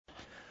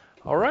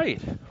All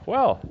right.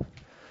 Well,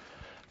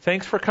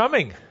 thanks for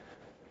coming.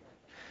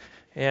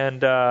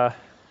 And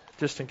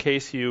just in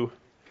case you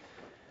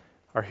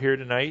are here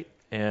tonight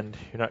and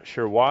you're not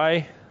sure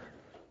why,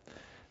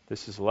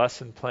 this is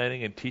lesson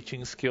planning and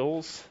teaching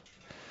skills.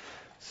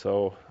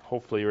 So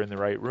hopefully you're in the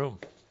right room.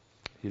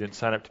 You didn't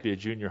sign up to be a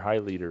junior high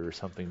leader or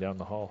something down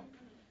the hall.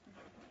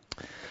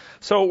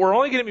 So we're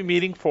only going to be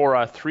meeting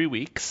for 3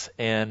 weeks,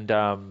 and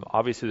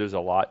obviously there's a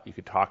lot you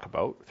could talk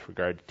about with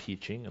regard to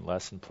teaching and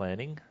lesson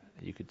planning.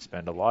 You could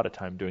spend a lot of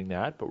time doing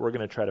that, but we're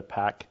going to try to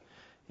pack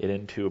it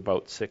into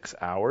about 6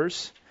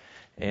 hours.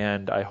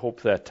 And I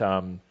hope that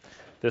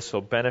this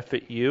will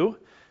benefit you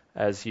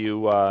as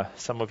you,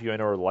 some of you I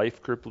know are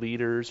life group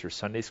leaders or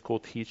Sunday school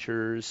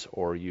teachers,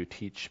 or you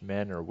teach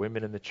men or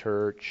women in the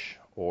church,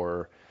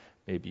 or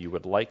maybe you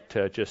would like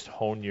to just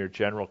hone your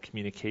general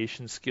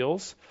communication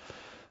skills.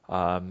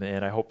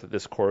 And I hope that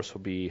this course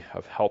will be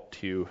of help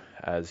to you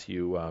as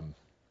you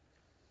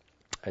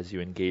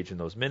engage in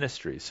those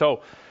ministries.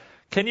 So,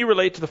 can you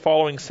relate to the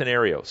following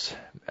scenarios?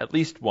 At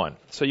least one.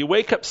 So you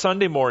wake up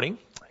Sunday morning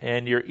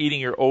and you're eating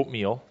your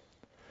oatmeal,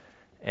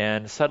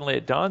 and suddenly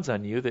it dawns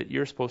on you that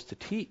you're supposed to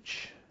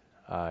teach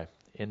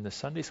in the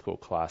Sunday school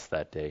class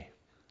that day.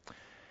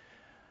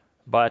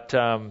 But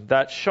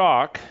that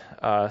shock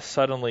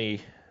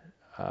suddenly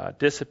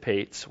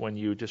dissipates when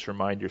you just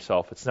remind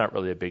yourself it's not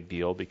really a big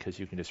deal because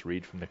you can just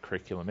read from the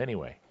curriculum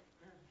anyway.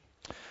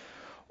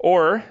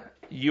 Or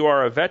you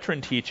are a veteran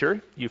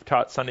teacher. You've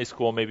taught Sunday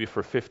school maybe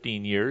for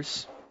 15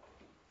 years.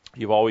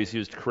 You've always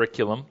used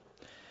curriculum.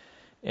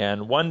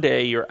 And one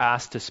day you're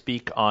asked to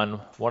speak on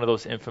one of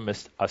those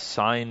infamous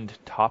assigned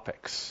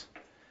topics.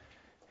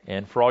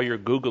 And for all your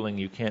Googling,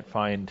 you can't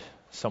find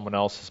someone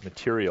else's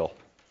material.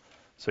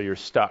 So you're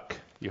stuck.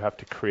 You have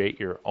to create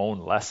your own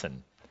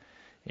lesson.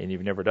 And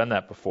you've never done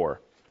that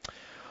before.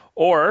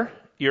 Or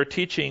you're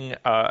teaching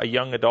a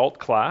young adult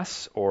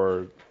class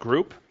or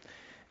group,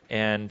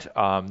 and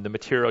the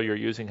material you're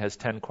using has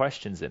 10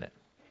 questions in it.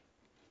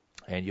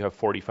 And you have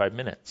 45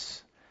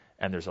 minutes.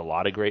 And there's a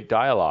lot of great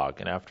dialogue.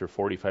 And after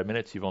 45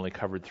 minutes, you've only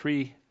covered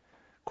 3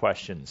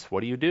 questions.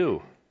 What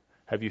do?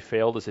 Have you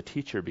failed as a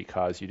teacher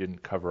because you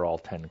didn't cover all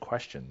 10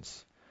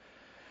 questions?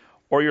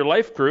 Or your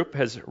life group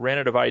has ran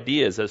out of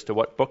ideas as to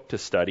what book to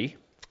study.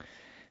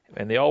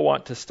 And they all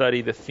want to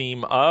study the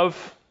theme of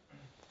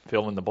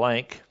fill in the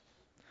blank,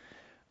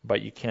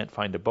 but you can't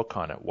find a book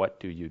on it. What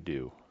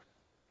do?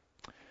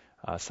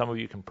 Some of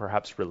you can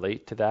perhaps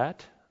relate to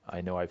that.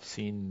 I know I've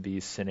seen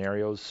these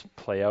scenarios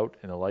play out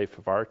in the life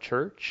of our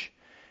church,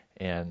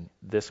 and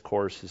this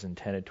course is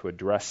intended to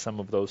address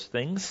some of those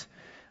things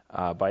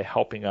by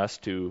helping us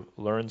to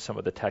learn some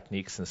of the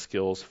techniques and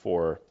skills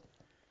for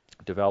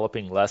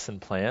developing lesson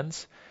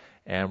plans.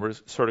 And we're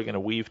sort of going to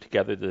weave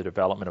together the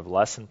development of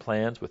lesson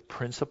plans with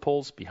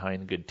principles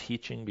behind good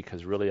teaching,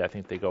 because really I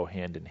think they go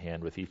hand in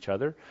hand with each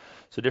other.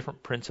 So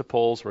different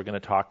principles. We're going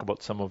to talk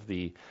about some of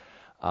the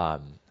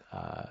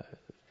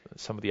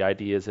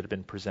ideas that have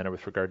been presented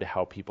with regard to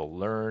how people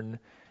learn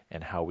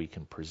and how we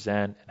can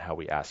present and how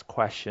we ask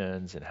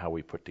questions and how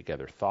we put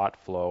together thought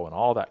flow and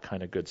all that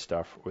kind of good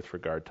stuff with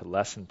regard to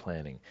lesson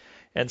planning.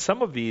 And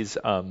some of these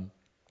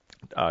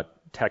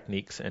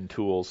techniques and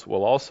tools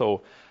will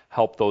also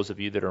help those of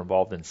you that are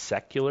involved in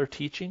secular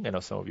teaching. I know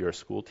some of you are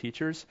school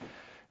teachers.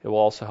 It will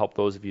also help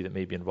those of you that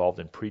may be involved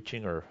in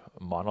preaching or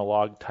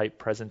monologue type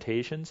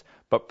presentations,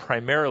 but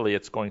primarily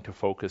it's going to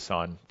focus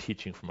on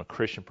teaching from a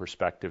Christian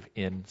perspective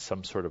in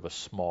some sort of a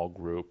small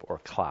group or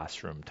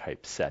classroom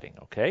type setting,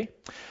 okay?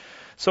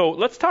 So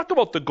let's talk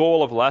about the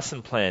goal of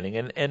lesson planning.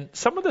 And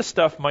some of this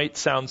stuff might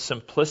sound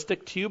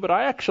simplistic to you, but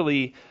I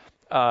actually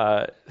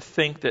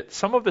think that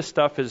some of this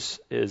stuff is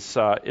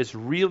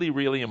really,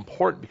 really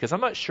important, because I'm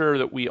not sure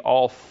that we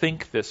all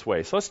think this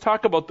way. So let's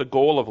talk about the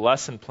goal of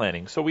lesson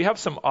planning. So we have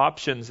some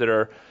options that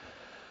are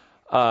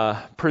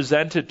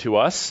presented to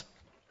us.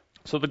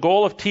 So the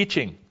goal of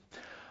teaching.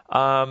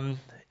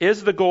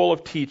 Is the goal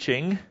of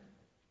teaching,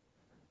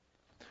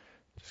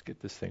 just get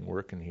this thing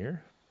working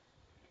here.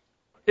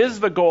 Is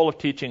the goal of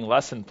teaching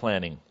lesson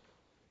planning?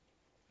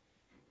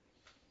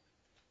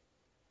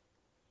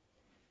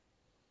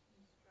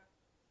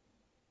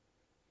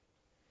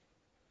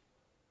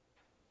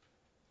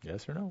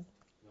 Yes or no?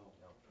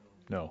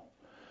 No.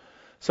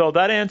 So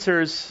that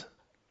answers,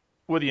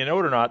 whether you know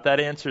it or not, that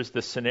answers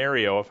the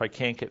scenario. If I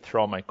can't get through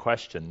all my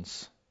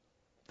questions,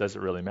 does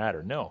it really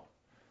matter? No.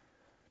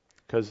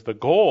 Because the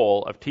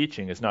goal of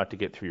teaching is not to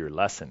get through your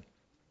lesson.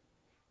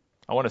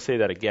 I want to say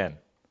that again.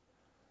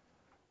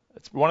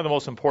 It's one of the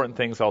most important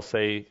things I'll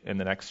say in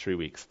the next 3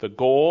 weeks. The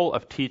goal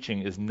of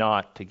teaching is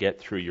not to get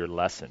through your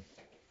lesson.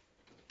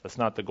 That's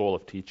not the goal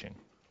of teaching.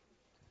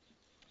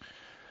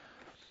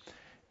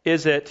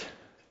 Is it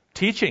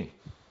teaching?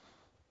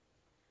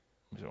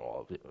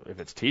 Well,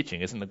 if it's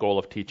teaching, isn't the goal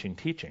of teaching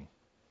teaching?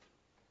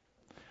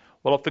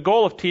 Well, if the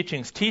goal of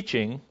teaching is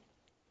teaching,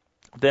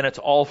 then it's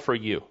all for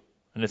you,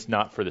 and it's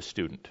not for the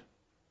student,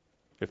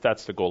 if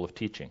that's the goal of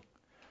teaching.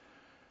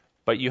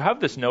 But you have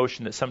this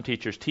notion that some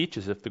teachers teach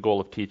as if the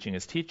goal of teaching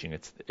is teaching.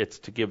 It's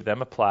to give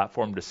them a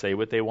platform to say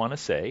what they want to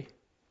say,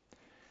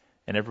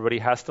 And everybody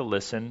has to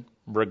listen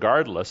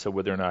regardless of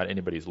whether or not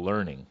anybody's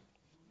learning.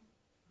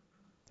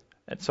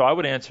 And so I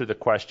would answer the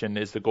question,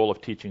 is the goal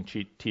of teaching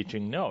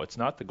teaching? No, it's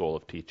not the goal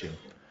of teaching.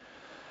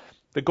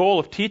 The goal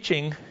of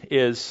teaching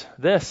is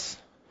this,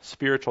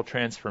 spiritual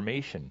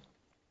transformation.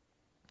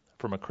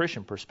 From a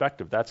Christian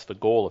perspective, that's the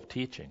goal of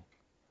teaching.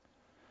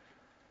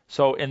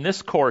 So in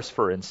this course,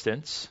 for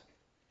instance,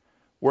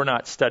 we're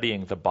not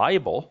studying the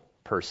Bible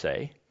per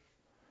se,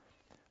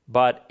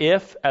 but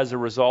if as a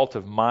result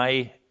of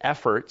my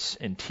efforts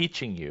in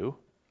teaching you,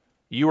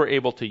 you are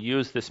able to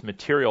use this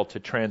material to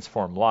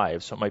transform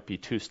lives, so it might be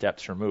 2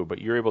 steps removed,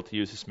 but you're able to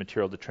use this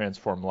material to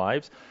transform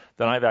lives,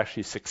 then I've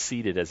actually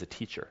succeeded as a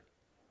teacher.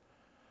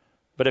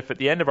 But if at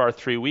the end of our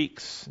 3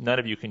 weeks, none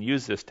of you can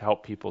use this to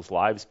help people's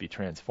lives be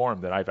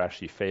transformed, then I've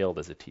actually failed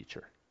as a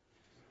teacher.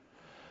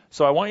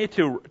 So I want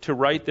you to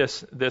write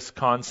this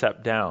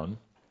concept down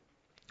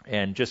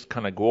and just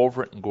kind of go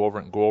over it and go over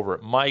it and go over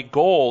it. My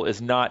goal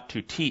is not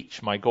to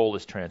teach. My goal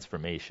is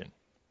transformation.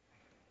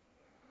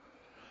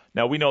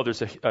 Now, we know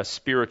there's a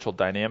spiritual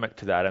dynamic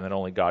to that, and that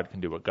only God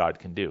can do what God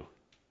can do.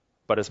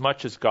 But as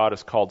much as God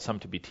has called some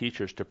to be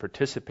teachers to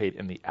participate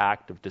in the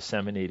act of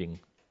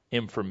disseminating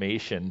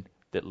information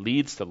that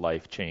leads to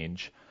life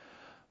change,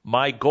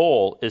 my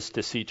goal is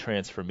to see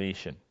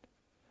transformation.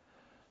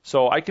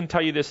 So I can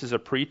tell you this as a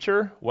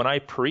preacher, when I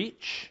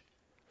preach,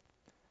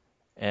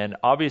 and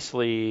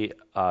obviously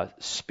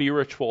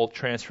spiritual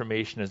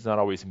transformation is not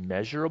always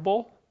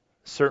measurable,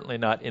 certainly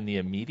not in the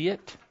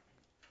immediate.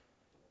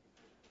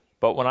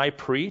 But when I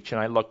preach and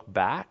I look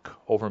back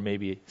over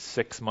maybe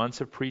 6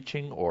 months of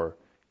preaching or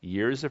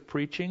years of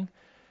preaching,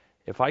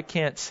 if I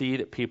can't see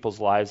that people's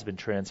lives have been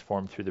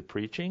transformed through the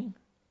preaching,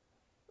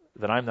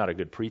 then I'm not a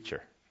good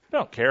preacher. I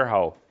don't care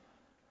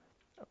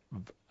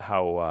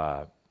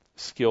how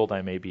skilled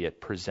I may be at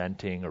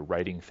presenting or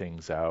writing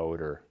things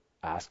out or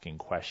asking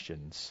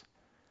questions.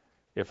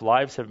 If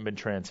lives haven't been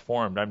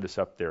transformed, I'm just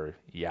up there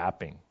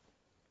yapping.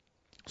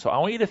 So I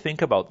want you to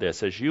think about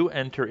this as you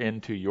enter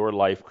into your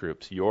life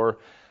groups, your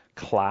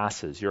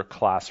classes, your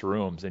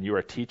classrooms, and you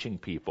are teaching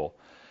people.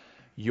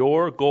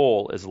 Your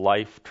goal is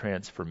life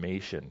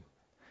transformation.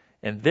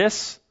 And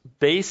this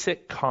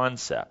basic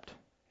concept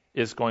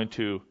is going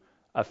to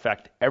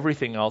affect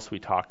everything else we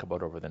talk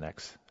about over the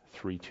next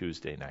 3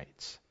 Tuesday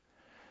nights.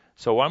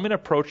 So I'm going to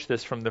approach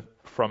this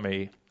from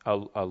a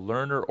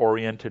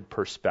learner-oriented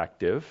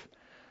perspective.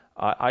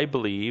 I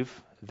believe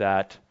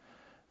that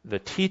the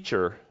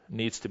teacher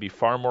needs to be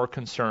far more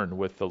concerned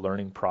with the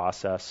learning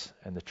process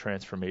and the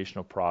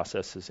transformational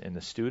processes in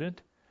the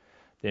student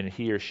than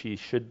he or she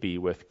should be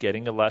with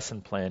getting a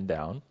lesson plan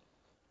down,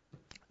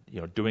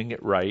 doing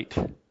it right,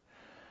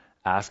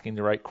 asking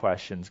the right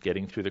questions,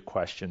 getting through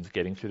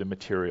the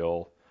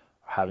material,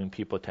 having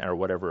people attend, or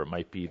whatever it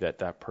might be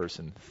that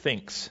person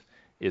thinks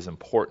is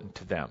important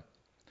to them.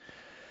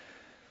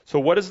 So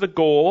what is the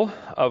goal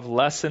of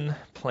lesson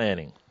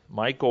planning?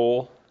 My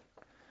goal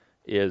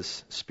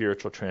is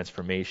spiritual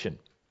transformation.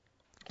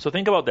 So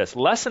think about this.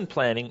 Lesson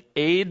planning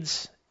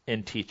aids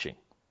in teaching.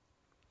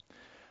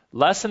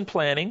 Lesson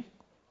planning,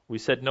 we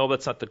said no,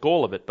 that's not the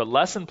goal of it, but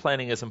lesson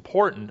planning is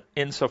important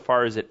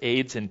insofar as it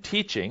aids in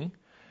teaching.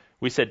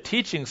 We said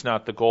teaching's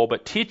not the goal,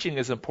 but teaching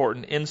is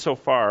important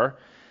insofar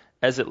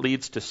as it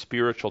leads to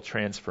spiritual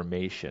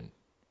transformation.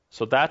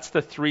 So that's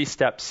the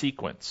 3-step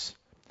sequence.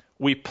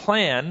 We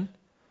plan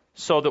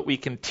so that we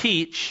can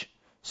teach,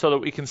 so that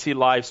we can see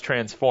lives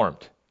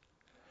transformed.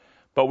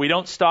 But we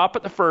don't stop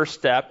at the first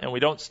step, and we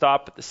don't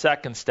stop at the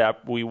second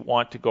step. We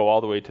want to go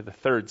all the way to the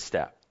 3rd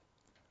step.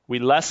 We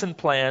lesson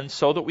plan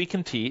so that we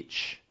can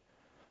teach,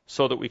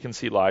 so that we can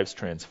see lives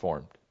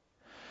transformed.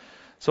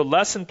 So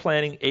lesson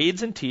planning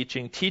aids in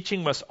teaching.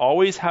 Teaching must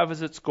always have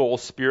as its goal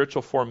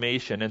spiritual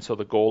formation, and so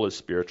the goal is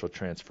spiritual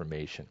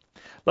transformation.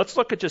 Let's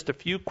look at just a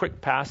few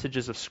quick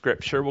passages of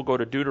Scripture. We'll go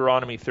to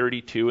Deuteronomy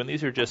 32, and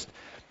these are just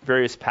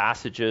various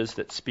passages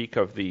that speak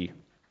of the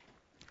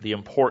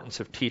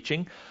importance of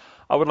teaching.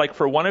 I would like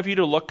for one of you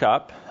to look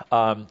up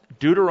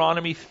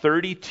Deuteronomy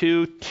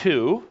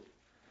 32:2.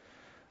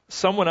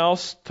 Someone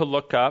else to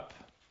look up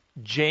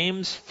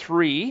James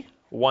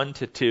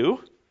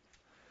 3:1-2.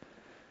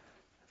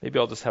 Maybe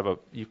I'll just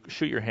you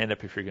shoot your hand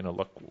up if you're going to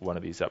look one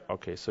of these up.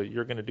 Okay, so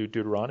you're going to do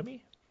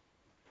Deuteronomy?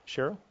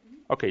 Cheryl?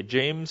 Okay,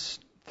 James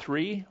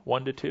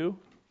 3:1-2.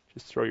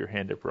 Just throw your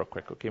hand up real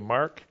quick. Okay,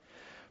 Mark.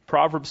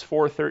 Proverbs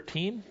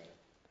 4:13.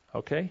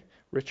 Okay,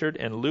 Richard.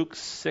 And Luke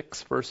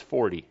 6, verse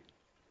 40.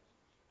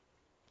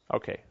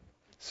 Okay,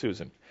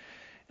 Susan.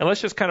 And let's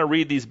just kind of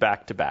read these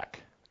back to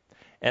back.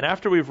 And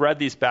after we've read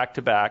these back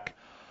to back,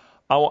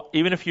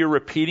 even if you're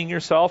repeating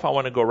yourself, I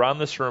want to go around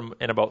this room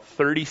in about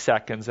 30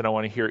 seconds, and I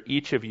want to hear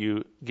each of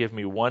you give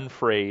me one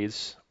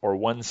phrase or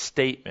one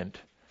statement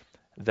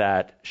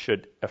that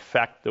should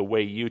affect the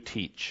way you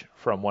teach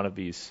from one of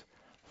these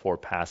 4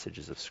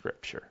 passages of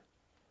Scripture.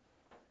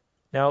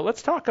 Now,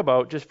 let's talk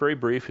about, just very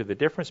briefly, the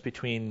difference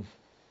between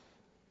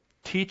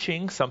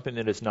teaching something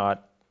that is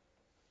not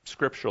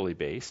scripturally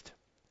based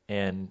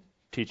and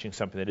teaching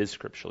something that is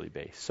scripturally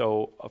based.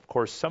 So, of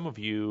course, some of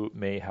you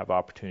may have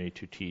opportunity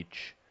to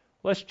teach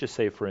Let's just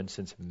say, for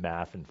instance,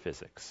 math and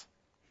physics,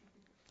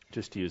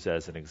 just to use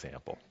as an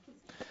example.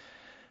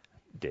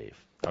 Dave.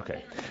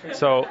 Okay.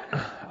 So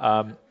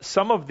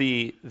some of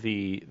the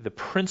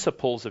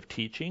principles of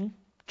teaching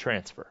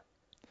transfer.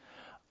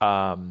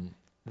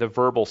 The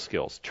verbal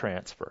skills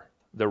transfer.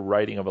 The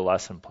writing of a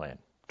lesson plan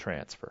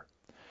transfer.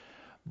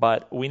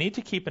 But we need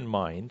to keep in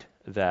mind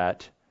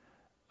that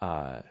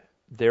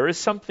there is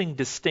something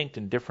distinct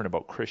and different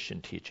about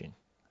Christian teaching.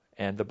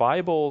 And the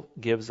Bible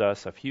gives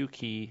us a few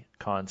key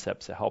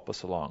concepts to help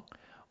us along.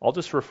 I'll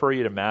just refer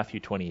you to Matthew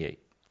 28.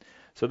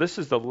 So this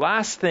is the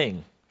last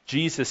thing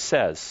Jesus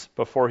says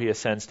before he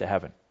ascends to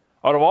heaven.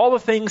 Out of all the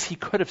things he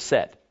could have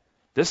said,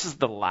 this is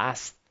the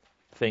last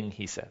thing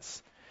he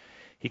says.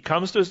 He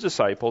comes to his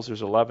disciples,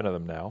 there's 11 of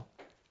them now,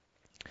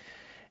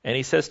 and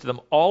he says to them,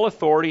 all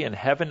authority in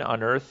heaven and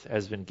on earth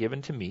has been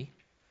given to me.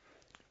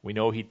 We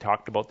know he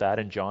talked about that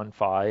in John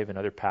 5 and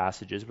other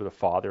passages where the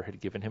Father had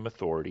given him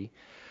authority.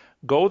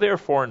 Go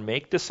therefore and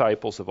make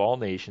disciples of all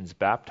nations,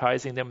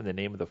 baptizing them in the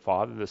name of the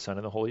Father, the Son,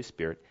 and the Holy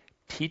Spirit,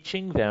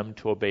 teaching them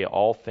to obey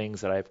all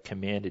things that I have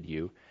commanded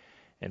you,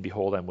 and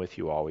behold, I'm with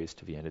you always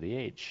to the end of the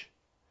age.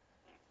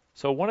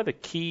 So one of the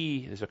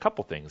key, there's a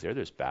couple things there.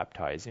 There's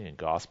baptizing and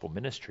gospel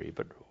ministry,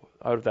 but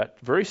out of that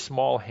very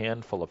small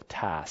handful of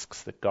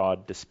tasks that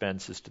God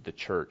dispenses to the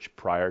church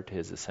prior to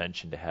his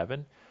ascension to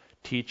heaven,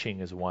 teaching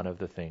is one of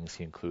the things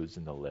he includes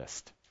in the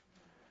list.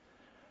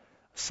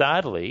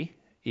 Sadly,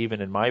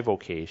 even in my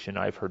vocation,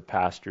 I've heard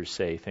pastors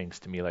say things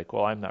to me like,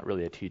 well, I'm not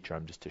really a teacher,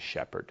 I'm just a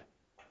shepherd.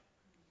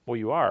 Well,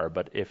 you are,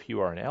 but if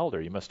you are an elder,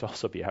 you must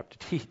also be apt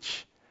to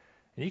teach.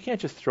 And you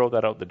can't just throw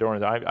that out the door.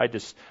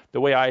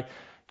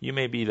 You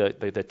may be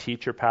the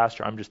teacher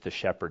pastor, I'm just the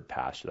shepherd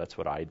pastor, that's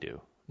what I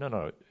do.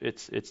 No,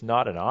 it's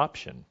not an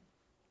option,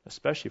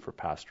 especially for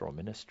pastoral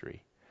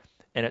ministry.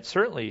 And it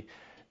certainly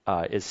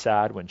is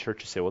sad when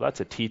churches say, well, that's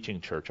a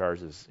teaching church,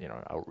 ours is an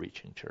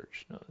outreaching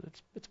church. No,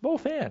 it's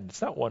both and,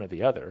 it's not one or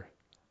the other.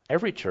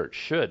 Every church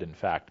should, in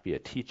fact, be a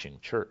teaching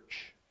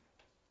church,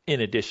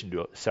 in addition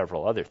to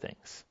several other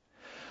things.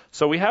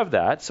 So we have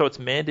that. So it's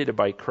mandated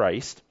by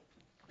Christ.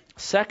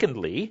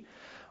 Secondly,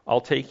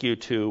 I'll take you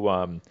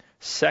to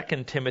 2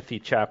 Timothy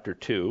chapter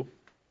 2,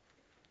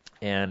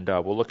 and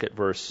we'll look at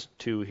verse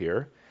 2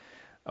 here,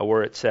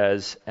 where it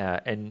says,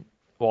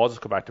 I'll just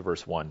go back to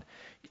verse 1.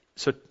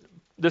 So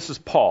this is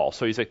Paul,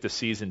 so he's like the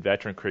seasoned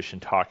veteran Christian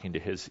talking to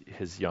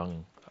his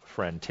young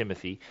friend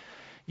Timothy.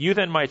 You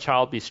then, my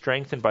child, be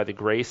strengthened by the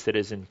grace that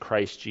is in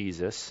Christ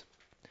Jesus,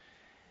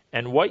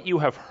 and what you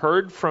have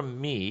heard from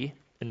me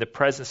in the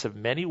presence of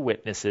many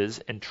witnesses,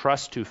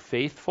 entrust to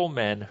faithful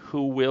men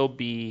who will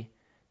be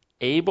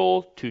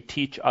able to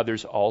teach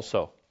others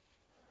also.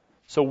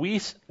 So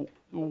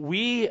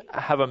we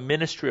have a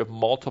ministry of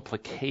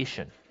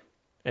multiplication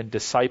and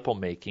disciple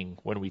making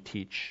when we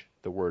teach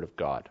the Word of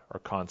God,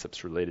 or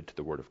concepts related to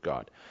the Word of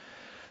God.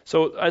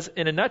 So as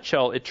in a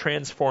nutshell, it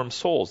transforms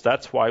souls.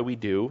 That's why we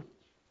do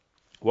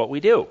what we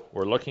do.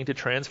 We're looking to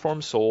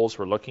transform souls.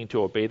 We're looking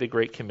to obey the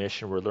Great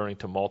Commission. We're learning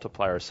to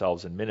multiply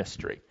ourselves in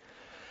ministry.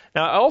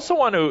 Now, I also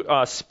want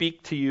to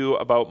speak to you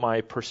about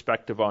my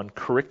perspective on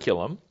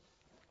curriculum.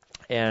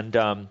 And,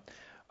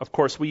 of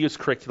course, we use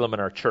curriculum in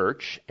our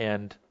church,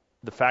 and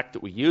the fact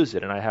that we use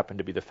it, and I happen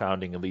to be the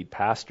founding and lead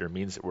pastor,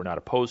 means that we're not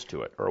opposed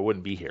to it, or I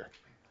wouldn't be here.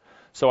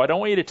 So I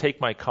don't want you to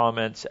take my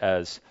comments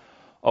as,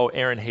 oh,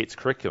 Aaron hates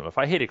curriculum. If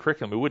I hated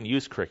curriculum, we wouldn't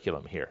use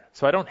curriculum here.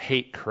 So I don't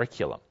hate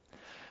curriculum.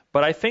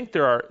 But I think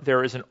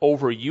there is an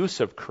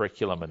overuse of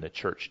curriculum in the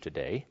church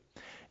today.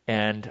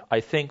 And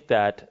I think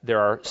that there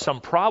are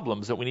some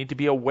problems that we need to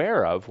be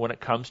aware of when it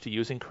comes to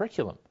using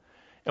curriculum.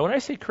 And when I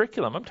say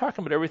curriculum, I'm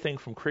talking about everything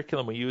from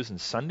curriculum we use in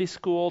Sunday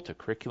school to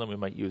curriculum we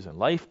might use in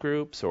life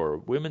groups or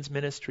women's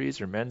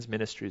ministries or men's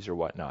ministries or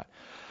whatnot.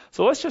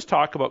 So let's just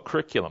talk about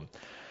curriculum.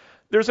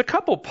 There's a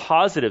couple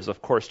positives,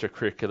 of course, to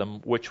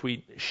curriculum, which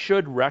we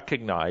should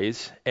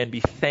recognize and be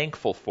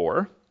thankful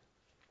for.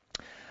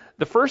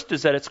 The first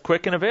is that it's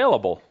quick and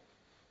available.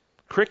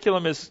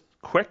 Curriculum is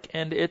quick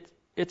and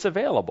it's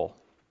available.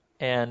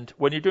 And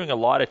when you're doing a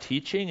lot of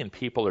teaching and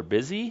people are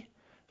busy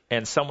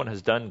and someone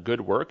has done good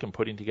work in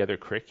putting together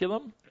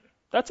curriculum,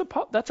 that's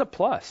a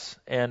plus.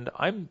 And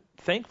I'm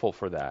thankful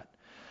for that.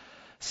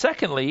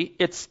 Secondly,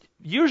 it's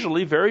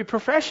usually very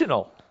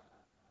professional.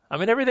 I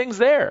mean, everything's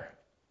there.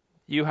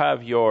 You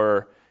have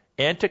your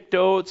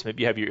anecdotes,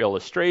 maybe you have your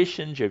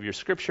illustrations, you have your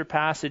scripture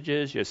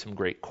passages, you have some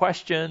great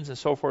questions and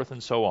so forth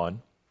and so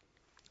on.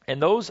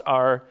 And those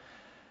are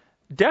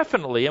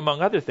definitely,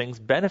 among other things,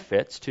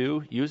 benefits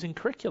to using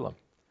curriculum.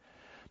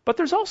 But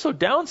there's also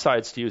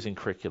downsides to using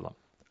curriculum.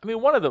 I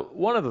mean, one of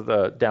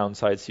the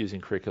downsides to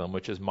using curriculum,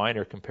 which is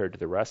minor compared to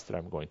the rest that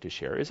I'm going to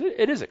share, is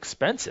it is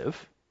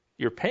expensive.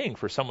 You're paying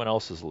for someone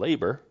else's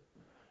labor.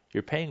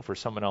 You're paying for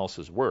someone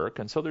else's work,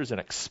 and so there's an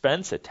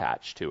expense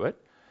attached to it.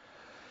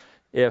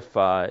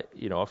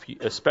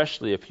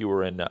 Especially if you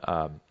were in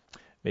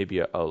maybe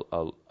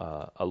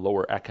a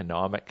lower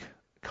economic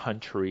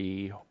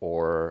country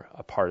or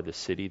a part of the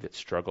city that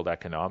struggled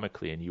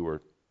economically, and you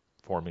were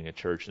forming a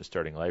church and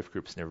starting life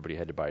groups and everybody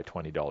had to buy a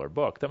 $20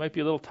 book. That might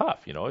be a little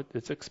tough,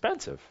 it's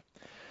expensive.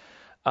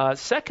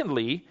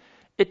 Secondly,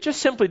 it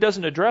just simply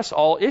doesn't address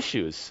all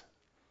issues.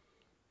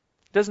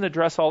 It doesn't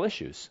address all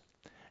issues.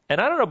 And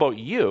I don't know about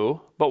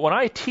you, but when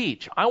I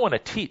teach, I want to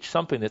teach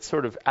something that's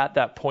sort of at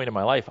that point in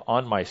my life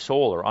on my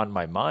soul or on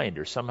my mind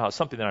or somehow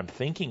something that I'm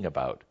thinking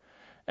about.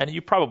 And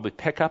you probably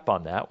pick up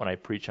on that when I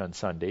preach on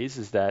Sundays,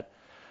 is that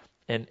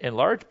in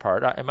large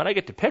part, I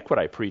get to pick what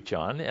I preach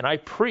on, and I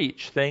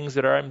preach things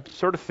that I'm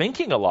sort of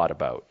thinking a lot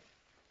about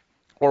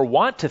or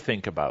want to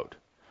think about.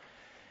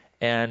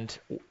 And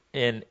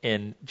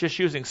in just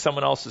using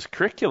someone else's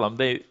curriculum,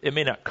 it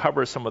may not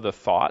cover some of the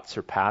thoughts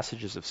or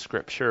passages of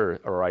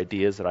Scripture or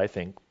ideas that I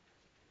think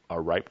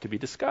are ripe to be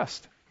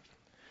discussed.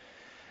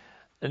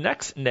 The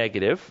next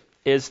negative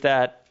is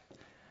that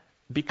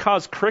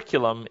because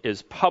curriculum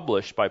is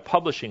published by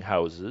publishing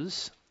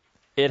houses,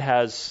 it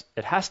has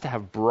to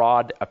have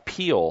broad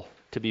appeal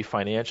to be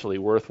financially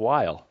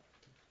worthwhile.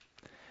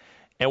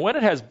 And when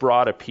it has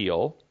broad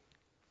appeal,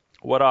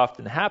 what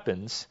often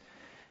happens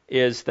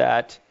is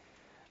that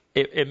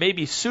it may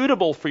be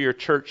suitable for your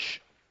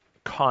church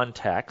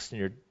context and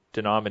your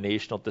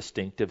denominational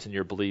distinctives and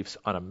your beliefs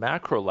on a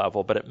macro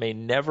level, but it may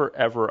never,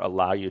 ever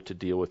allow you to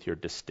deal with your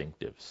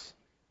distinctives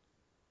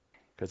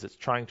because it's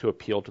trying to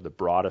appeal to the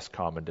broadest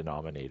common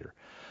denominator.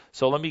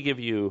 So let me give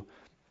you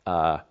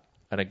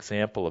an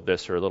example of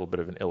this, or a little bit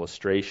of an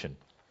illustration.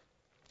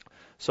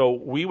 So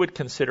we would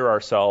consider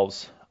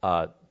ourselves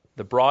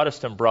the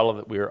broadest umbrella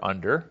that we are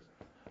under,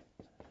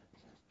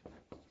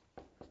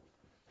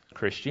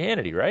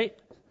 Christianity, right?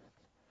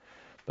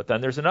 But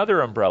then there's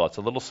another umbrella. It's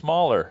a little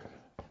smaller.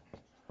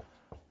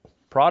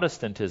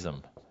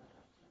 Protestantism.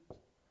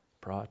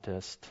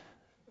 Protestantism.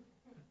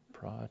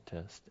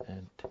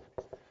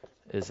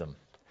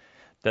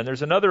 Then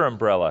there's another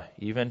umbrella,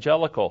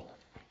 evangelical.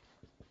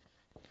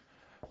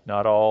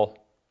 Not all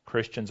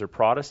Christians are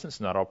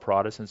Protestants. Not all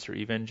Protestants are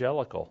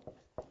evangelical.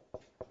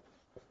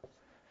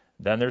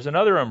 Then there's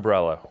another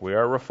umbrella. We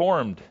are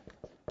Reformed.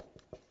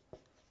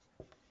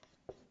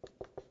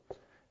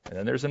 And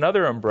then there's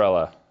another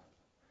umbrella.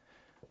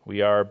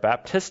 We are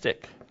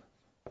Baptistic.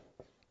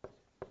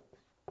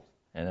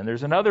 And then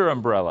there's another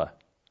umbrella.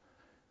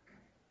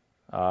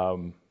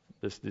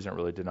 These aren't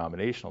really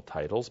denominational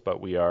titles, but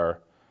we are,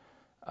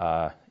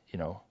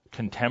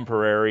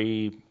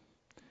 contemporary,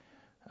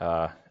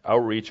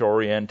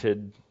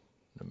 outreach-oriented.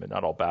 I mean,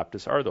 not all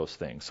Baptists are those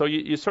things. So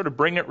you sort of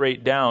bring it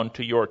right down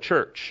to your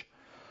church.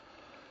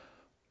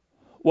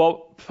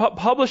 Well,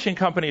 publishing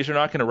companies are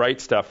not going to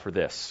write stuff for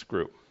this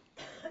group.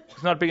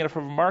 It's not big enough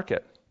of a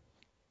market.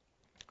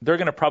 They're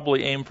going to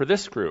probably aim for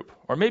this group,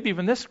 or maybe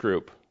even this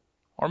group,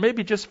 or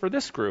maybe just for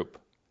this group.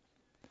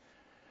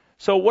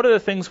 So what are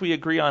the things we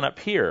agree on up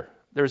here?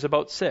 There's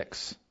about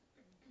 6.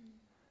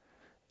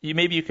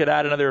 Maybe you could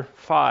add another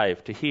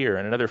 5 to here,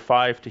 and another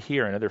 5 to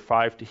here, and another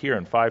 5 to here,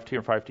 and 5 to here,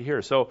 and 5 to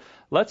here. So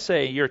let's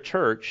say your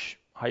church,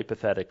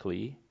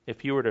 hypothetically,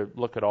 if you were to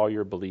look at all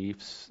your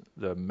beliefs,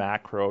 the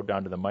macro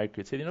down to the micro,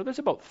 you'd say, there's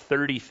about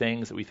 30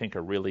 things that we think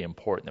are really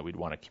important that we'd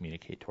want to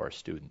communicate to our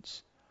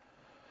students.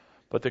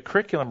 But the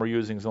curriculum we're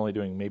using is only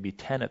doing maybe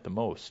 10 at the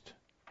most.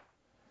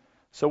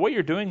 So what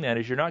you're doing then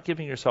is you're not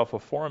giving yourself a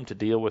forum to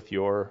deal with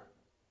your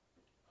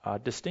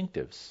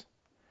distinctives.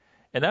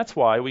 And that's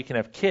why we can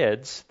have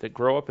kids that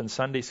grow up in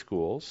Sunday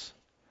schools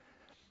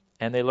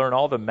and they learn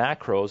all the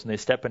macros and they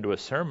step into a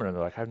sermon and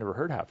they're like, I've never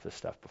heard half this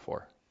stuff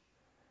before.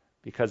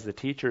 Because the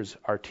teachers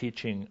are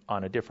teaching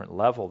on a different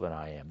level than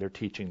I am. They're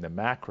teaching the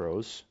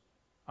macros.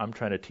 I'm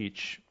trying to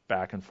teach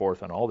back and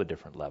forth on all the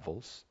different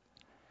levels.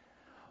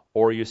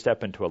 Or you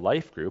step into a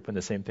life group and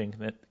the same thing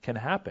can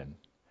happen.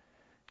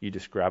 You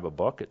just grab a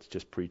book, it's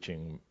just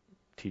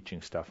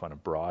teaching stuff on a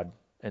broad,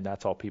 and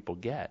that's all people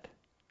get.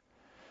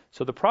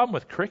 So the problem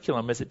with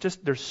curriculum is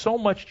there's so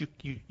much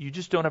you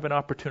just don't have an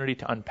opportunity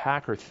to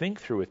unpack or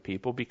think through with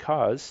people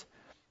because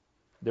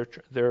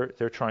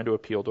they're trying to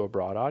appeal to a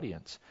broad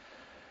audience.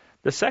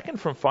 The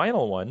second from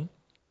final one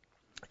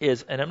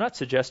is, and I'm not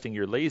suggesting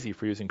you're lazy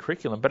for using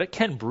curriculum, but it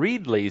can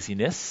breed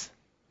laziness.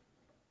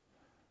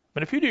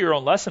 But if you do your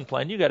own lesson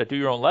plan, you got to do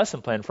your own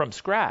lesson plan from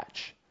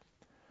scratch.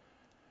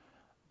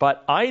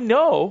 But I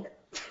know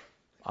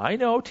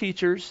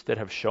teachers that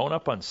have shown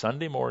up on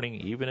Sunday morning,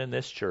 even in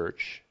this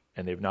church,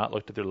 and they've not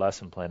looked at their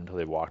lesson plan until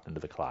they walked into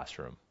the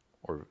classroom,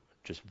 or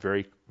just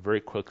very,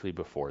 very quickly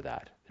before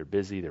that. They're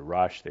busy, they're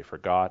rushed, they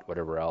forgot,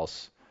 whatever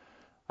else.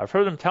 I've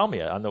heard them tell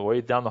me on the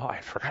way down the hall,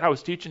 I forgot I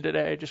was teaching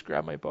today, I just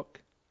grabbed my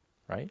book,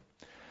 right?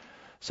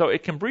 So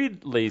it can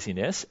breed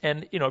laziness,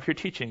 and if you're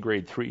teaching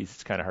grade 3s,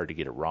 it's kind of hard to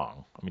get it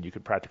wrong. I mean, you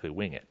could practically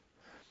wing it.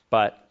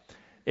 But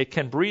it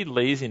can breed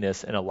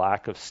laziness and a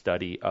lack of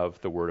study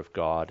of the Word of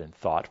God and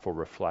thoughtful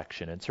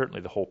reflection, and certainly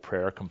the whole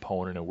prayer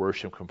component and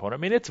worship component.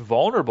 I mean, it's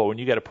vulnerable when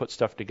you got to put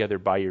stuff together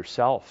by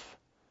yourself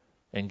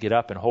and get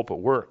up and hope it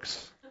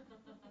works.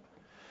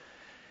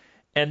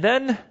 And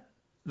then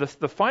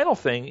the final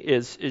thing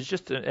is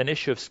just an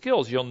issue of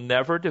skills. You'll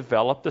never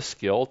develop the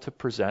skill to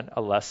present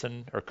a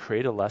lesson or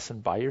create a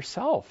lesson by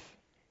yourself.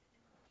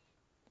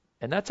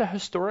 And that's a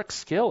historic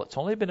skill. It's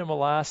only been in the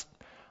last,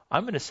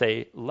 I'm going to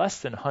say,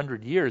 less than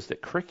 100 years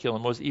that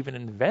curriculum was even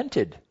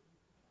invented.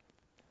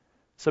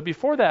 So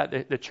before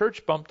that, the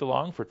church bumped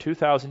along for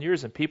 2,000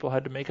 years and people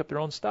had to make up their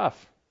own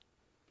stuff.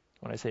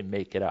 When I say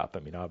make it up, I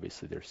mean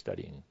obviously they're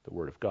studying the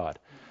Word of God.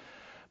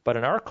 But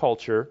in our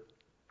culture,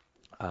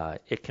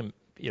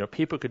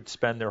 people could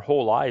spend their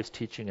whole lives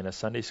teaching in a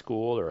Sunday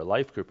school or a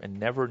life group and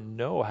never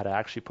know how to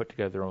actually put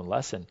together their own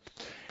lesson.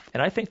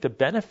 And I think the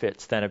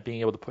benefits then of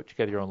being able to put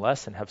together your own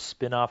lesson have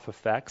spin-off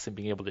effects and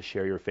being able to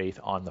share your faith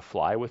on the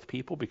fly with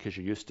people because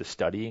you're used to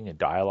studying and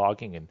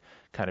dialoguing and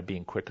kind of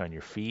being quick on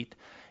your feet,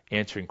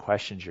 answering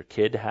questions your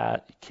kids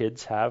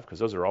have, because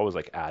those are always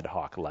like ad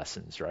hoc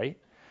lessons, right?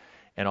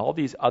 And all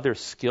these other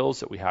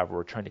skills that we have where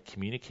we're trying to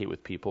communicate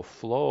with people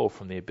flow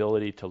from the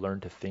ability to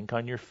learn to think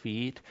on your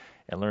feet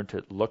and learn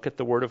to look at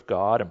the Word of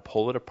God and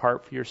pull it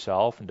apart for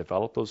yourself and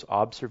develop those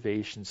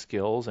observation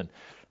skills and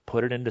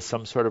put it into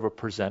some sort of a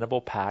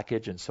presentable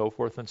package and so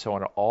forth and so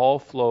on. It all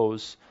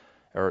flows,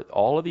 or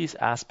all of these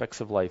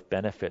aspects of life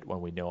benefit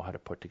when we know how to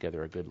put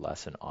together a good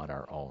lesson on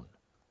our own.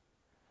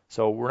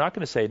 So we're not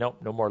going to say no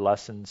more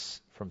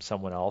lessons from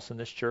someone else in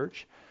this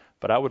church,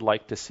 but I would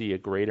like to see a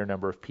greater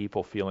number of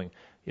people feeling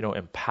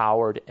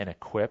empowered and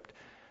equipped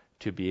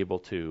to be able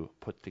to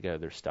put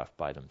together stuff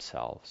by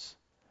themselves.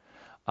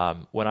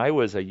 When I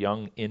was a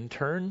young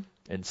intern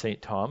in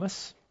St.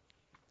 Thomas,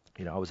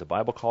 I was a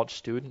Bible college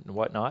student and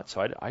whatnot,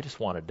 so I just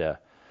wanted to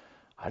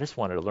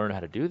learn how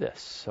to do this.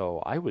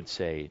 So I would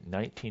say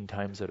 19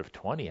 times out of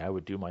 20, I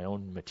would do my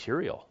own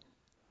material.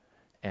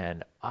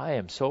 And I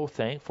am so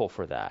thankful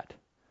for that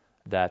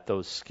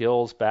those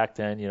skills back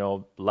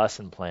then,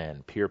 lesson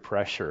plan, peer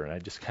pressure, and I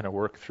just kind of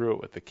work through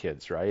it with the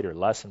kids, right? Or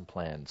lesson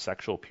plan,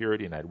 sexual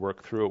purity, and I'd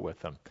work through it with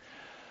them.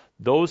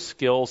 Those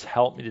skills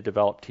helped me to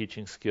develop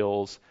teaching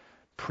skills,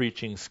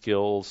 preaching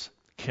skills,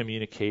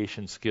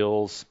 communication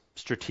skills,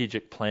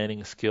 strategic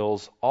planning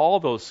skills. All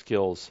those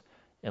skills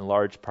in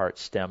large part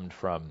stemmed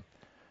from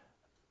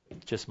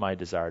just my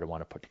desire to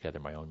want to put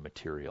together my own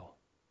material.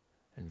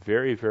 And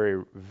very,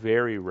 very,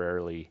 very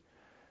rarely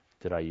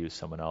did I use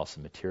someone else's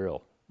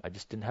material. I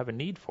just didn't have a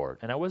need for it,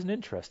 and I wasn't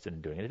interested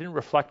in doing it. It didn't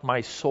reflect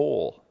my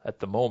soul at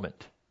the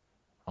moment.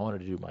 I wanted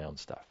to do my own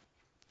stuff.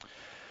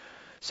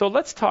 So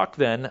let's talk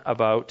then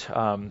about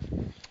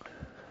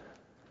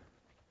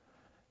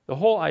the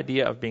whole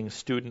idea of being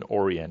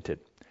student-oriented.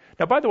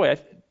 Now, by the way,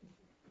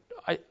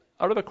 I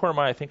out of the corner of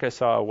my eye, I think I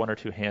saw one or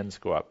two hands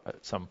go up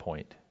at some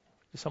point.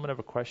 Does someone have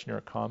a question or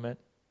a comment?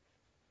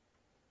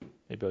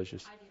 Maybe I was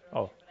just...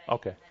 Oh,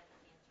 okay.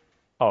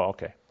 Oh,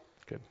 okay.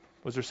 Good.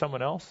 Was there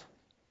someone else?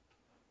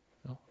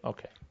 No?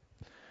 Okay.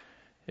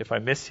 If I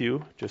miss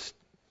you, just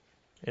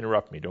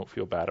interrupt me. Don't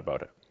feel bad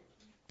about it.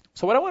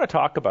 So what I want to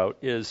talk about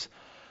is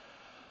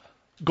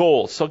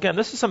goals. So again,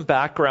 this is some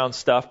background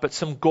stuff, but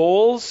some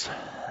goals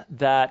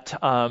that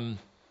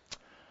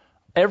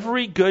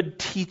every good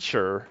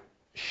teacher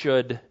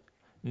should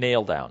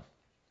nail down.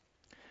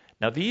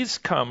 Now these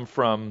come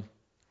from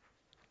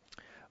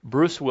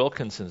Bruce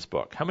Wilkinson's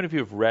book. How many of you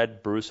have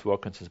read Bruce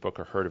Wilkinson's book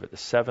or heard of it, The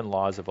 7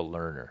 Laws of a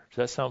Learner? Does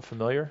that sound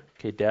familiar?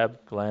 Okay,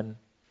 Deb, Glenn,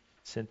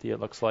 Cynthia, it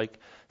looks like.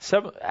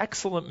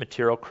 Excellent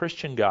material,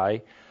 Christian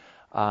guy,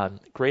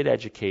 great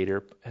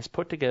educator, has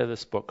put together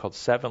this book called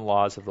 7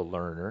 Laws of the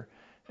Learner.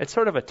 It's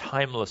sort of a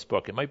timeless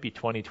book. It might be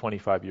 20,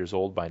 25 years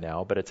old by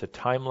now, but it's a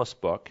timeless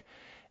book.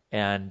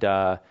 And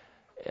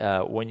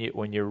when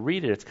you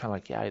read it, it's kind of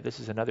like, yeah, this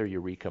is another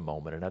eureka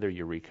moment,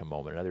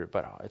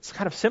 but it's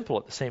kind of simple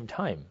at the same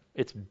time.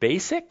 It's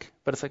basic,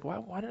 but it's like,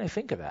 why didn't I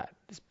think of that?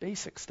 It's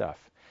basic stuff.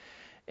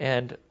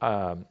 And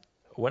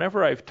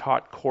whenever I've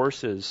taught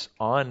courses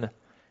on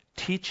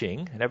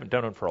teaching, and I haven't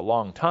done it for a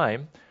long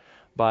time,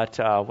 but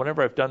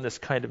whenever I've done this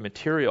kind of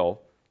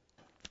material,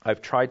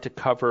 I've tried to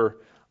cover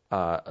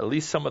at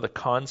least some of the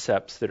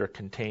concepts that are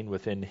contained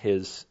within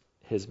his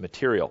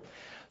material.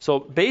 So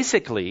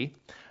basically,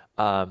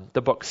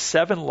 the book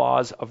 7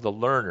 Laws of the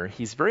Learner,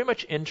 he's very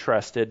much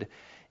interested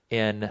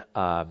in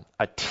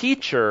a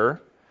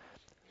teacher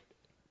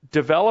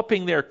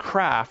developing their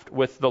craft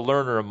with the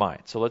learner in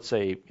mind. So let's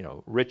say,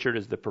 Richard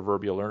is the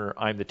proverbial learner,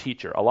 I'm the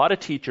teacher. A lot of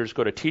teachers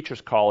go to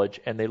teachers college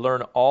and they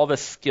learn all the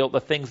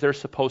things they're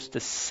supposed to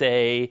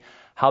say,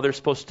 how they're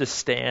supposed to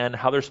stand,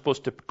 how they're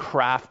supposed to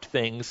craft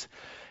things.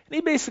 And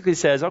he basically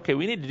says, okay,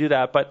 we need to do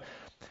that, but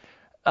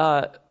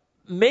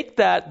make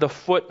that the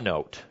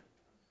footnote.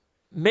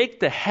 Make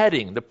the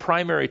heading the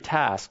primary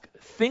task.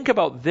 Think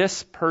about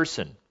this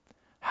person.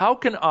 How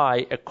can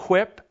I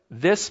equip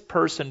this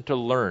person to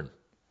learn?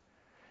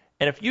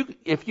 And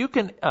if you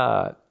can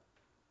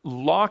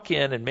lock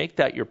in and make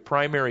that your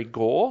primary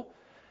goal,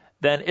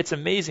 then it's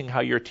amazing how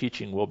your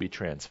teaching will be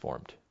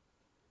transformed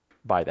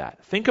by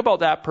that. Think about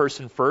that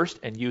person first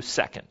and you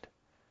second.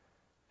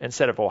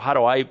 Instead of, how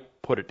do I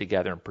put it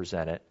together and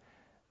present it,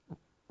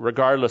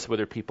 regardless of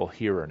whether people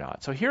hear or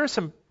not. So here are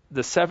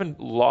the 7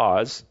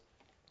 laws.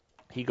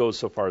 He goes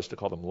so far as to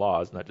call them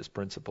laws, not just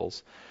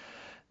principles,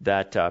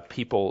 that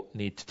people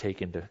need to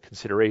take into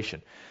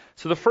consideration.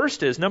 So the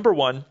first is, number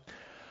 1,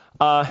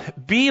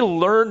 be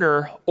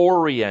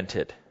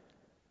learner-oriented.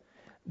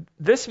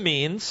 This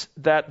means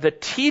that the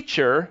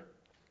teacher,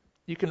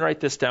 you can write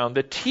this down,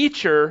 the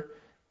teacher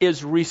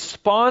is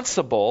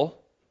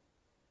responsible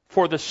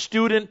for the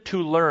student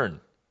to learn.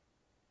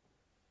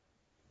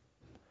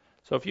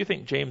 So if you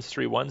think James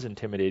 3:1 is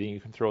intimidating,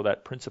 you can throw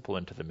that principle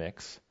into the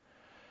mix.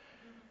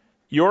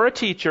 You're a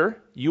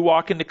teacher, you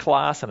walk into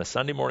class on a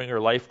Sunday morning or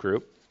life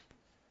group.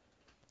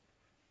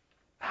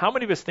 How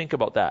many of us think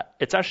about that?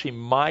 It's actually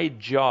my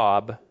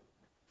job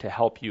to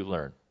help you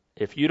learn.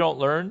 If you don't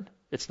learn,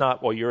 it's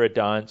not, well, you're a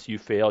dunce, you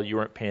failed, you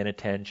weren't paying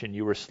attention,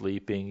 you were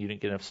sleeping, you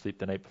didn't get enough sleep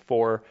the night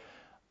before.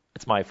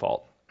 It's my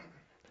fault.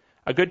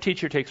 A good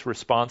teacher takes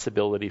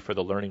responsibility for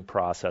the learning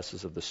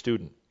processes of the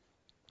student.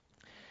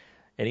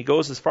 And he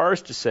goes as far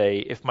as to say,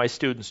 if my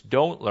students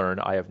don't learn,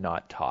 I have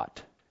not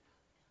taught.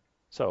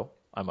 So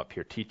I'm up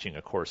here teaching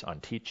a course on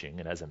teaching,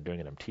 and as I'm doing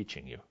it, I'm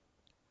teaching you.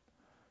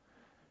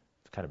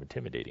 It's kind of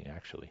intimidating,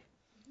 actually.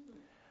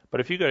 But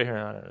if you go to here,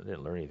 I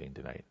didn't learn anything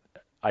tonight,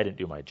 I didn't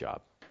do my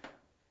job.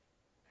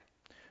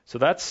 So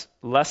that's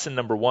lesson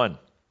number 1.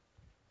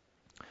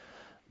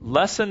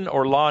 Lesson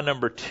or law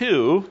number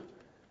 2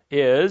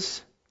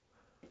 is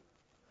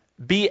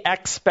be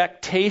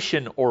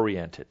expectation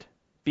oriented.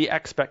 Be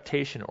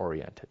expectation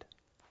oriented.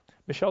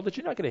 Michelle, did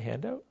you not get a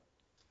handout?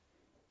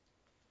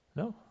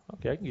 No?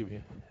 Okay, I can give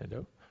you a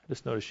handout. I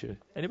just noticed you.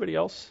 Anybody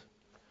else?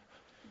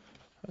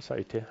 Oh,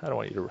 sorry, Tim. I don't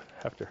want you to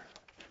have to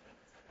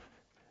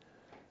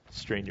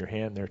strain your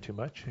hand there too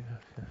much.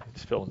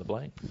 Just fill in the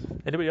blanks.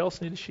 Anybody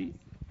else need a sheet?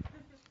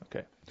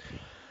 Okay.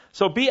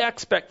 So be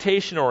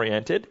expectation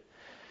oriented.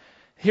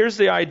 Here's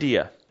the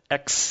idea.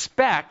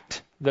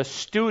 Expect the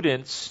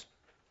students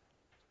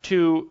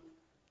to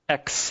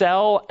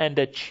excel and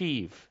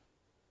achieve.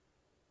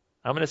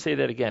 I'm going to say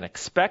that again.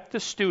 Expect the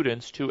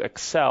students to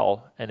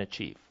excel and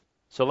achieve.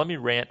 So let me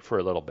rant for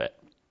a little bit.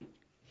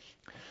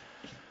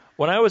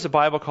 When I was a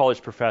Bible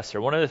college professor,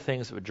 one of the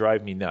things that would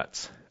drive me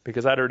nuts,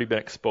 because I'd already been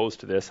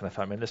exposed to this, and I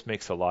thought, man, this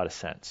makes a lot of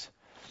sense,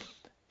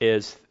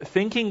 is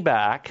thinking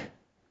back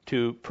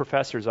to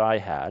professors I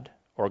had,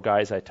 or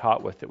guys I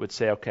taught with, that would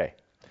say, okay,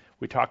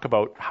 we talk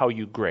about how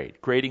you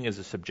grade. Grading is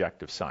a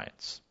subjective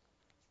science.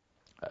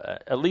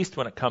 At least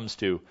when it comes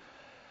to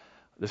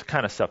this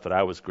kind of stuff that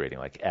I was grading,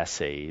 like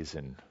essays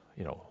and,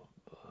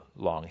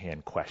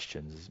 longhand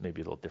questions,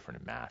 maybe a little different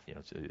in math,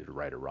 it's either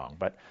right or wrong.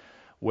 But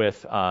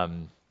with,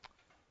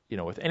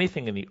 with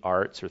anything in the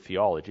arts or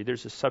theology,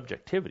 there's a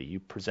subjectivity. You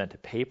present a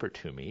paper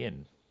to me,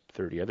 and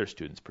 30 other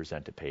students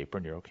present a paper,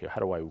 and you're, okay, how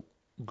do I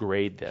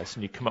grade this?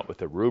 And you come up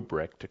with a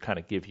rubric to kind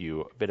of give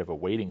you a bit of a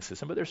weighting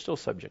system, but there's still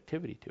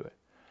subjectivity to it.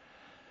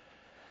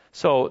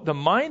 So the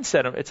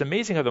mindset, it's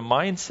amazing how the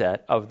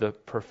mindset of the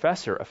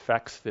professor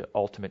affects the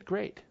ultimate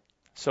grade.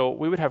 So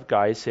we would have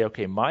guys say,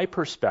 okay, my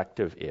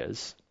perspective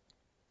is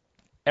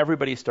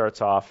everybody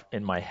starts off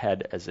in my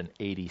head as an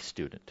 80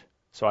 student.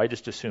 So I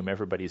just assume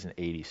everybody's an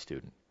 80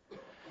 student.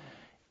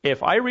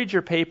 If I read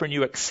your paper and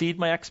you exceed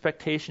my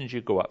expectations,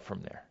 you go up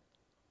from there.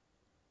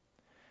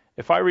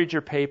 If I read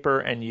your paper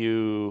and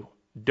you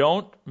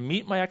don't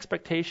meet my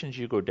expectations,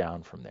 you go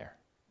down from there.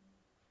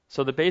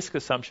 So the basic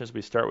assumption is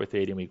we start with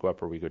 80 and we go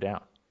up or we go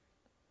down.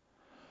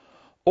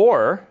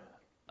 Or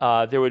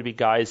there would be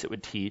guys that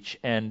would teach,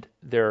 and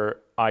their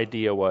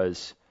idea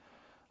was,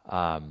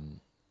 I'm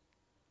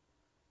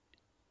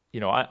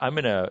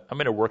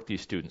gonna work these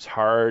students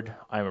hard.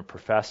 I'm a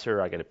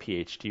professor. I got a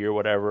PhD or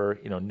whatever.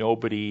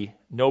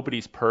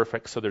 Nobody's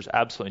perfect, so there's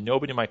absolutely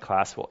nobody in my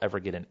class will ever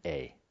get an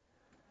A.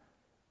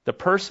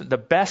 The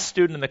best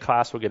student in the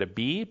class will get a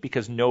B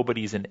because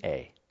nobody's an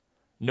A.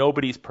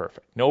 Nobody's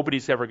perfect.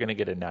 Nobody's ever going to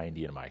get a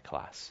 90 in my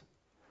class.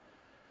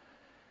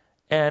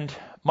 And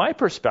my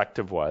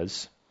perspective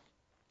was,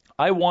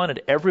 I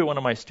wanted every one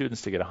of my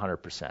students to get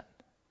 100%.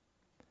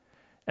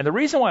 And the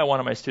reason why I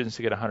wanted my students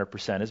to get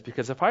 100% is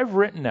because if I've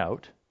written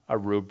out a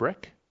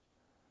rubric,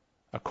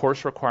 a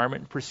course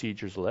requirement and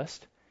procedures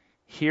list,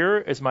 here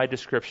is my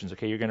descriptions.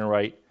 Okay, you're going to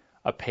write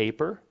a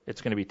paper.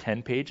 It's going to be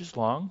 10 pages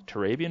long,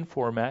 Turabian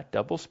format,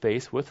 double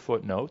space with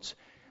footnotes.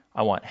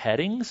 I want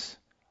headings.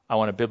 I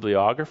want a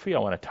bibliography. I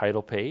want a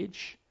title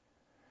page.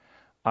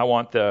 I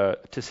want to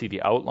see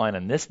the outline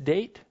on this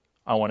date.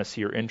 I want to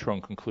see your intro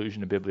and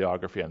conclusion to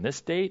bibliography on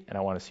this date, and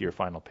I want to see your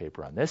final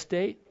paper on this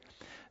date.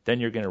 Then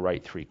you're going to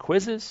write 3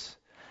 quizzes,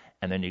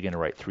 and then you're going to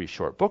write 3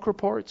 short book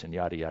reports, and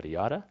yada, yada,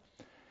 yada.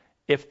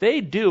 If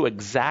they do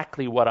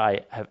exactly what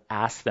I have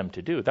asked them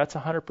to do, that's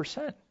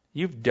 100%.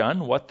 You've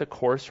done what the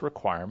course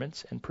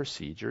requirements and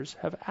procedures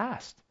have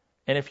asked.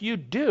 And if you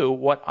do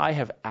what I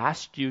have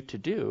asked you to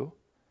do,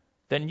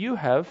 then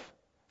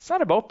it's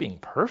not about being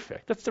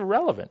perfect. That's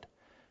irrelevant.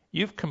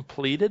 You've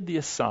completed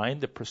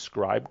the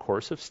prescribed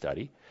course of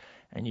study,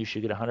 and you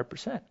should get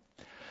 100%.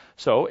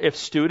 So if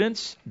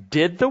students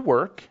did the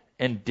work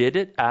and did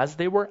it as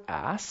they were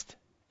asked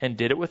and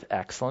did it with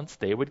excellence,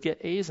 they would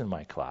get A's in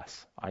my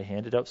class. I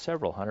handed out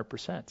several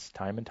 100%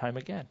 time and time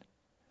again.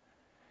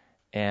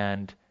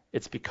 And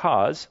it's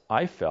because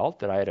I felt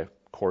that I had a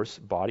course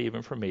body of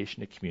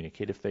information to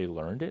communicate if they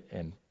learned it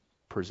and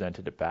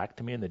presented it back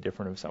to me in the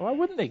different, why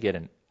wouldn't they get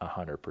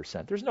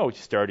 100%? There's no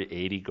start at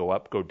 80, go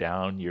up, go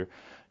down,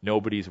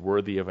 nobody's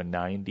worthy of a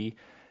 90.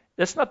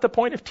 That's not the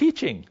point of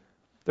teaching.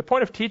 The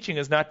point of teaching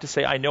is not to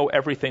say I know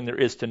everything there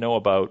is to know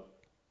about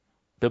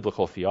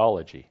biblical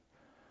theology.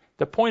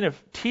 The point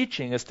of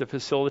teaching is to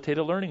facilitate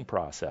a learning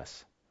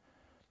process.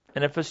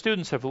 And if the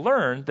students have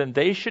learned, then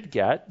they should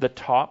get the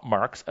top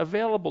marks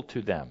available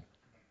to them.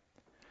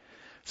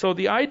 So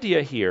the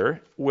idea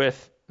here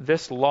with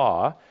this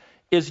law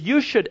is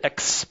you should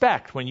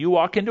expect, when you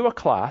walk into a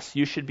class,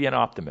 you should be an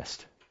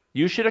optimist.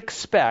 You should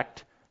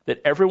expect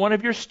that every one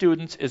of your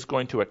students is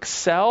going to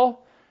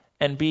excel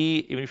and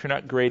be, even if you're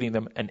not grading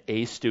them, an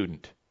A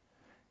student.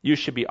 You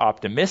should be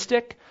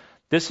optimistic.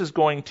 This is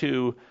going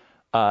to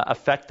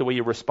affect the way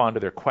you respond to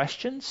their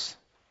questions.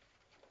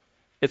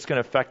 It's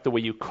going to affect the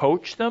way you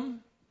coach them.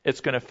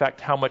 It's going to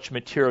affect how much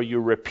material you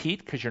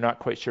repeat because you're not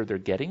quite sure they're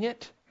getting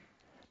it.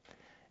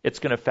 It's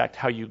going to affect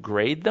how you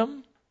grade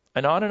them,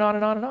 and on and on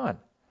and on and on.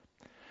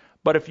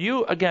 But if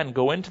you, again,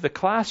 go into the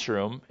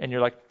classroom and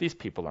you're like, these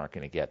people aren't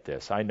going to get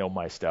this. I know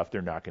my stuff.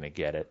 They're not going to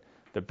get it.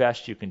 The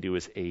best you can do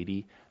is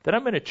 80. Then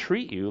I'm going to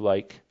treat you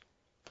like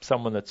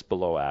someone that's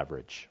below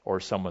average or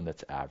someone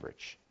that's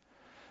average.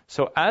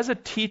 So as a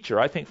teacher,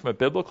 I think from a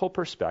biblical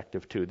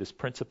perspective too, this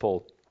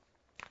principle,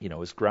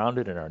 is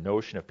grounded in our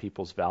notion of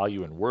people's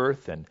value and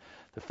worth and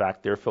the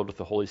fact they're filled with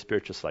the Holy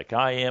Spirit just like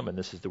I am, and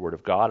this is the Word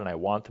of God, and I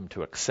want them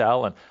to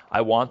excel, and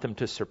I want them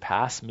to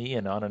surpass me,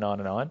 and on and on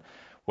and on.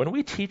 When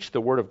we teach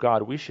the Word of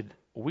God,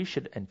 we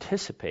should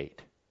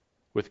anticipate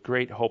with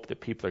great hope that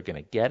people are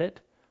going to get it,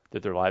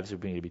 that their lives are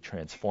going to be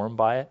transformed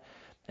by it,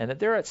 and that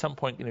they're at some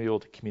point going to be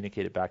able to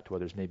communicate it back to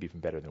others maybe even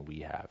better than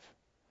we have.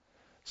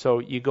 So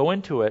you go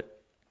into it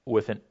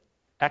with an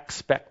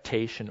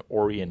expectation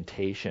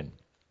orientation.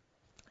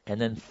 And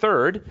then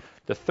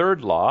the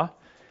third law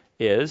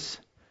is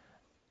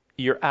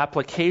you're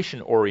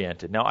application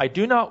oriented. Now, I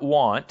do not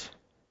want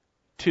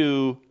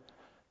to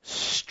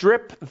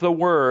strip the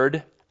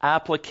word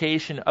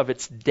application of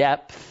its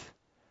depth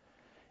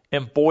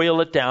and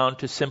boil it down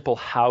to simple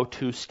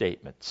how-to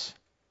statements.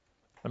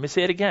 Let me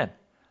say it again.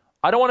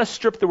 I don't want to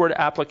strip the word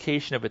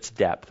application of its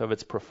depth, of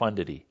its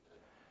profundity.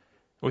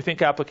 We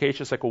think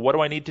application is like, well, what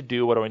do I need to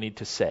do? What do I need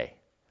to say?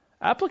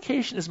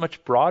 Application is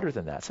much broader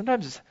than that.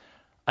 Sometimes it's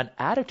an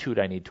attitude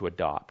I need to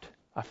adopt,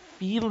 a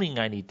feeling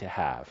I need to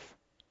have,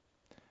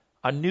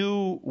 a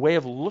new way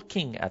of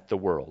looking at the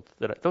world.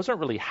 Those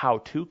aren't really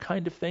how-to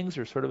kind of things.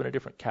 They're sort of in a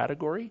different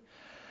category.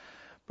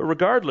 But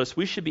regardless,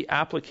 we should be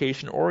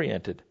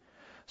application-oriented.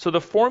 So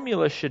the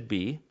formula should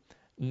be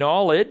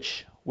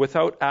knowledge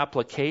without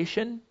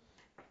application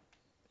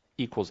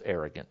equals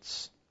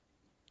arrogance.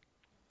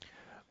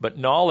 But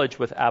knowledge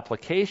with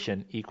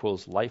application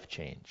equals life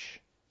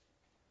change.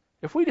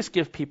 If we just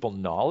give people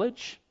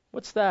knowledge,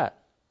 what's that?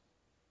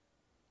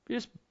 You're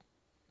just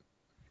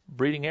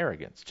breeding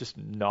arrogance. Just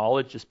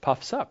knowledge just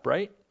puffs up,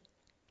 right?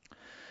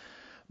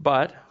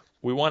 But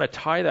we want to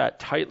tie that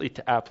tightly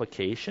to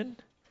application.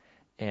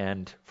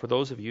 And for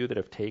those of you that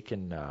have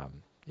taken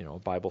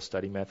Bible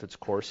study methods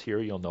course here,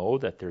 you'll know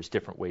that there's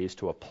different ways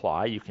to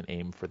apply. You can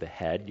aim for the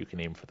head, you can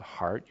aim for the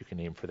heart, you can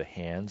aim for the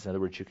hands. In other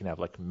words, you can have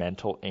like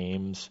mental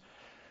aims,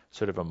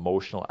 sort of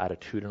emotional,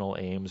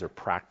 attitudinal aims, or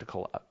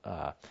practical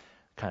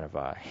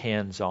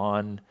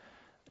hands-on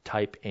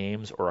type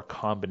aims, or a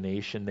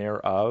combination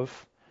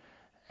thereof.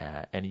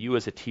 And you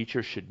as a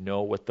teacher should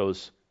know what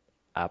those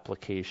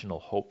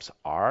applicational hopes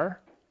are,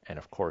 and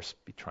of course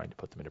be trying to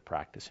put them into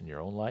practice in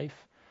your own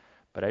life.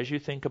 But as you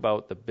think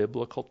about the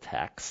biblical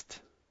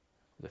text,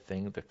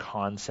 the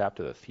concept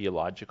or the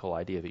theological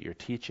idea that you're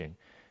teaching,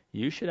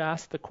 you should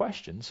ask the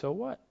question, so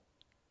what?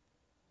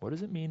 What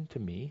does it mean to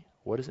me?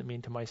 What does it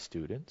mean to my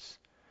students?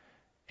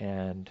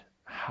 And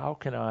how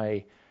can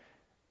I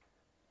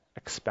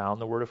expound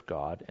the Word of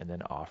God and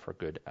then offer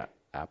good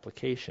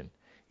application?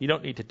 You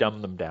don't need to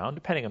dumb them down,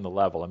 depending on the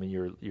level. I mean,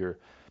 your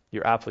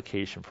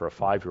application for a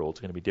 5-year-old is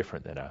going to be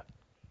different than an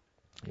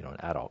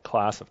adult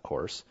class, of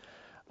course.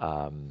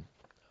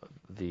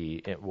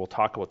 We'll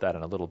talk about that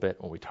in a little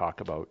bit when we talk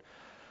about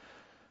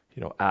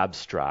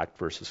abstract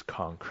versus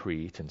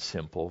concrete and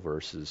simple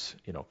versus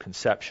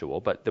conceptual.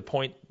 But the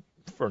point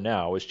for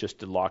now is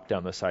just to lock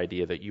down this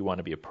idea that you want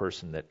to be a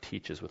person that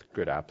teaches with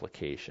good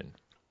application.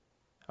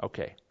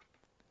 Okay.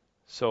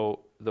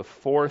 So the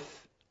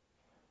fourth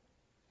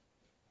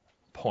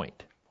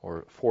point,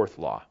 or fourth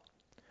law,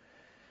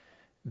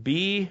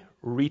 be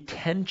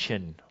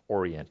retention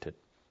oriented.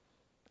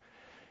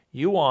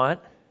 You want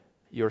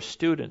your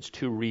students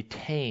to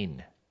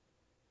retain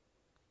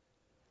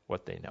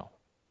what they know.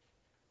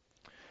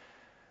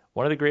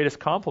 One of the greatest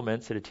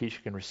compliments that a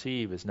teacher can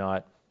receive is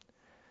not,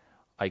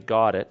 I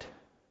got it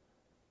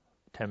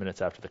 10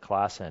 minutes after the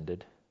class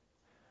ended,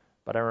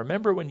 but I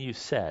remember when you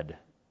said,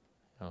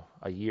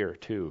 a year,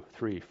 2,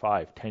 3,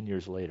 5, 10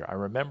 years later, I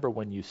remember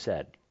when you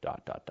said ...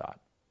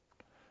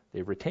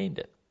 They've retained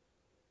it.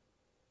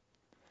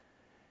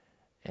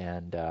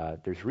 And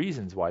there's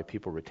reasons why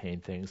people retain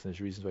things, and there's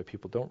reasons why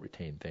people don't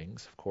retain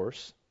things, of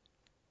course.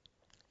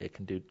 It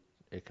can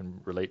It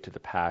can relate to the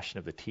passion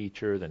of the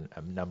teacher, the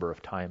number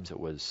of times it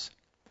was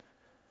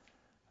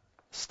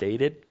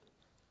stated,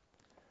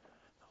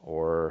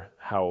 or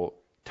how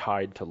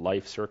tied to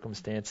life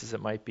circumstances it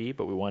might be,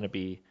 but we want to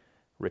be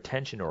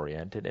retention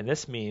oriented. And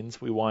this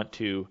means we want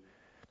to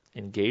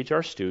engage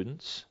our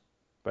students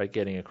by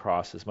getting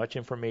across as much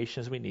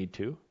information as we need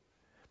to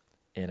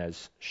in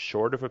as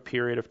short of a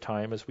period of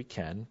time as we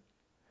can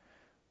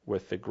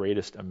with the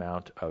greatest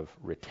amount of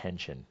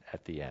retention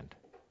at the end.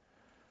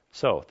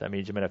 So that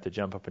means you might have to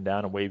jump up and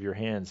down and wave your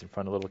hands in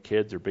front of little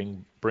kids, or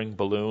bring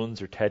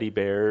balloons or teddy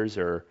bears,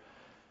 or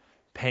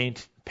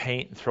paint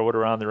and throw it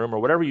around the room, or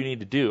whatever you need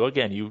to do.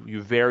 Again,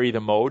 you vary the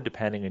mode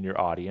depending on your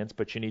audience,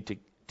 but you need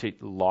to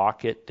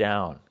lock it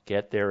down,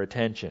 get their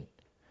attention.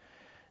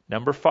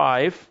 Number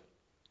 5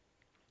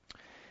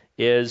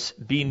 is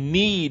be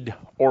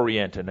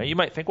need-oriented. Now you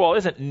might think, well,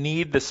 isn't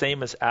need the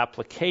same as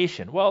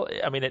application? Well,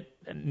 I mean,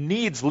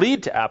 needs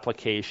lead to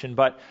application,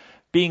 but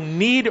being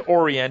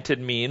need-oriented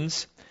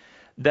means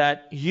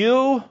that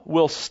you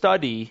will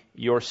study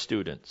your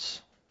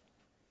students.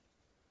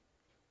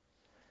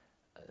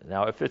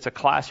 Now, if it's a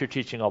class you're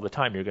teaching all the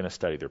time, you're going to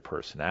study their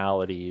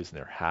personalities and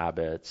their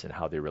habits and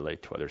how they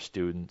relate to other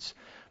students.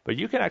 But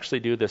you can actually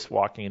do this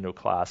walking into a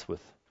class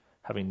with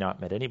having not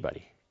met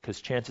anybody,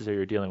 because chances are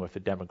you're dealing with a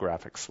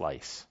demographic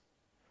slice.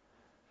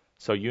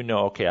 So you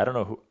know, okay, I don't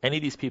know who any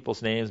of these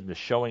people's names. I'm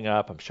just showing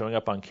up. I'm showing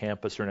up on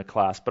campus or in a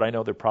class, but I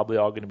know they're probably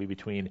all going to be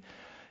between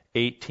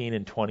 18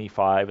 and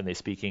 25, and they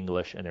speak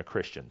English, and they're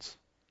Christians.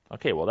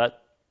 Okay, well,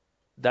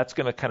 that's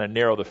going to kind of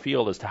narrow the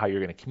field as to how you're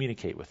going to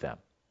communicate with them.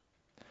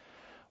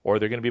 Or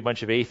they're going to be a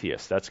bunch of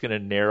atheists. That's going to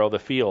narrow the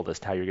field as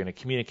to how you're going to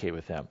communicate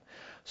with them.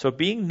 So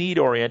being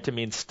need-oriented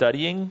means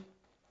studying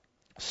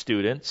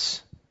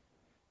students,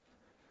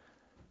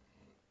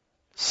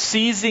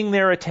 seizing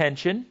their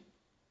attention,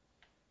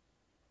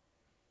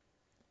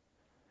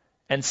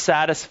 and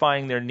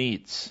satisfying their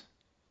needs.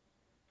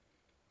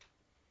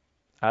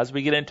 As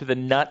we get into the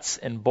nuts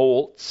and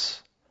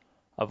bolts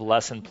of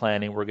lesson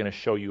planning, we're going to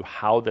show you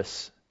how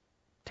this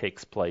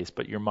takes place,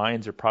 but your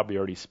minds are probably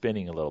already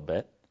spinning a little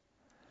bit.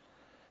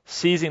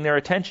 Seizing their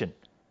attention.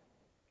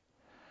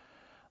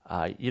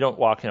 You don't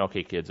walk in,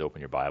 okay, kids,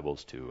 open your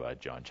Bibles to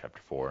John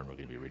chapter 4, and we're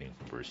going to be reading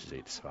from verses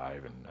 8 to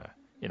 5. And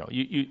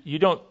you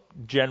don't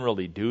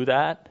generally do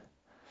that.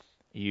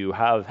 You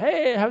have,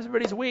 hey, how's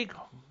everybody's week?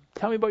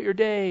 Tell me about your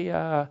day.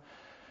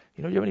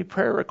 Do you have any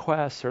prayer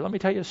requests? Or let me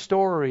tell you a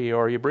story.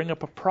 Or you bring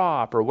up a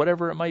prop, or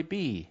whatever it might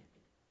be.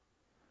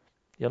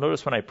 You'll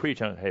notice when I preach,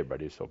 hey,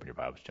 everybody, just open your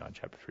Bibles, John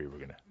chapter 3.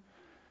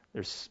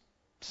 There's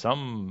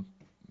some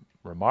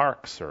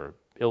remarks or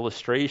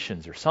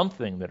illustrations or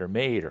something that are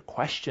made, or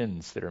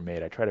questions that are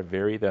made. I try to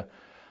vary the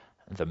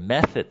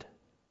method.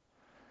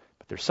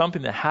 But there's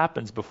something that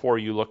happens before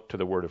you look to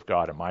the Word of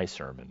God in my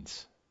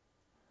sermons.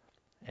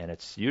 And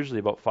it's usually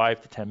about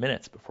 5 to 10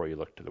 minutes before you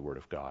look to the Word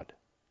of God.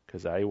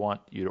 Because I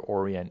want you to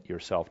orient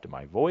yourself to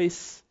my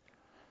voice.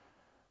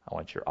 I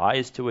want your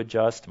eyes to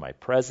adjust to my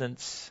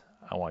presence.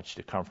 I want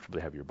you to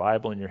comfortably have your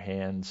Bible in your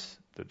hands.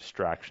 The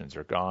distractions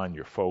are gone.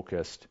 You're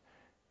focused.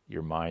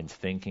 Your mind's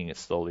thinking.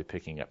 It's slowly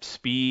picking up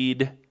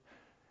speed.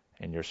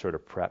 And you're sort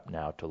of prepped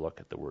now to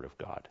look at the Word of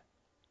God.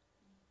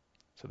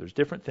 So there's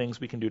different things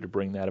we can do to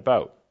bring that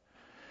about.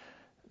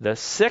 The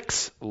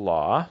 6th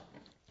law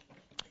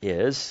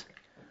is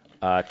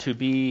to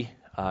be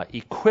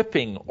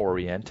equipping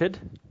oriented.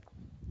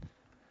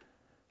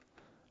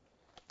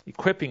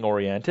 Equipping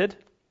oriented.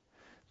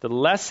 The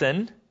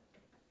lesson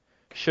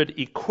should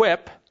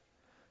equip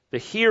the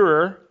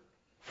hearer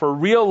for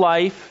real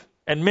life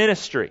and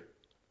ministry.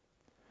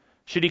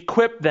 Should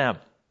equip them.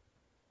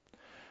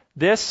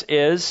 This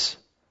is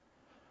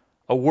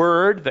a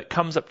word that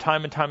comes up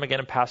time and time again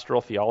in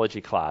pastoral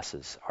theology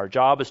classes. Our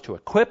job is to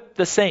equip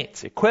the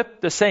saints,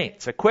 equip the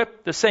saints,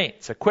 equip the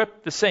saints,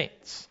 equip the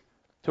saints.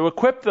 To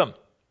equip them.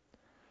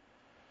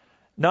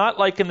 Not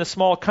like in the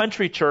small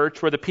country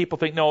church where the people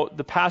think, no,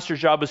 the pastor's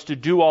job is to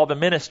do all the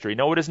ministry.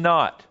 No, it is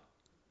not.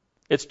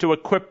 It's to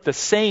equip the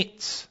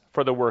saints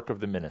for the work of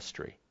the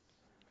ministry.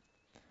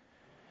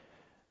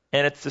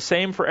 And it's the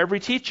same for every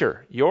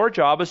teacher. Your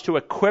job is to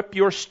equip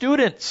your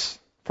students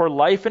for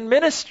life and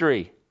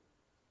ministry.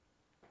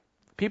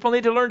 People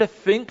need to learn to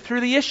think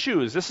through the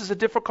issues. This is a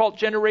difficult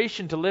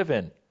generation to live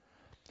in.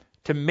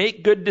 To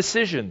make good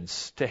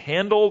decisions, to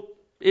handle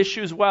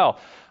issues well.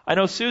 I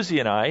know Susie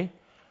and I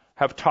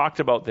have talked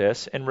about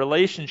this in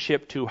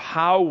relationship to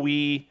how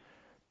we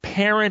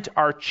parent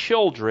our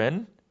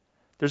children.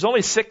 There's only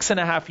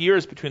 6.5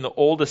 years between the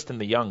oldest and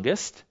the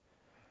youngest.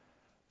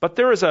 But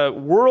there is a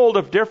world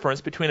of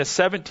difference between a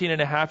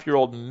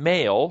 17.5-year-old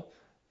male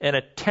and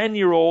a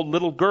 10-year-old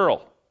little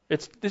girl.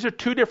 These are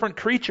two different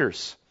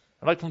creatures,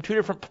 like from two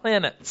different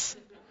planets.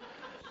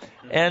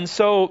 And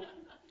so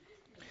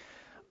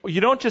you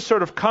don't just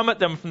sort of come at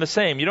them from the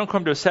same. You don't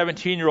come to a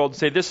 17-year-old and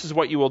say, this is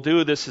what you will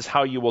do, this is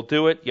how you will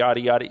do it, yada,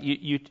 yada.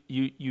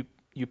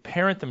 You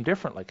parent them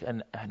different. Like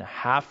in a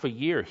half a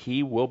year,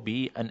 he will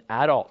be an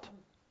adult.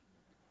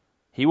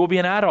 He will be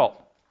an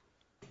adult.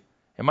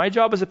 And my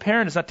job as a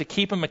parent is not to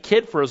keep him a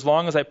kid for as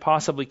long as I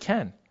possibly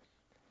can.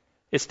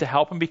 It's to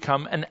help him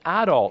become an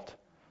adult.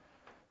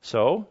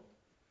 So,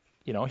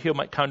 he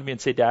might come to me and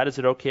say, Dad, is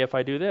it okay if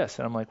I do this?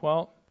 And I'm like,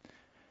 well,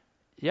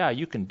 yeah,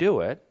 you can do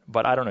it,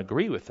 but I don't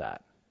agree with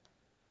that.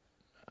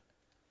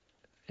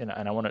 And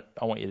I want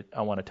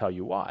to tell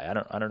you why.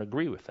 I don't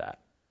agree with that.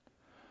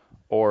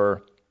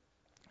 Or,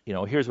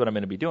 here's what I'm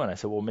going to be doing. I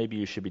said, well, maybe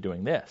you should be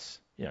doing this.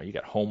 You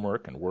got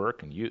homework and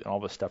work and all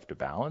this stuff to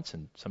balance,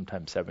 and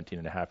sometimes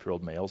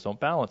 17-and-a-half-year-old males don't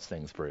balance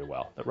things very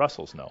well. The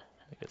Russells know.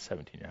 They get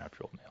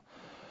 17-and-a-half-year-old male.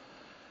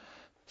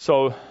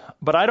 So,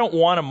 but I don't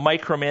want to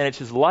micromanage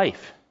his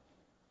life.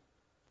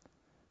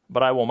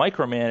 But I will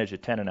micromanage a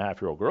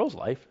 10-and-a-half-year-old girl's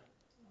life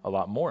a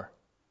lot more.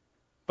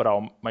 But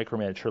I'll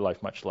micromanage her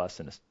life much less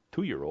than a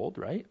 2-year-old,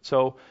 right?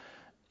 So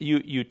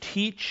you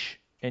teach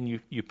and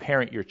you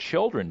parent your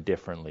children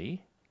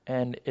differently,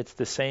 and it's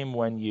the same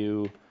when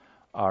you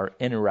are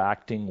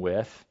interacting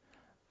with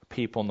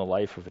people in the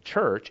life of a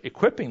church.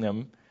 Equipping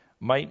them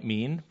might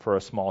mean for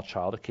a small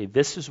child, okay,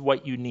 this is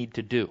what you need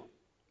to do.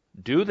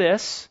 Do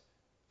this,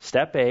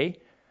 step A.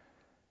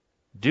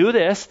 Do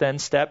this, then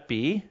step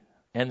B,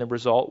 and the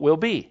result will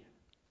be.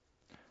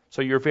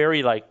 So you're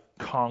very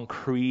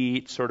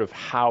concrete, sort of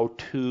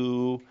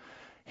how-to,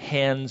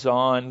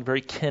 hands-on,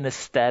 very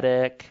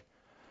kinesthetic.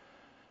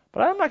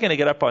 But I'm not going to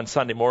get up on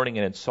Sunday morning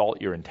and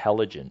insult your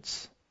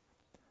intelligence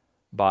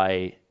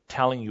by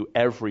telling you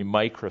every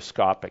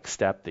microscopic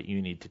step that you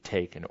need to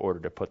take in order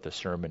to put the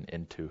sermon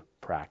into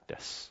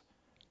practice.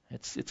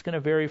 It's going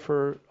to vary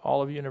for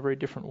all of you in a very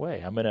different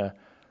way. I'm going to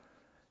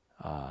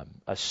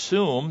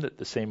assume that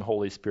the same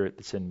Holy Spirit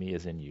that's in me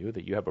is in you,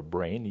 that you have a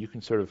brain, you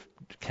can sort of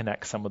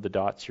connect some of the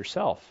dots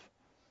yourself.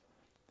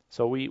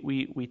 So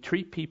we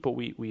treat people,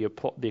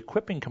 the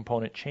equipping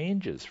component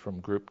changes from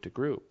group to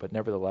group, but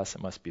nevertheless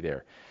it must be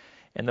there.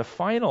 And the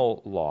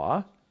final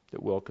law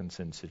that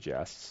Wilkinson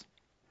suggests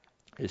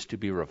is to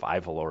be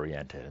revival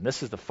oriented. And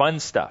this is the fun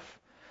stuff.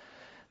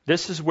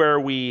 This is where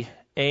we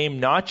aim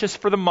not just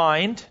for the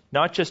mind,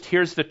 not just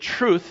here's the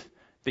truth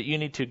that you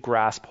need to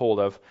grasp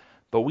hold of,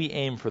 but we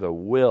aim for the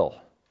will,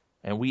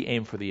 and we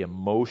aim for the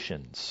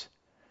emotions.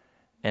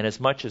 And as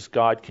much as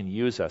God can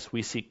use us,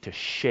 we seek to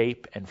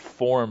shape and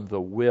form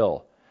the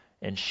will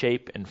and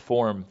shape and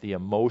form the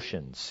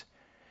emotions.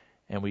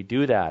 And we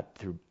do that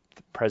through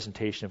the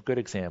presentation of good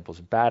examples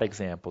and bad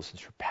examples, and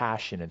through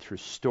passion and through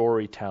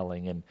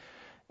storytelling and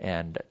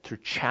through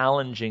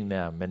challenging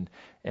them.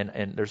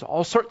 And there's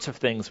all sorts of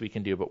things we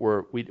can do, but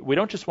we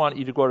don't just want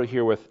you to go to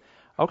here with,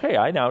 okay,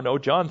 I now know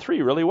John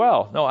 3 really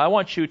well. No, I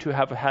want you to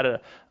have had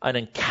an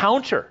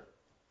encounter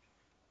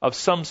of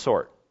some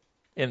sort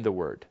in the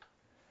Word,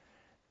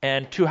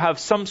 and to have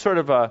some sort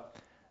of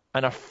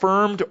an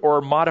affirmed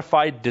or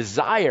modified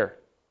desire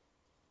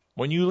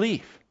when you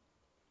leave.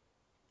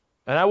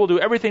 And I will do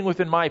everything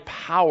within my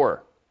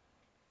power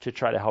to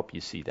try to help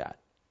you see that.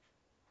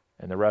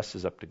 And the rest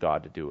is up to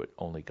God to do what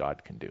only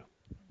God can do.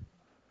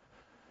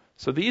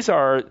 So these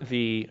are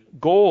the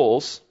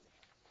goals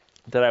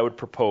that I would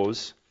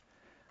propose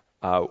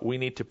we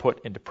need to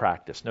put into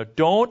practice. Now,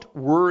 don't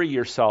worry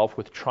yourself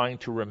with trying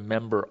to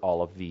remember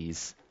all of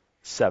these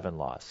 7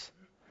 laws.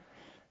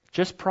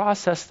 Just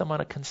process them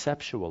on a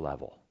conceptual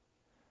level.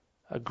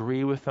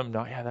 Agree with them.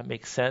 No, yeah, that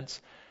makes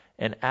sense.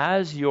 And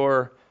as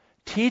you're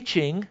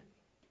teaching,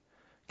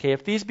 okay,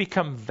 if these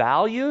become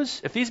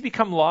values, if these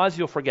become laws,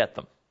 you'll forget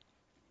them.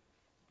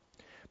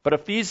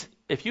 But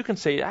if you can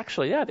say,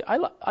 actually, yeah,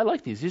 I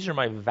like these. These are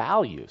my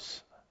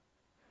values.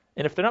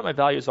 And if they're not my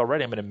values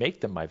already, I'm going to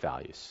make them my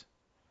values.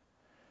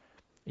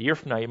 A year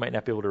from now, you might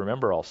not be able to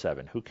remember all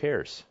 7. Who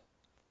cares?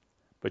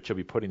 But you'll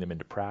be putting them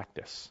into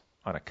practice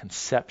on a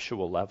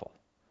conceptual level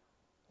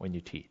when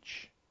you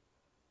teach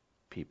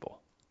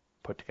people,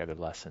 put together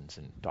lessons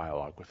and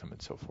dialogue with them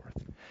and so forth.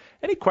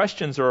 Any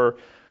questions or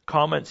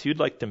comments you'd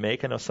like to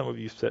make? I know some of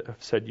you have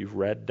said you've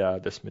read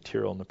this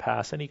material in the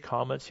past. Any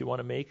comments you want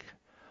to make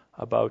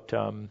about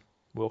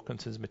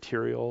Wilkinson's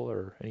material,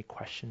 or any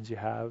questions you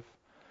have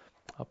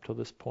up to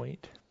this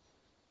point?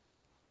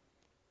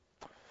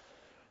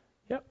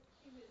 Yep.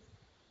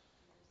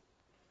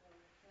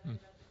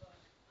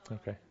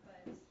 Okay.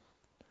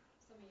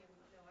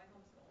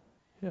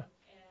 Yeah.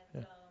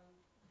 Yeah.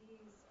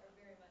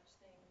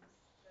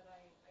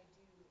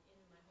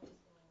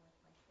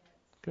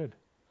 Good.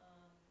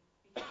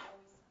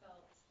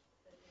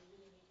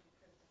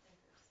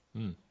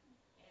 Mm.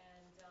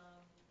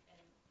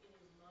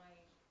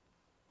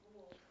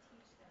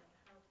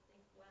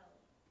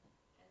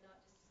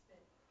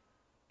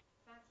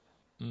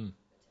 Mm.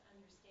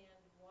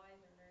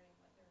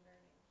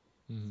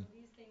 Mm.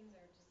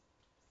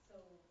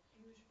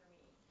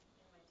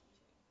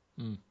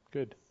 Mm.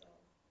 Good.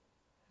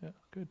 Yeah,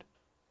 good.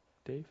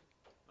 Dave?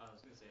 I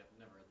was going to say, I've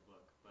never read the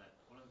book, but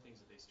one of the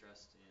things that they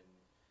stressed in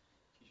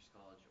Teachers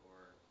College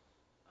or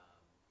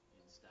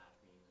in staff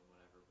meetings and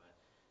whatever, but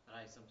that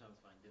I sometimes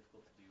find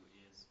difficult to do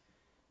is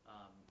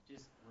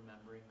just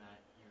remembering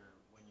that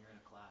when you're in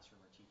a classroom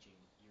or teaching,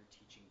 you're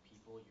teaching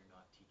people, you're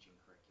not teaching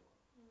curriculum.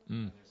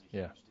 Mm. And there's a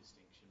Yeah, huge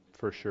distinction between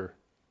for sure.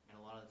 And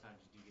a lot of the times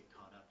you do get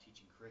caught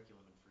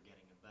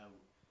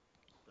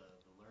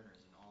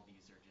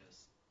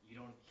you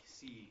don't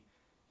see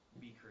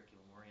be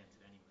curriculum oriented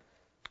anywhere.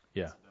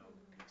 Yeah. It's about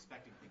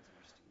expecting things of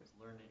your students,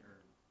 learning or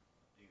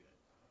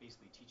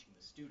basically teaching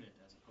the student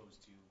as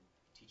opposed to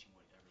teaching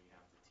whatever you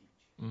have to teach.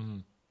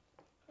 Mm.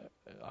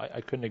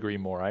 I couldn't agree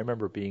more. I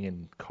remember being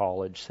in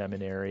college,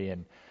 seminary,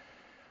 and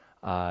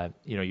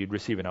you'd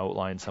receive an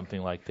outline,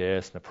 something like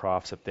this, and the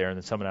prof's up there, and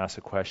then someone asks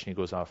a question, he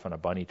goes off on a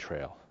bunny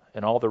trail.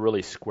 And all the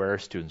really square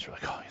students are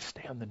like, "Oh, I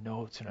stay on the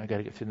notes, and I got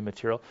to get through the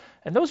material."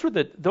 And those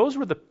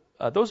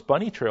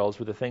bunny trails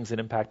were the things that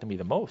impacted me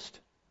the most.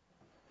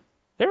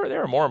 They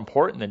were more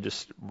important than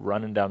just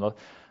running down the.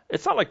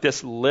 It's not like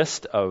this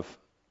list of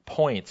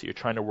points that you're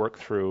trying to work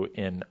through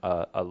in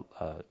a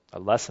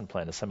lesson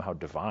plan is somehow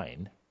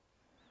divine.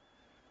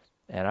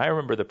 And I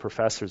remember the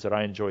professors that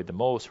I enjoyed the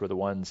most were the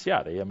ones,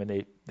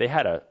 they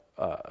had a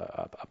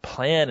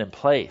plan in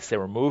place. They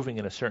were moving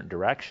in a certain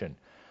direction.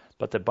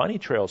 But the bunny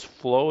trails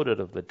flowed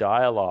out of the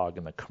dialogue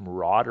and the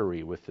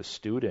camaraderie with the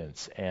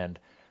students. And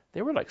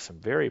they were like some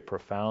very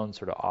profound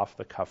sort of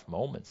off-the-cuff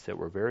moments that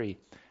were very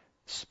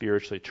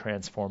spiritually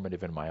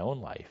transformative in my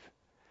own life.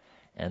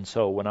 And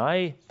so when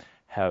I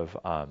have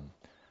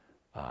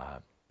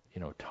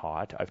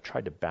taught, I've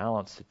tried to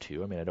balance the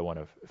two. I mean, I don't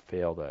want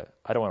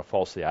to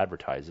falsely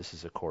advertise. This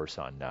is a course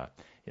on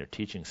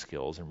teaching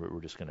skills, and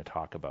we're just going to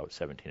talk about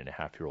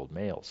 17-and-a-half-year-old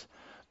males.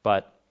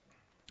 But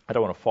I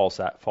don't want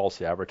to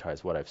falsely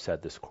advertise what I've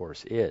said this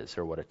course is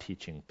or what a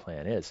teaching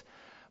plan is.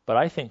 But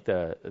I think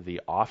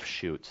the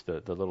offshoots,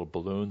 the little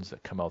balloons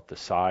that come out the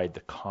side,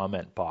 the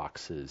comment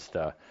boxes,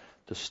 the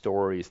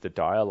stories, the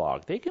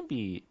dialogue, they can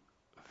be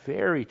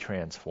very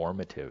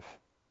transformative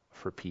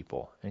for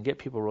people and get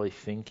people really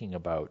thinking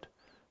about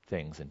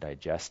things and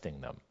digesting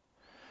them.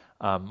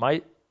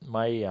 My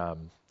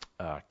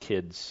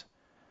kids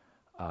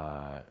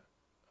have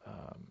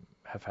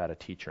had a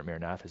teacher,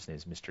 Maranatha. His name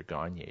is Mr.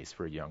 Gagne. He's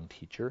for a young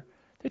teacher.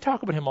 They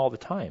talk about him all the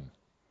time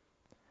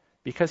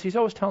because he's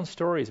always telling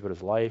stories about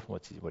his life and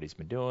what he's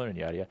been doing and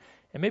yada yada.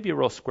 And maybe a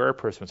real square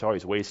person is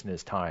always wasting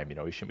his time. He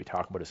shouldn't be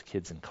talking about his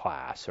kids in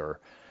class,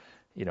 or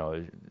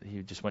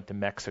he just went to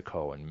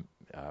Mexico and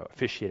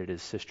officiated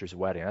his sister's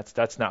wedding.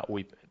 That's not what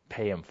we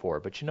pay him for.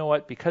 But you know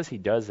what? Because he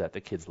does that,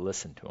 the kids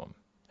listen to him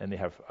and they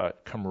have a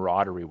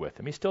camaraderie with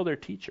him. He's still their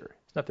teacher.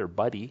 He's not their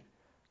buddy.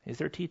 He's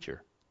their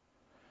teacher.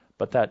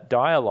 But that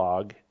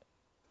dialogue,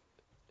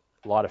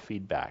 a lot of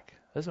feedback.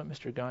 That's what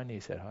Mr. Gagne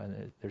said.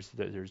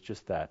 There's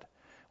just that.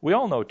 We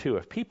all know too,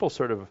 if people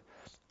sort of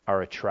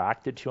are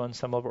attracted to you on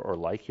some level or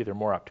like you, they're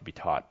more apt to be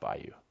taught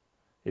by you.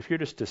 If you're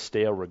just a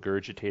stale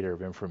regurgitator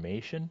of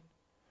information,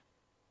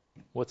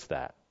 what's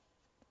that?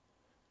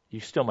 You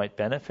still might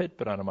benefit,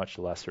 but on a much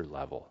lesser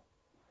level.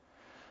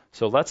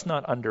 So let's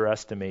not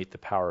underestimate the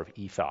power of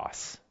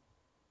ethos,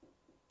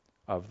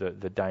 of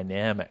the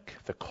dynamic,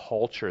 the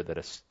culture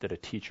that a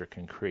teacher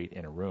can create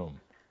in a room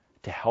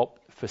to help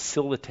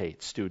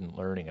facilitate student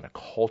learning and a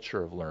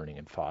culture of learning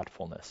and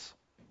thoughtfulness.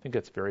 I think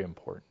that's very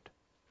important.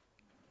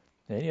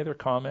 Any other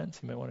comments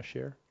you might want to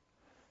share?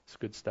 It's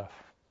good stuff.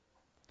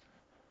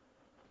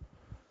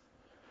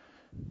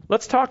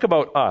 Let's talk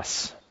about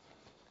us.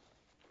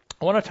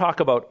 I want to talk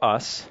about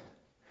us,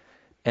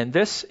 and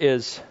this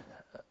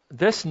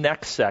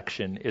next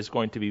section is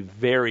going to be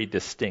very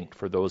distinct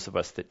for those of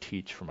us that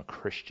teach from a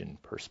Christian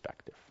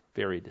perspective.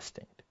 Very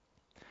distinct.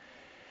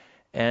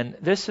 And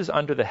this is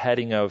under the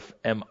heading of,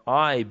 am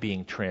I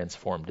being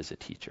transformed as a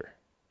teacher?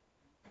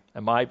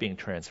 Am I being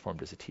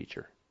transformed as a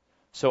teacher?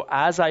 So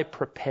as I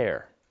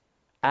prepare,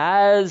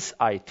 as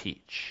I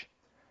teach,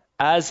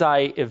 as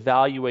I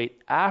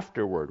evaluate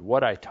afterward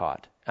what I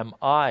taught, am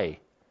I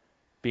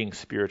being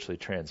spiritually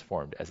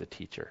transformed as a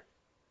teacher?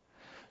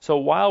 So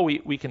while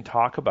we can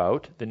talk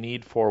about the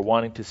need for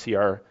wanting to see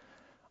our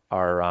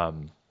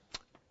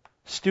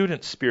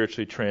students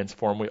spiritually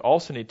transformed, we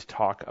also need to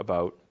talk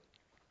about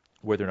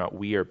whether or not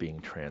we are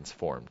being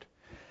transformed.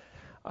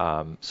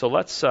 So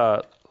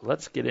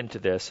let's get into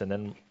this, and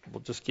then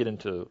we'll just get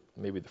into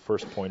maybe the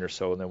first point or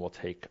so, and then we'll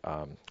take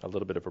a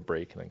little bit of a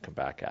break and then come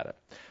back at it.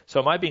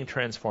 So am I being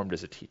transformed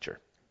as a teacher?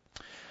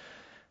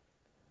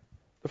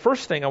 The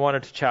first thing I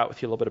wanted to chat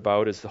with you a little bit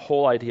about is the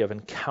whole idea of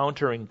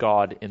encountering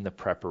God in the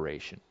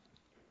preparation.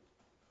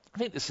 I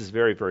think this is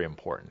very, very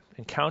important.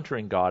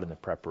 Encountering God in the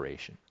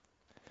preparation.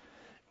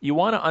 You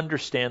want to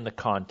understand the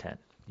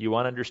content. You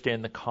want to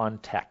understand the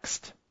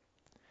context.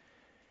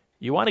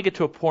 You want to get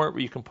to a point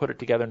where you can put it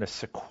together in a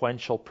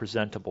sequential,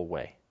 presentable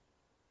way.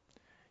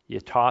 You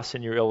toss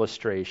in your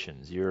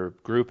illustrations, your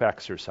group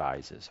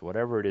exercises,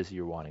 whatever it is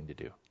you're wanting to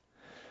do.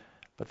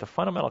 But the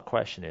fundamental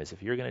question is,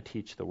 if you're going to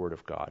teach the Word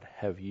of God,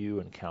 have you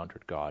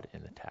encountered God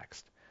in the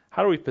text?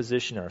 How do we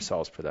position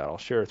ourselves for that? I'll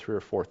share 3 or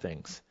 4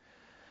 things.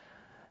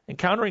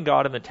 Encountering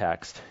God in the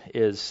text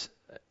is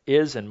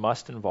and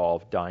must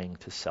involve dying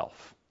to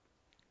self.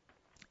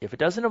 If it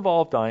doesn't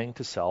involve dying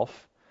to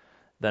self,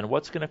 then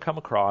what's going to come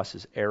across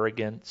is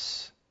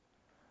arrogance,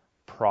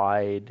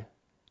 pride,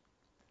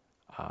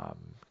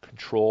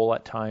 control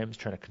at times,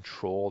 trying to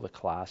control the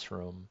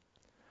classroom,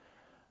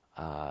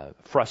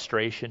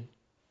 frustration.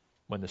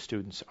 when the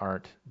students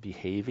aren't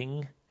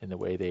behaving in the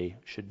way they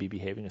should be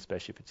behaving,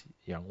 especially if it's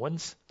young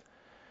ones.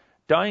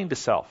 Dying to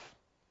self.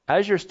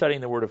 As you're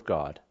studying the Word of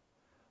God,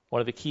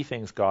 one of the key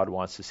things God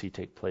wants to see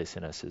take place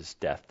in us is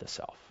death to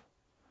self.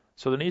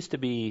 So there needs to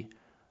be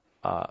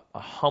a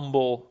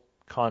humble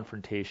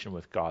confrontation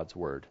with God's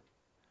Word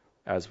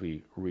as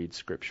we read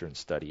Scripture and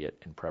study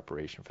it in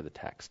preparation for the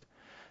text.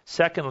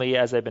 Secondly,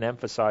 as I've been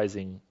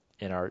emphasizing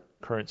in our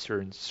current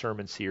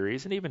sermon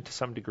series, and even to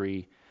some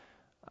degree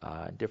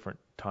different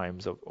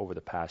times over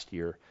the past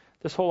year,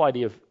 this whole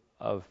idea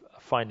of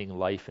finding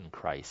life in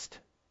Christ.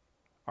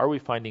 Are we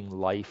finding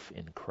life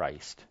in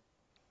Christ?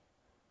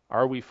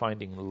 Are we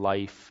finding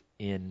life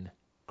in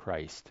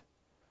Christ?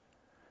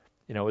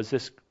 Is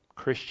this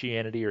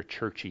Christianity or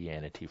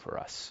churchianity for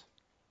us?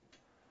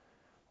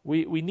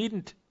 We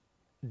needn't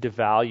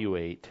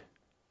devaluate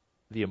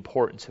the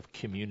importance of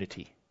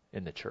community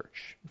in the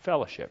church,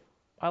 fellowship.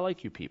 I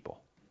like you people.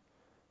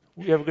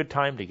 We have a good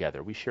time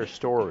together. We share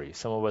stories.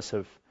 Some of us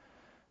have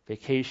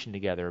vacationed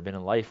together, or been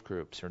in life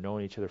groups, or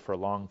known each other for a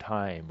long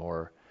time,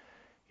 or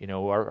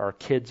our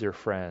kids are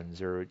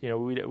friends, or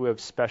we have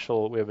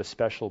a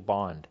special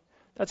bond.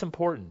 That's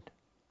important.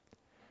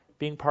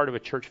 Being part of a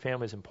church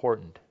family is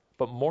important,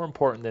 but more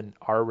important than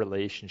our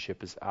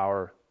relationship is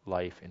our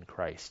life in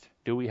Christ.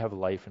 Do we have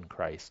life in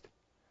Christ?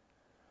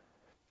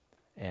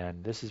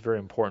 And this is very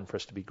important for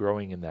us to be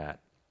growing in that.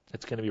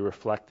 It's going to be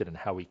reflected in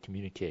how we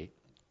communicate.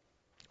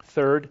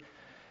 Third,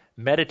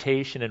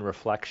 meditation and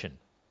reflection.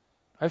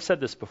 I've said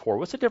this before.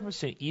 What's the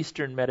difference between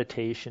Eastern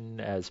meditation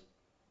as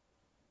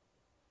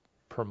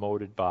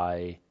promoted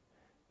by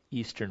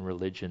Eastern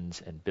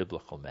religions and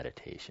biblical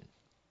meditation?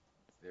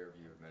 Their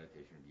view of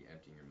meditation would be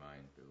emptying your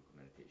mind. Biblical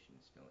meditation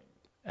is filling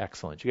it.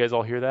 Excellent. You guys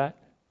all hear that?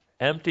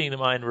 Emptying the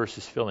mind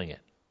versus filling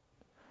it.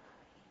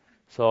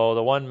 So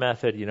the one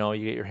method, you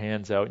get your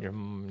hands out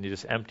and you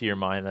just empty your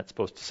mind. That's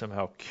supposed to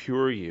somehow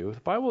cure you.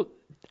 The Bible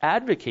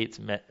advocates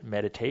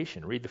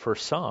meditation. Read the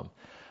first Psalm.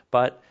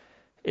 But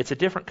it's a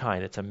different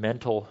kind. It's a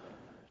mental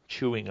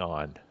chewing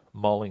on,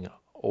 mulling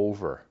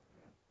over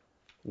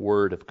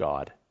Word of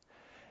God.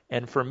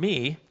 And for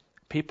me,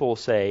 people will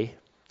say,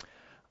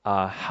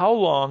 how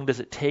long does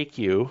it take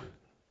you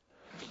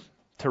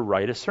to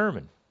write a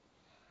sermon?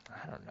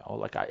 I don't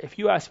know. If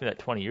you asked me that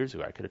 20 years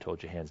ago, I could have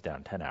told you hands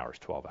down 10 hours,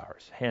 12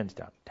 hours. Hands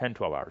down, 10,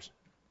 12 hours.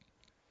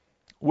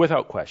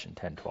 Without question,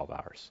 10, 12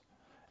 hours.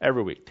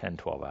 Every week, 10,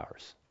 12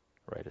 hours.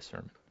 Write a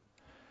sermon.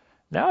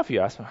 Now if you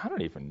ask me, I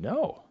don't even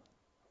know.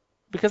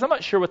 Because I'm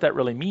not sure what that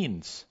really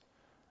means.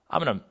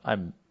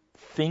 I'm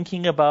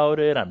thinking about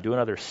it. I'm doing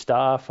other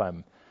stuff.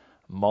 I'm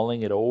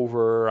mulling it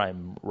over.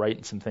 I'm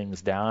writing some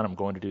things down. I'm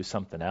going to do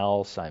something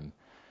else. I'm,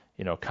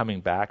 coming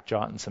back,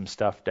 jotting some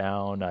stuff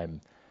down. I'm,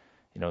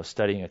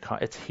 studying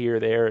it's here,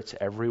 there, it's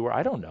everywhere.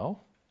 I don't know.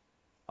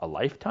 A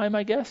lifetime,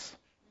 I guess,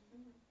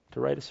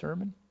 to write a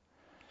sermon.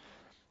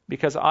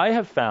 Because I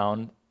have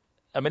found,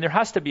 there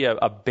has to be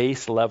a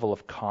base level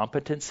of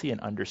competency in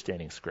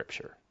understanding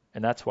Scripture.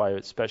 And that's why,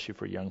 especially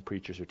for young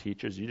preachers or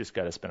teachers, you just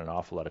got to spend an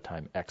awful lot of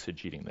time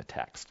exegeting the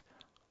text.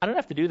 I don't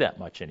have to do that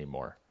much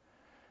anymore.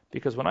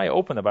 Because when I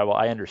open the Bible,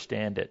 I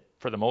understand it,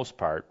 for the most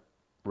part,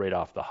 right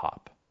off the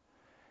hop.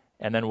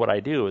 And then what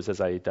I do is,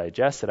 as I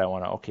digest it, I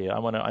want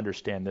to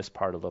understand this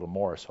part a little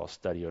more, so I'll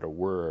study out a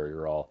word,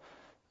 or I'll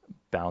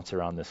bounce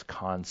around this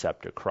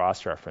concept or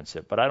cross-reference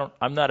it. But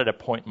I'm not at a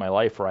point in my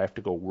life where I have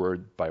to go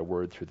word by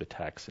word through the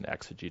text and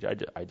exegete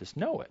it. I just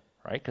know it,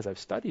 right? Because I've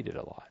studied it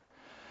a lot.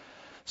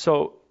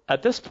 So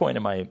at this point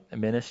in my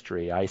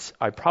ministry, I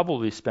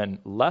probably spend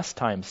less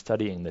time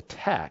studying the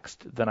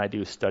text than I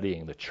do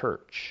studying the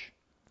church.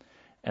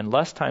 And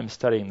less time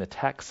studying the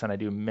text than I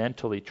do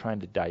mentally trying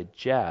to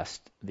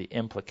digest the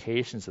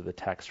implications of the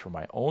text for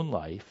my own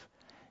life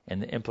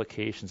and the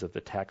implications of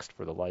the text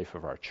for the life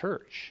of our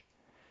church.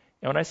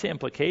 And when I say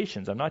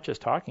implications, I'm not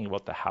just talking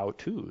about the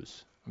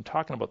how-tos. I'm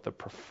talking about the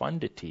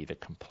profundity, the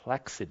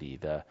complexity,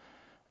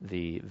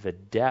 the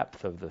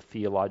depth of the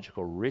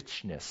theological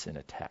richness in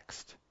a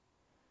text.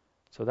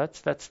 So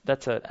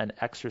that's an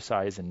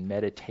exercise in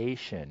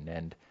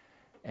meditation,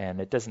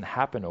 and it doesn't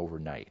happen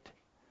overnight.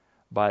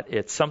 But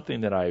it's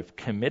something that I've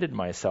committed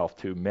myself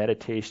to,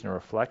 meditation and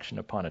reflection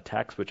upon a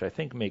text, which I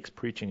think makes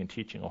preaching and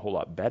teaching a whole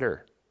lot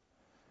better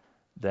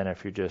than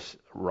if you're just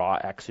raw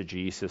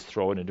exegesis,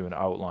 throw it into an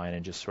outline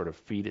and just sort of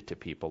feed it to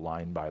people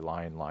line by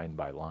line, line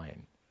by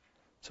line.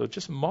 So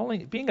just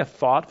being a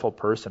thoughtful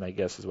person, I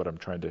guess, is what I'm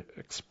trying to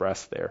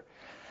express there.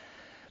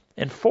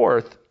 And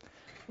fourth,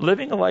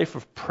 living a life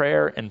of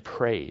prayer and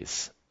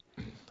praise.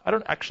 I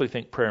don't actually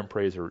think prayer and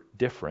praise are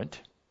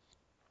different,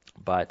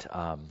 but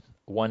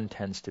one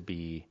tends to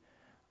be,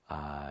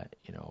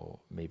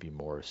 maybe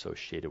more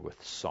associated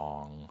with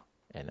song,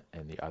 and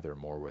the other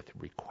more with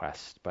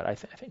request. But I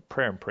think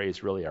prayer and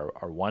praise really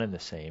are one and the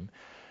same.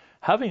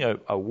 Having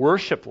a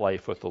worship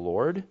life with the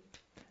Lord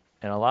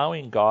and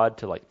allowing God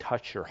to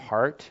touch your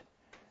heart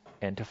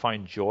and to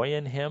find joy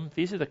in Him,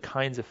 these are the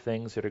kinds of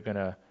things that are going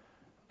to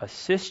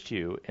assist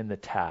you in the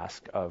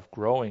task of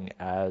growing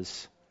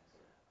as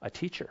a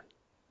teacher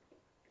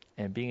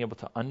and being able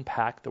to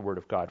unpack the Word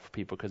of God for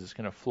people, because it's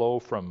going to flow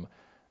from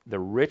the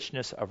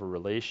richness of a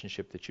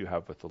relationship that you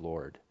have with the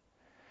Lord.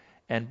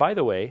 And by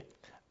the way,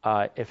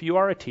 if you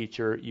are a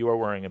teacher, you are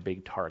wearing a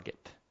big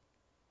target.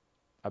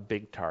 A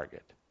big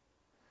target.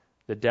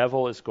 The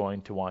devil is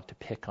going to want to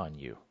pick on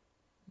you.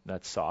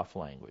 That's soft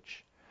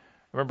language.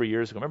 Remember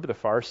years ago, remember the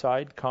Far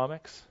Side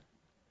comics?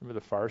 Remember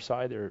the Far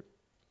Side? They're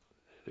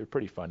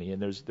pretty funny.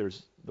 And there's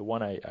the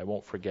one I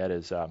won't forget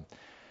is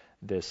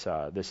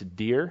this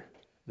deer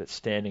that's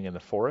standing in the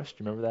forest.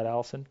 Do you remember that,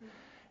 Allison?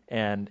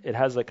 And it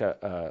has like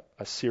a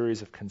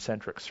series of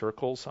concentric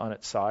circles on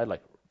its side,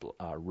 like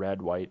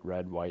red, white,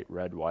 red, white,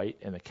 red, white.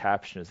 And the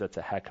caption is, "That's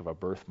a heck of a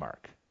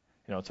birthmark."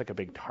 It's like a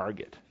big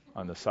target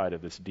on the side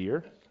of this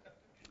deer.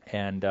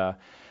 And,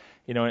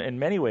 in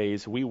many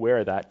ways, we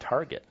wear that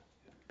target.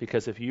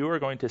 Because if you are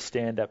going to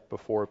stand up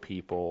before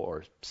people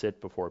or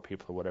sit before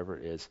people or whatever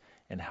it is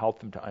and help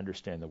them to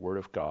understand the Word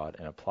of God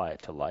and apply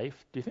it to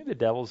life, do you think the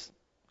devil's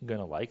going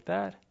to like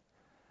that?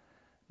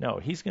 No,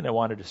 he's going to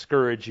want to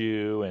discourage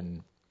you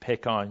and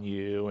pick on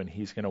you, and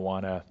he's going to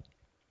want to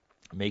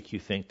make you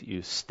think that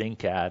you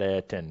stink at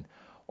it,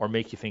 or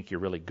make you think you're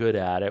really good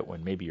at it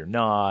when maybe you're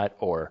not,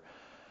 or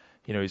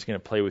he's going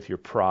to play with your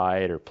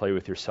pride or play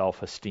with your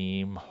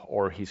self-esteem,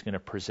 or he's going to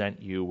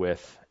present you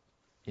with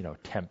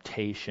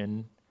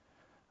temptation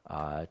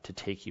to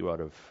take you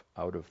out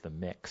of the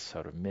mix,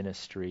 out of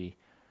ministry.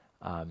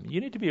 You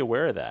need to be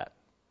aware of that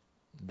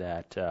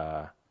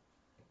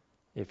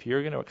if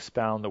you're going to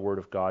expound the Word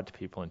of God to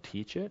people and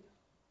teach it,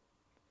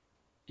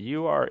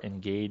 you are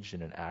engaged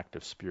in an act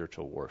of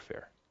spiritual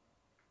warfare.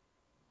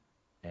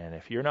 And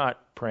if you're not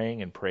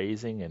praying and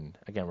praising, and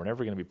again, we're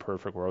never going to be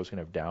perfect. We're always going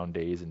to have down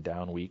days and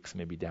down weeks,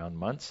 maybe down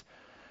months.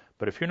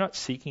 But if you're not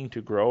seeking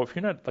to grow, if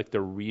you're not like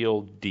the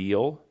real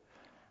deal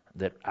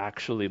that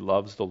actually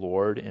loves the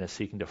Lord and is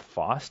seeking to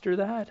foster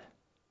that,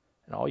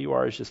 and all you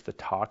are is just the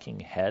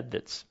talking head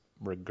that's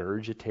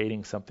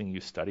regurgitating something you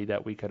studied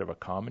that week out of a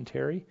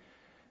commentary,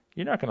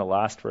 you're not going to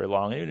last very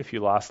long. Even if you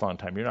last a long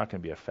time, you're not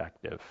going to be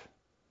effective.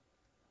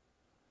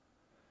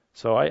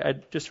 So I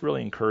just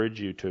really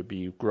encourage you to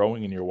be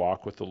growing in your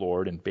walk with the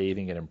Lord and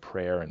bathing it in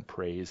prayer and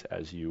praise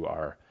as you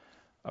are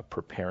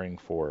preparing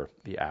for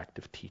the act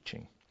of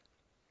teaching.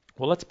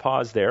 Well, let's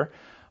pause there.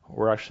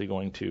 We're actually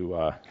going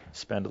to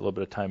spend a little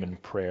bit of time in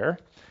prayer.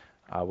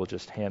 We'll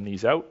just hand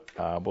these out.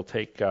 We'll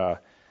take a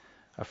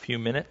few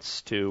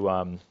minutes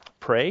to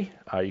pray.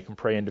 You can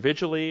pray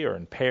individually or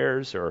in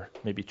pairs or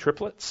maybe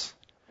triplets.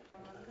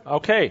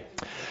 Okay.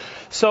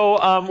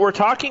 So we're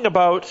talking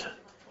about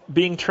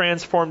being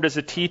transformed as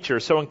a teacher.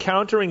 So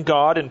encountering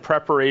God in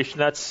preparation,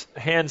 that's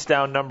hands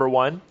down number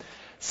one.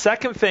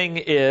 Second thing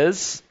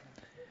is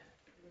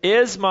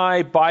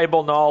my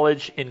Bible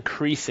knowledge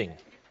increasing?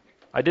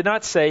 I did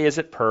not say, is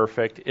it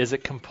perfect? Is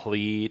it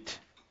complete?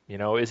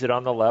 Is it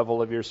on the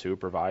level of your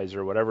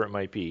supervisor, whatever it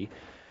might be?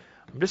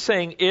 I'm just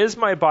saying, is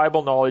my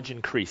Bible knowledge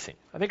increasing?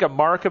 I think a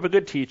mark of a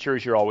good teacher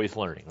is you're always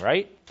learning,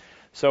 right?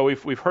 So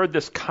we've heard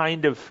this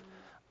kind of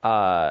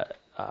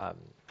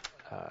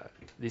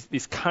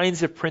these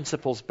kinds of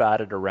principles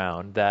batted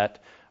around, that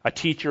a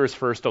teacher is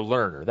first a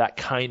learner, that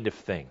kind of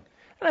thing.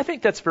 And I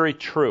think that's very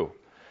true,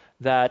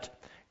 that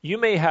you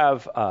may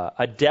have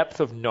a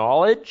depth of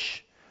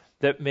knowledge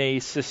that may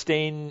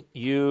sustain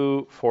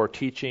you for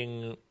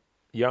teaching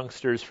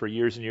youngsters for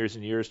years and years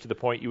and years, to the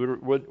point you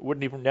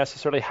wouldn't even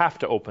necessarily have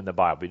to open the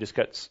Bible.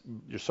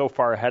 You're so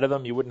far ahead of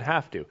them, you wouldn't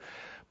have to.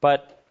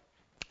 But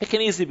it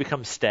can easily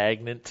become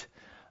stagnant.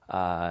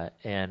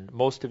 And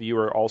most of you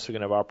are also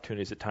going to have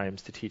opportunities at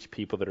times to teach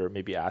people that are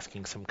maybe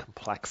asking some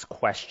complex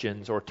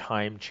questions, or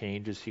time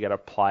changes, so you got to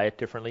apply it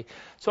differently.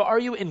 So are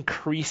you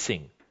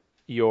increasing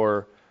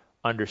your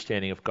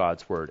understanding of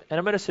God's Word? And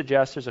I'm going to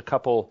suggest there's a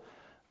couple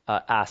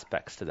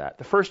aspects to that.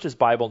 The first is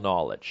Bible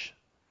knowledge,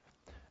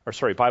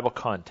 Bible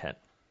content.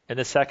 And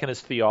the second is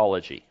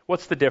theology.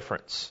 What's the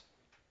difference?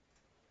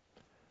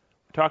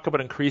 We talk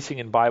about increasing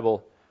in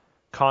Bible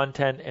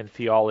content and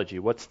theology.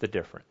 What's the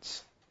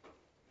difference?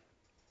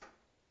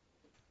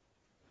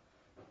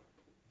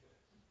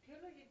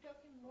 Theology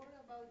talking more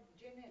about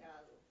general,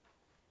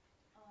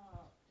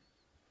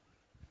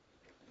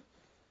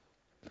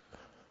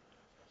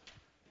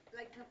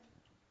 like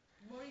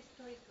a more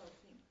historical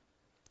thing.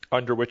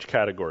 Under which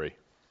category?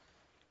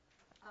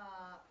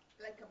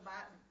 Like a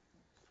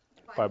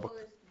Bible.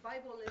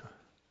 Bible is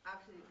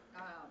actually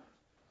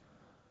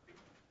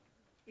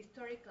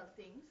historical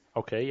things.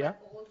 Okay, yeah.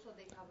 But also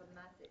they have a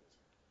message.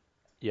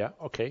 Yeah,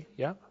 okay,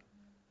 yeah.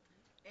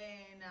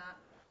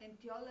 And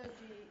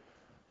theology,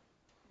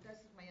 this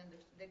is my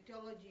understanding. The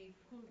theology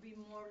could be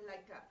more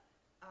like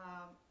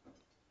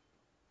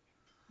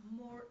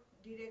more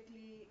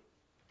directly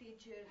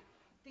teach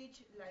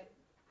like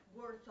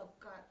words of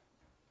God.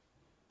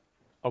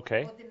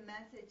 Okay. Or the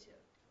message,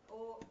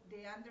 or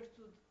they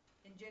understood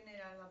in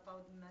general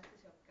about the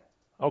message of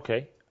God.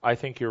 Okay. I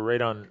think you're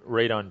right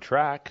on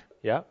track.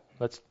 Yeah.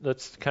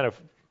 Let's kind of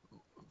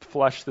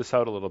flesh this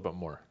out a little bit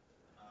more.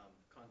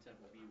 Content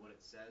will be what it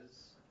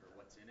says, or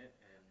what's in it,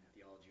 and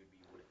theology would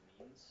be what it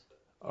means.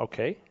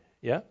 Okay.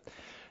 Yeah.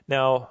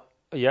 Now,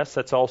 Yes,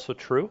 that's also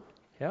true.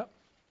 Yeah.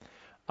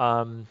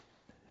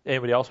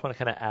 Anybody else want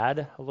to kind of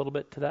add a little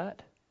bit to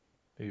that?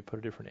 Maybe put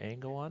a different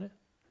angle on it?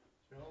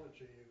 Theology,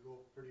 you go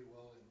pretty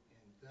well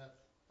in depth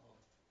of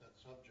that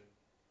subject.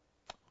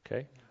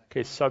 Okay. And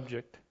Okay,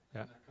 subject.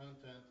 Yeah. And the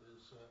content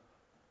is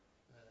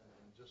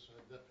just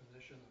a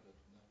definition of it,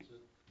 and that's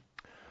it.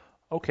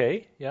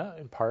 Okay. Yeah,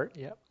 in part.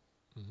 Yeah.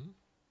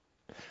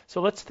 So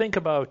let's think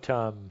about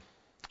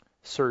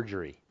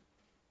surgery.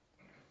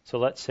 So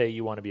let's say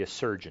you want to be a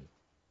surgeon.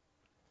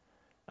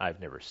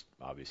 I've never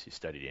obviously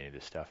studied any of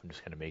this stuff. I'm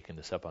just kind of making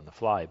this up on the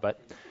fly. But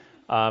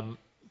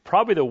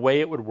probably the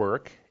way it would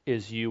work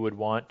is you would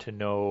want to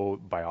know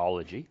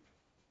biology.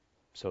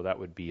 So that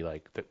would be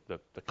like the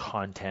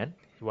content.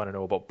 You want to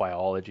know about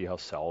biology, how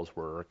cells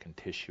work and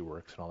tissue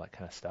works and all that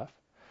kind of stuff.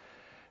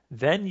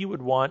 Then you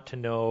would want to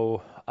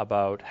know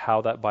about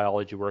how that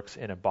biology works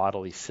in a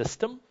bodily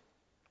system.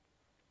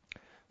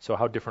 So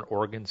how different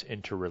organs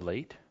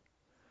interrelate.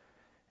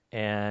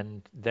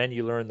 And then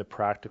you learn the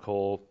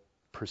practical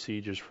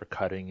procedures for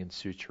cutting and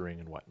suturing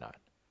and whatnot.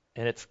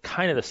 And it's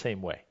kind of the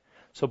same way.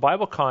 So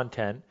Bible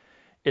content,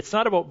 it's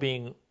not about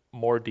being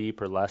more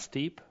deep or less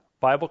deep.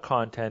 Bible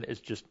content is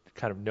just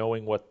kind of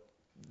knowing what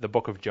the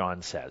book of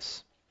John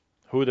says,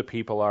 who the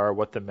people are,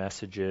 what the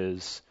message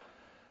is,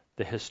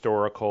 the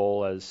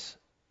historical, as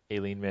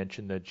Aileen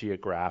mentioned, the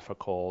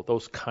geographical,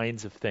 those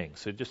kinds of things.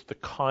 So just the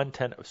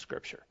content of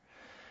Scripture.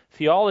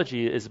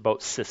 Theology is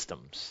about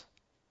systems.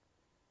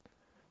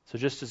 So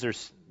just as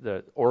there's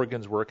the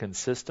organs work in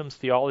systems,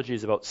 theology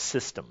is about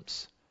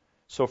systems.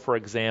 So for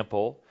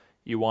example,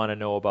 you want to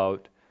know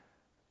about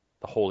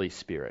the Holy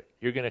Spirit.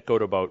 You're going to go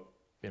to about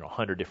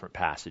 100 different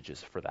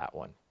passages for that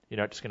one. You're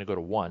not just going to go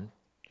to one.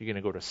 You're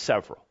going to go to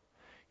several.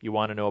 You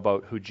want to know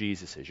about who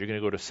Jesus is. You're going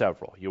to go to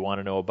several. You want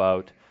to know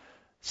about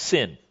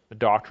sin, the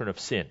doctrine of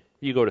sin.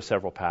 You go to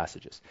several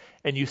passages.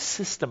 And you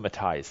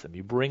systematize them.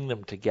 You bring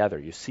them together.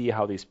 You see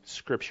how these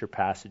Scripture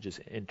passages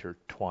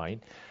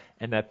intertwine.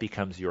 And that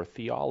becomes your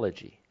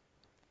theology.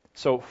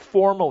 So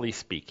formally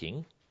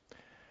speaking,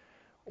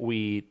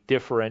 we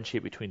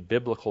differentiate between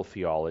biblical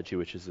theology,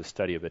 which is the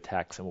study of the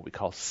text, and what we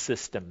call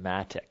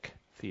systematic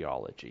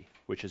theology,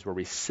 which is where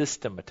we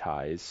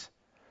systematize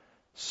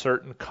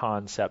certain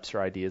concepts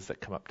or ideas that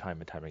come up time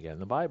and time again in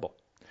the Bible.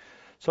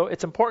 So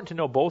it's important to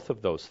know both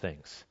of those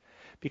things.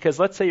 Because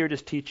let's say you're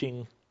just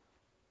teaching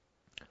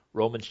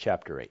Romans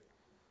chapter 8.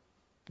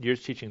 You're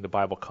just teaching the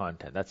Bible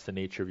content. That's the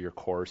nature of your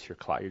course, your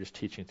class. You're just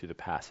teaching through the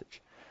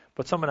passage.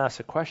 But someone asks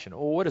a question,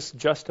 well, what does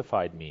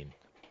justified mean?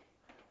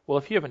 Well,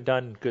 if you haven't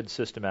done good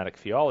systematic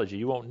theology,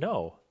 you won't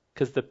know,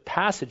 because the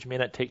passage may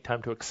not take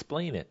time to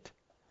explain it.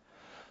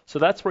 So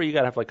that's where you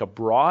got to have like a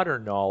broader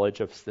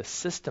knowledge of the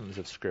systems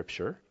of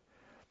Scripture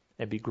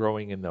and be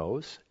growing in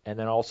those, and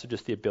then also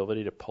just the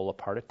ability to pull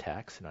apart a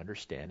text and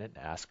understand it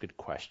and ask good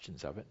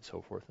questions of it and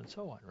so forth and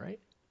so on, right?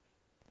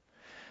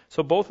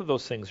 So both of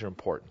those things are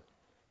important.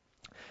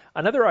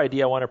 Another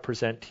idea I want to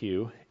present to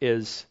you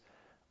is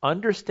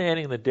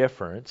understanding the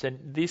difference,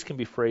 and these can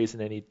be phrased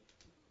in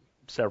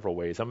several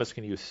ways. I'm just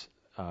going to use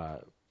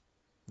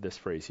this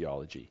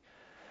phraseology.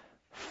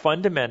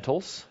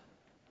 Fundamentals,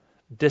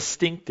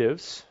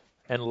 distinctives,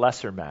 and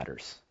lesser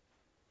matters.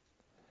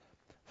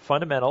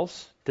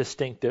 Fundamentals,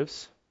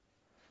 distinctives,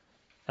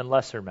 and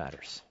lesser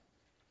matters.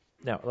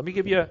 Now, let me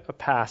give you a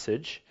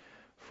passage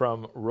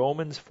from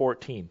Romans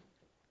 14.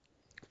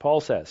 Paul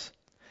says,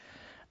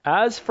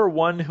 "As for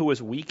one who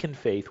is weak in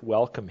faith,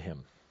 welcome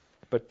him.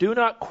 But do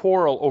not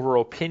quarrel over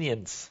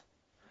opinions.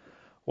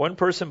 One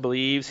person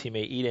believes he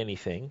may eat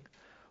anything,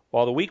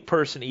 while the weak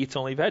person eats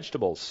only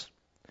vegetables.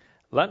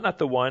 Let not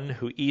the one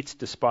who eats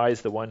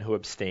despise the one who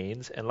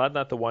abstains, and let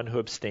not the one who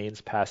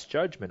abstains pass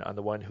judgment on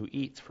the one who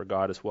eats, for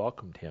God has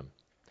welcomed him.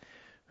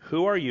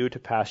 Who are you to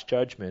pass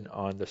judgment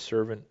on the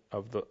servant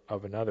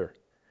of another?"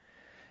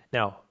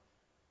 Now,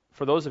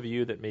 for those of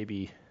you that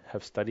maybe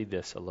have studied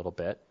this a little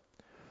bit,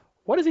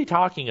 what is he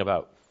talking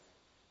about?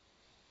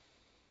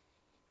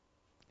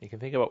 You can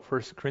think about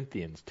 1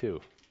 Corinthians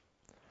too.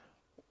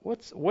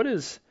 What's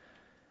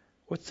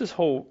this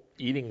whole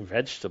eating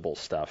vegetable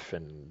stuff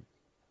and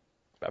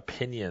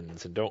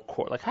opinions and don't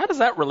quarrel? Like, how does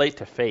that relate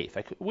to faith?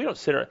 Like, we don't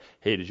sit there,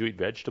 hey, did you eat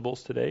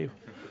vegetables today?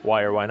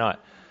 Why or why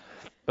not?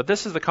 But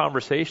this is the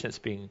conversation that's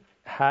being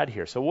had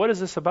here. So what is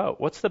this about?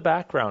 What's the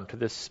background to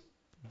this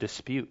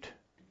dispute?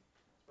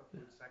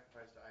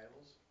 Sacrifice to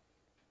idols.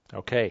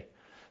 Okay,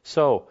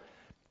 so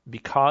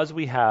because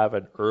we have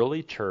an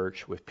early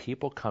church with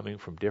people coming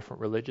from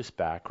different religious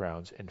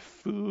backgrounds, and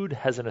food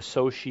has an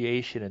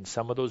association in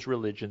some of those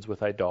religions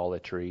with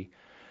idolatry,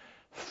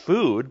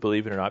 food,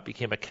 believe it or not,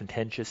 became a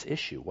contentious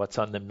issue. What's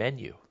on the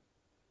menu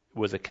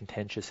was a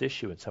contentious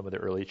issue in some of the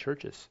early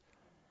churches.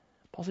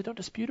 Paul said, don't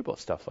dispute about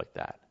stuff like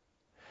that.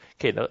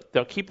 Okay,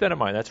 now keep that in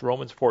mind. That's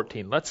Romans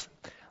 14. Let's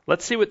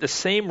see what the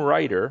same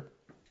writer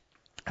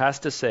has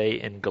to say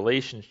in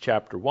Galatians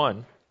chapter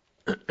 1,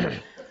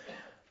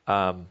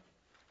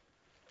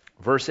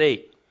 verse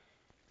 8.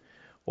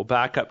 We'll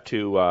back up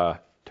to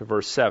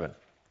verse 7.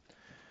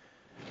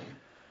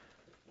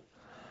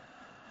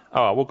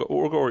 We'll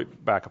go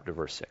back up to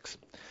verse 6.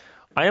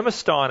 I am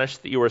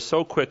astonished that you are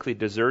so quickly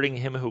deserting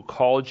him who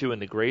called you in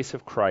the grace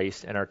of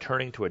Christ and are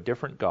turning to a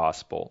different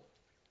gospel.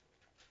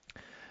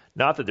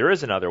 Not that there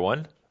is another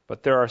one,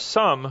 but there are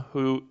some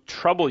who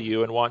trouble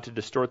you and want to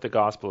distort the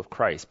gospel of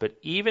Christ. But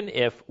even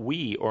if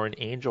we or an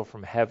angel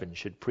from heaven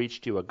should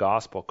preach to you a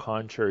gospel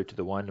contrary to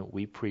the one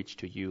we preach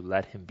to you,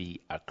 let him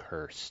be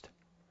accursed.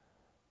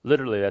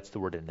 Literally, that's the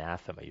word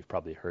anathema. You've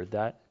probably heard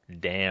that.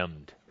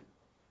 Damned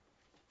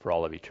for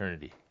all of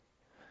eternity.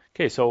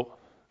 Okay, so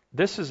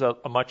this is a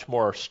much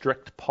more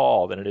strict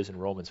Paul than it is in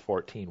Romans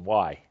 14.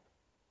 Why?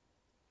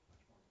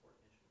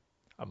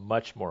 A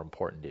much more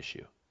important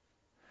issue.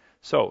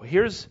 So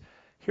here's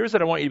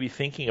what I want you to be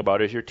thinking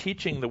about as you're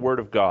teaching the Word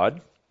of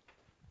God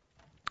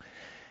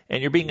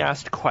and you're being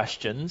asked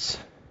questions.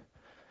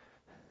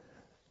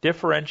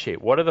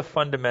 Differentiate. What are the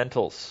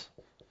fundamentals?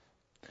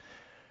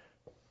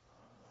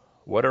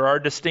 What are our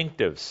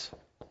distinctives?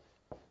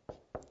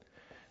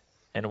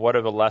 And what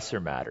are the lesser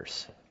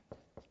matters?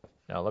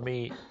 Now let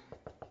me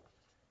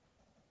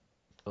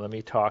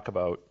talk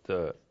about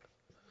the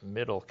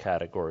middle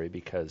category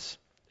because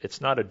it's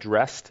not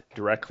addressed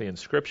directly in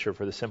Scripture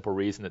for the simple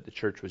reason that the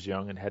church was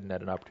young and hadn't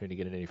had an opportunity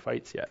to get in any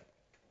fights yet,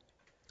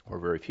 or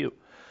very few.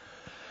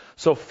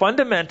 So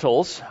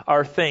fundamentals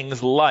are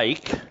things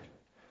like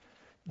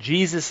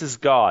Jesus is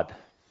God,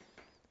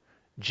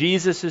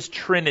 Jesus is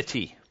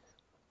Trinity,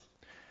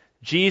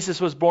 Jesus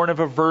was born of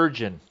a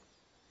virgin,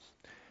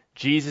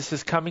 Jesus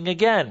is coming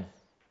again,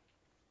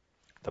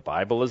 the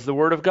Bible is the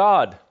Word of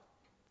God,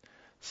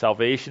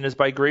 salvation is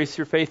by grace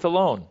through faith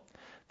alone.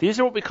 These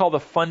are what we call the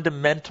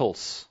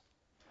fundamentals,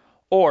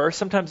 or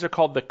sometimes they're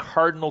called the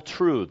cardinal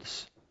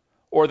truths,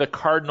 or the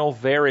cardinal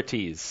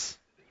verities.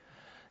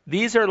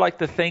 These are like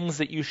the things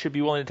that you should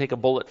be willing to take a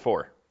bullet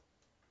for.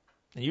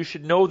 And you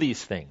should know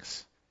these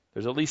things.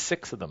 There's at least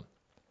 6 of them.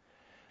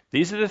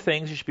 These are the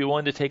things you should be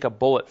willing to take a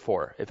bullet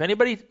for. If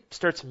anybody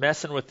starts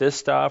messing with this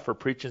stuff or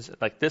preaching,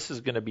 like this is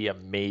going to be a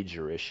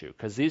major issue,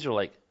 because these are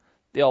like,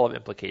 they all have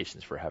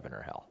implications for heaven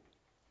or hell.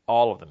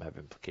 All of them have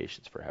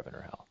implications for heaven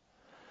or hell.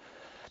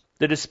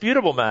 The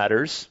disputable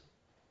matters,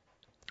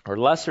 or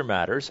lesser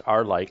matters,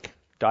 are like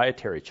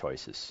dietary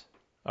choices.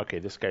 Okay,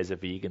 this guy's a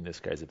vegan, this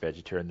guy's a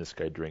vegetarian, this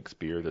guy drinks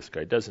beer, this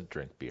guy doesn't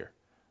drink beer.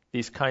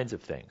 These kinds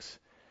of things.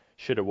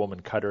 Should a woman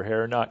cut her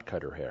hair or not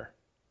cut her hair?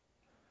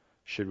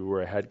 Should we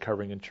wear a head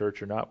covering in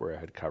church or not wear a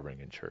head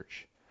covering in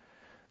church?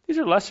 These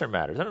are lesser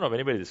matters. I don't know of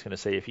anybody that's going to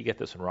say, if you get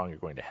this one wrong, you're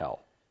going to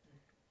hell.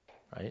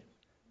 Right?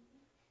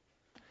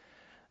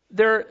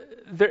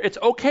 It's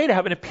okay to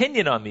have an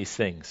opinion on these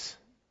things.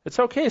 It's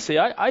okay to say,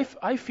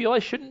 I feel I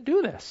shouldn't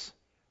do this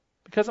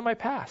because of my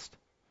past.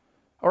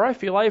 Or I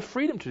feel I have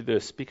freedom to do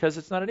this because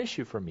it's not an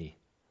issue for me.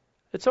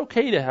 It's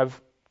okay to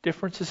have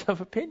differences of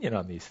opinion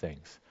on these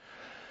things.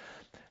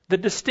 The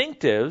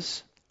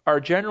distinctives are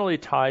generally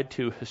tied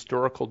to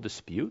historical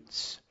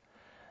disputes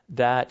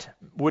that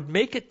would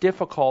make it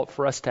difficult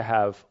for us to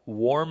have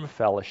warm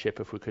fellowship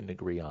if we couldn't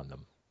agree on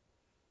them.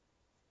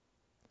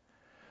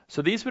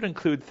 So these would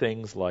include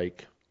things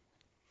like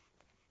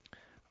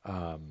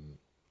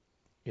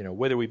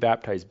whether we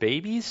baptize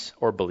babies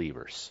or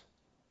believers.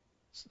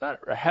 It's not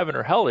a heaven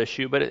or hell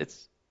issue, but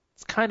it's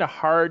kind of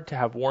hard to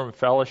have warm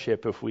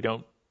fellowship if we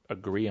don't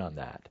agree on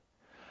that.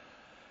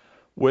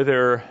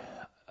 Whether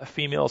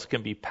females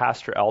can be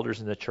pastor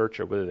elders in the church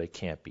or whether they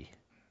can't be.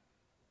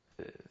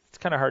 It's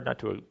kind of hard not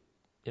to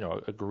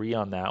agree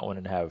on that one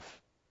and have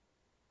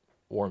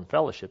warm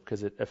fellowship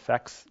because it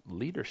affects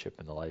leadership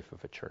in the life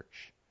of a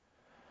church.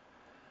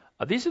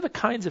 These are the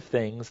kinds of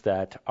things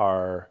that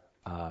are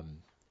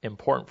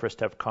important for us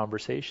to have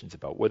conversations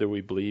about, whether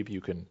we believe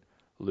you can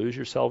lose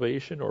your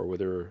salvation or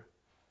whether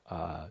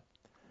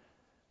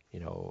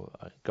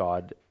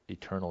God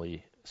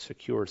eternally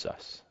secures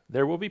us.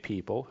 There will be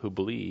people who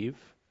believe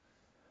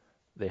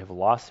they have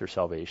lost their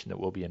salvation that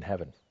will be in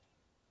heaven.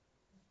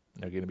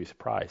 And they're going to be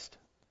surprised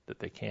that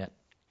they can't.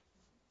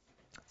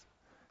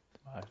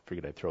 I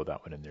figured I'd throw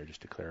that one in there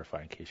just to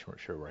clarify in case you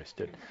weren't sure where I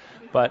stood.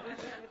 But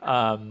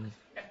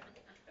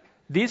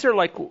these are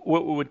like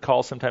what we would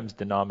call sometimes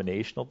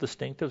denominational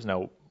distinctives.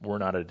 Now, we're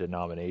not a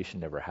denomination,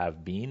 never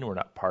have been. We're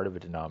not part of a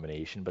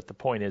denomination. But the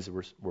point is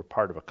we're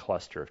part of a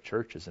cluster of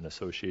churches, an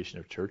association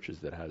of churches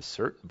that has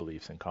certain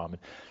beliefs in common.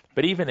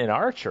 But even in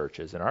our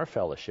churches, in our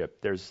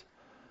fellowship, there's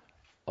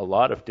a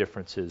lot of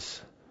differences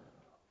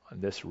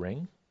on this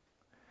ring.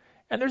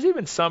 And there's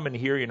even some in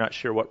here you're not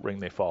sure what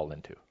ring they fall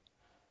into.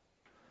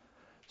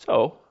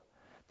 So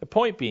the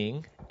point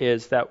being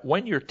is that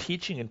when you're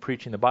teaching and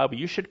preaching the Bible,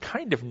 you should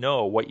kind of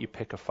know what you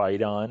pick a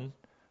fight on,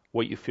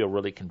 what you feel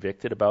really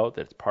convicted about,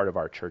 that it's part of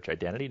our church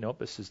identity.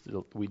 Nope,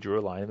 we drew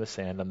a line in the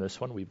sand on this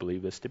one. We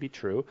believe this to be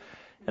true.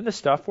 And the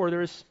stuff where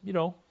there's,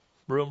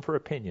 room for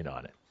opinion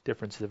on it,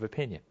 differences of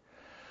opinion.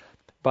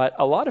 But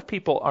a lot of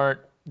people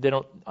they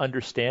don't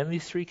understand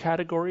these 3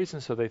 categories,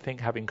 and so they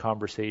think having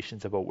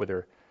conversations about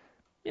whether,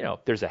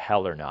 there's a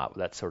hell or not,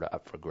 that's sort of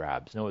up for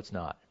grabs. No, it's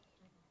not.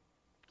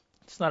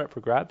 It's not up for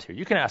grabs here.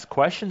 You can ask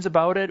questions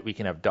about it. We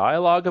can have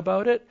dialogue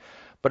about it.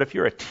 But if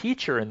you're a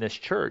teacher in this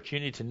church, you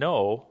need to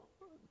know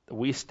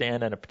we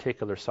stand on a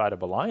particular side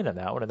of a line on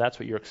that one, and that's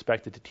what you're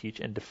expected to teach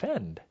and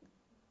defend,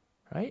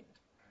 right?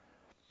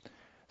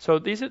 So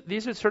these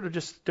are sort of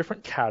just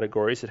different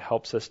categories. It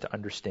helps us to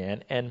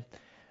understand, and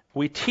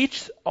we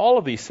teach all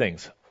of these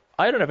things.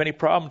 I don't have any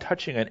problem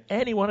touching on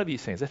any one of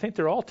these things. I think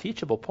they're all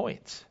teachable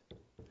points.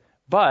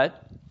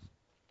 But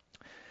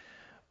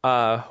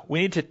we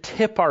need to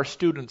tip our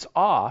students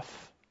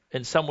off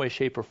in some way,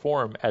 shape, or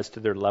form as to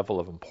their level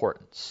of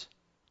importance.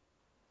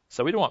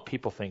 So we don't want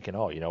people thinking,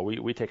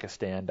 we take a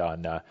stand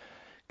on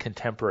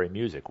contemporary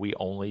music. We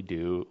only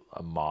do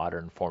a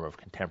modern form of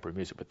contemporary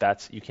music.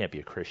 But you can't be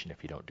a Christian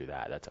if you don't do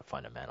that. That's a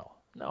fundamental.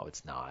 No,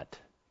 it's not.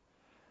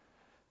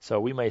 So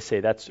we may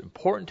say that's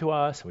important to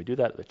us, and we do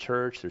that at the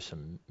church. There's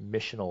some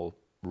missional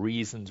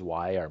reasons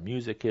why our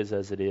music is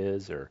as it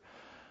is, or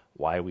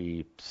why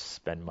we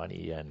spend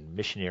money on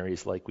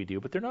missionaries like we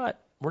do. But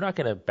we're not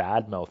going to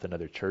badmouth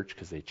another church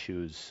because they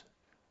choose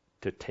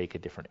to take a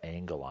different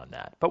angle on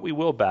that. But we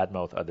will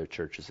badmouth other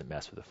churches that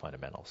mess with the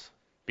fundamentals,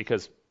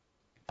 because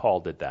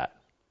Paul did that.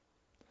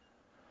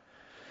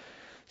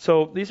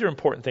 So these are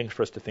important things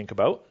for us to think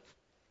about.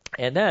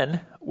 And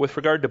then, with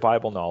regard to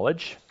Bible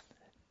knowledge,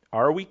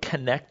 are we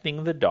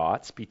connecting the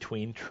dots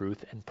between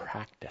truth and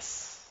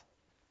practice?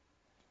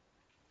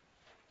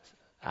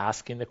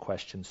 Asking the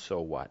question,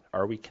 so what?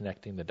 Are we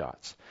connecting the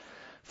dots?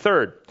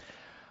 Third,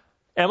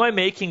 am I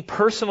making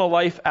personal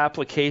life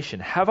application?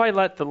 Have I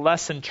let the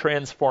lesson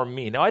transform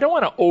me? Now, I don't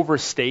want to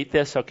overstate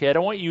this, okay? I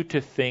don't want you to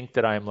think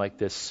that I'm like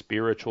this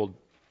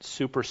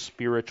super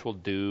spiritual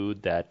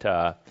dude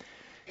that,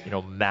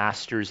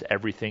 masters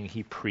everything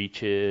he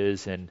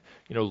preaches and,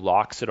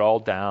 locks it all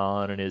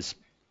down and is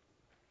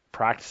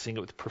practicing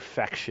it with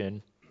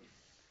perfection.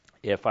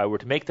 If I were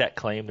to make that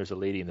claim, there's a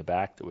lady in the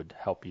back that would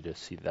help you to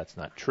see that that's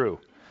not true.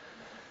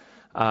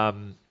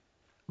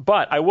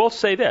 But I will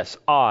say this.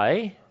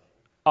 I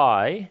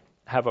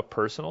have a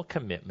personal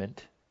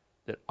commitment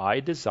that I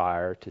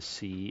desire to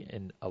see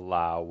and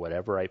allow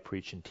whatever I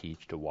preach and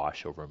teach to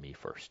wash over me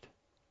first,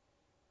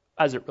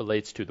 as it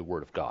relates to the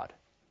Word of God.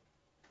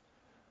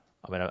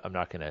 I mean, I'm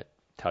not going to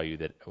tell you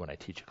that when I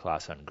teach a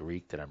class on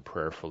Greek that I'm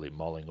prayerfully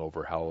mulling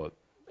over how an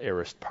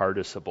aorist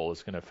participle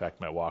is going to affect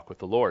my walk with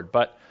the Lord.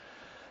 But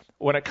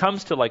when it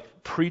comes to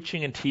like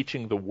preaching and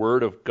teaching the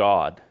Word of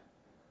God,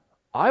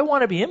 I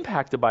want to be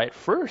impacted by it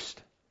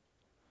first.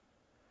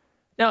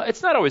 Now,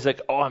 it's not always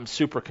like, I'm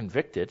super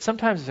convicted.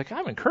 Sometimes it's like,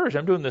 I'm encouraged.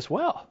 I'm doing this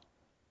well.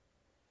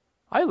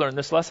 I learned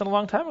this lesson a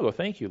long time ago.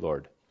 Thank you,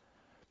 Lord.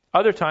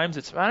 Other times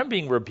it's, I'm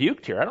being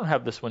rebuked here. I don't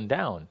have this one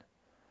down.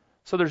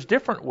 So there's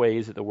different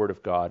ways that the Word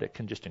of God, it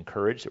can just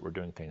encourage that we're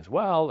doing things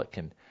well. It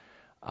can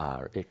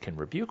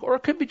rebuke, or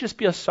it could just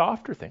be a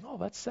softer thing. Oh,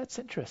 that's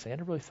interesting. I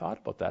never really thought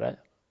about that.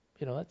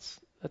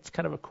 That's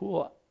kind of a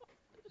cool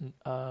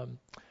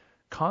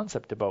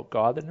concept about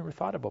God that I never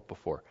thought about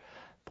before.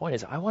 Point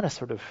is, I want to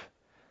sort of,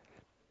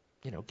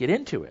 get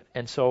into it.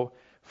 And so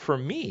for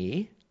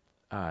me,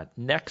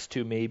 next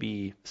to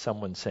maybe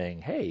someone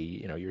saying, hey,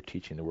 you're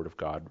teaching the Word of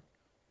God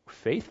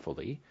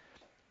faithfully,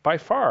 by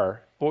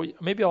far, well,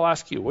 maybe I'll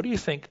ask you, what do you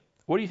think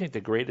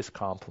the greatest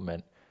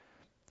compliment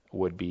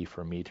would be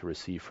for me to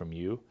receive from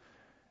you,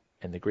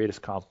 and the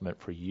greatest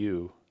compliment for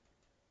you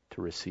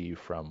to receive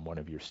from one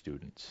of your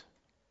students?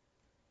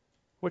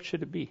 What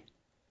should it be?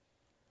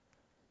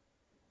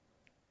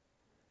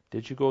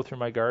 Did you go through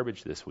my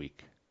garbage this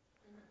week?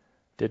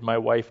 Did my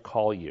wife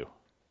call you?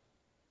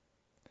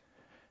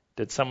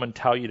 Did someone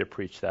tell you to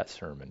preach that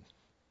sermon?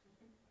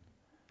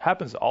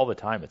 Happens all the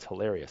time. It's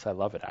hilarious. I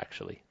love it,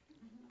 actually.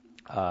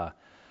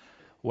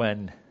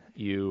 When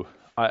you,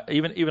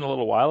 even a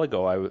little while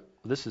ago,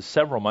 this is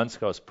several months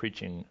ago, I was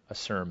preaching a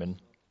sermon,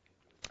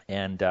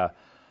 and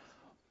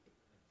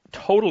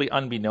totally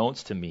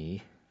unbeknownst to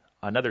me,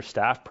 another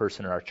staff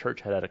person in our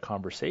church had a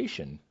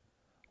conversation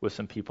with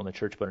some people in the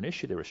church about an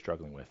issue they were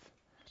struggling with.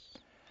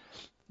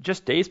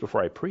 Just days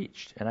before I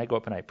preached, and I go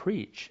up and I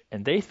preach,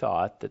 and they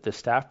thought that the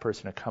staff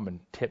person had come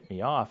and tipped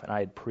me off, and I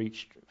had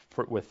preached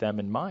with them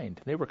in mind.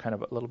 They were kind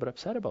of a little bit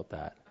upset about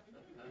that.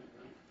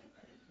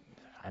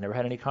 I never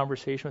had any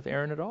conversation with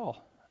Aaron at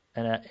all.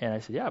 And I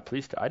said, yeah,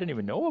 please. I didn't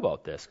even know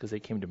about this because they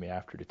came to me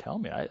after to tell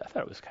me. I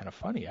thought it was kind of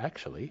funny,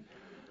 actually.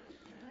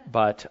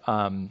 But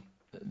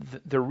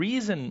the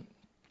reason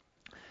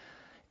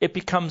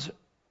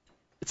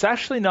it's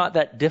actually not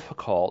that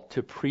difficult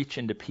to preach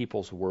into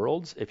people's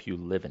worlds if you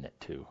live in it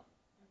too,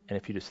 and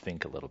if you just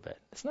think a little bit.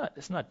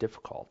 It's not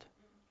difficult.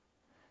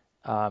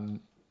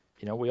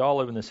 We all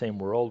live in the same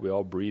world. We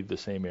all breathe the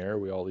same air.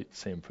 We all eat the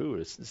same food.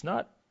 It's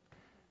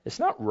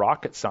not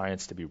rocket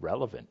science to be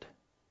relevant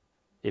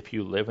if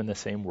you live in the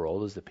same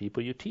world as the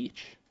people you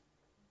teach.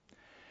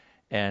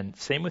 And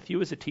same with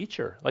you as a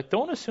teacher. Like,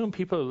 don't assume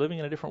people are living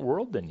in a different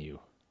world than you.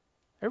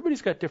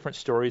 Everybody's got different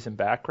stories and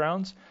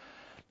backgrounds.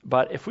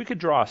 But if we could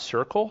draw a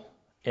circle,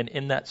 and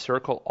in that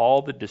circle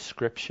all the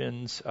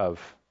descriptions of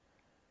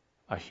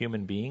a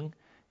human being,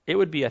 it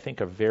would be, I think,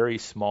 a very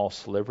small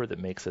sliver that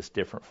makes us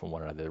different from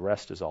one another. The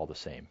rest is all the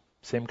same.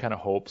 Same kind of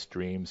hopes,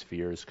 dreams,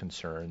 fears,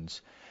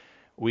 concerns.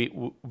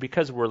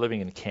 because we're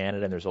living in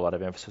Canada and there's a lot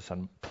of emphasis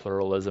on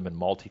pluralism and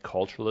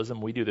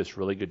multiculturalism, we do this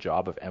really good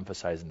job of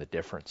emphasizing the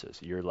differences.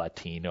 You're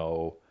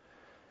Latino,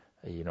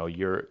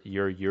 you're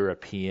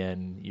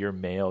European, you're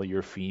male,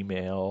 you're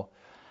female,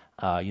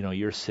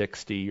 you're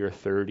 60, you're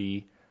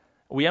 30.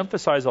 We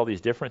emphasize all these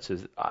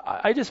differences.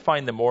 I just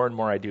find the more and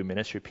more I do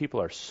ministry,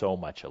 people are so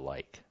much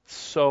alike.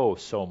 So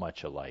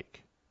much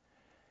alike.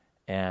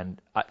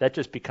 And that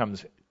just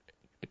becomes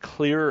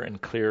clearer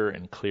and clearer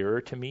and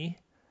clearer to me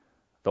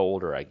the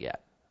older I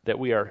get. That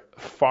we are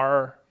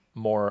far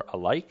more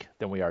alike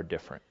than we are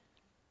different.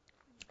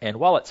 And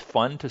while it's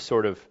fun to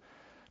sort of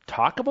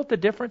talk about the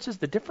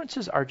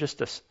differences are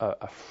just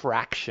a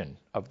fraction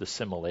of the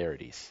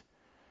similarities.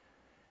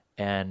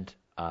 And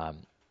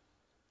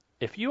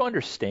if you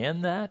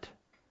understand that,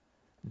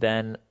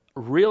 then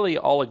really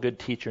all a good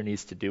teacher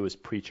needs to do is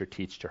preach or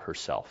teach to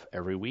herself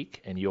every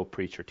week, and you'll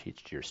preach or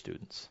teach to your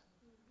students.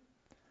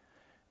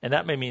 And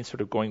that may mean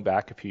sort of going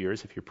back a few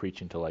years if you're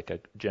preaching to like a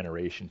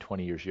generation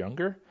 20 years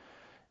younger.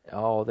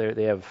 Oh,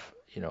 they have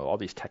all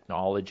these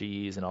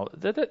technologies and all.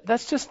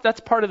 That's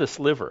part of the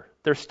sliver.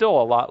 They're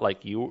still a lot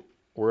like you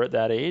were at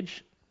that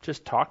age.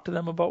 Just talk to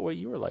them about what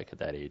you were like at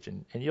that age,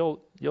 and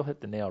you'll hit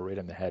the nail right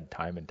on the head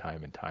time and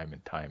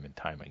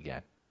time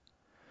again.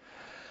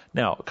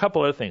 Now, a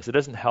couple other things. It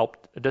doesn't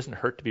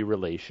hurt to be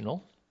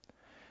relational.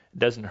 It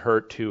doesn't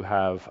hurt to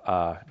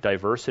have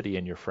diversity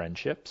in your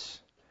friendships.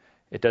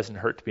 It doesn't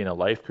hurt to be in a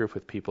life group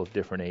with people of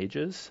different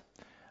ages.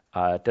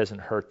 It doesn't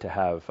hurt to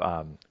have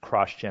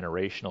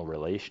cross-generational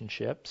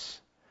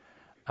relationships.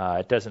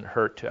 It doesn't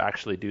hurt to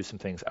actually do some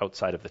things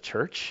outside of the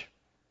church,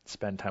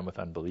 spend time with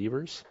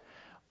unbelievers.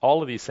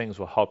 All of these things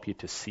will help you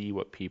to see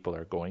what people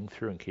are going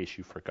through in case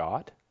you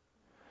forgot,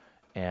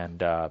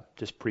 and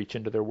just preach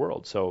into their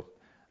world. So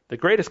the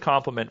greatest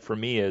compliment for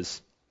me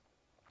is,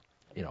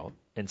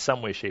 in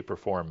some way, shape, or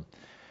form,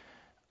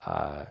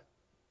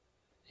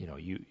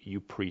 you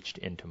preached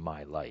into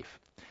my life.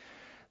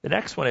 The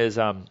next one is,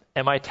 am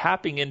I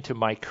tapping into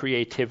my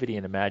creativity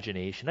and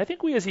imagination? I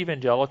think we as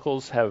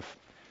evangelicals have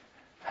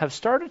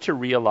started to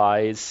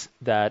realize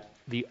that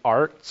the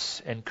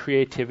arts and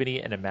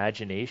creativity and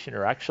imagination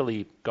are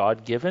actually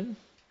God-given.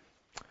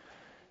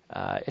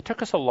 It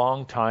took us a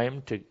long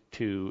time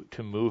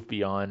to move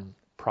beyond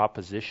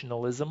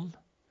propositionalism.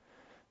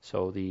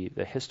 So the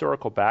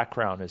historical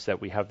background is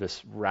that we have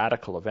this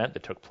radical event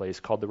that took place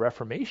called the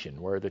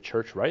Reformation, where the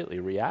church rightly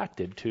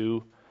reacted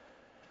to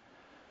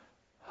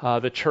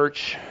the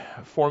church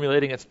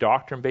formulating its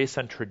doctrine based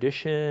on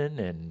tradition,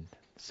 and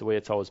it's the way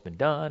it's always been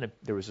done. And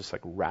there was this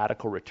like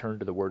radical return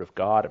to the Word of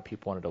God, and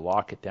people wanted to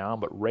lock it down.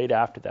 But right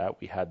after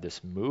that, we had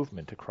this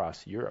movement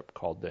across Europe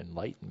called the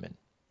Enlightenment.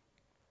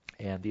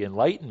 And the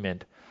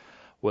Enlightenment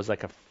was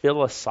like a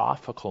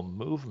philosophical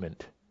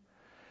movement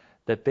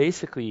that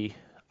basically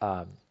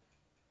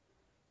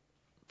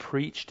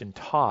preached and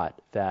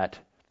taught that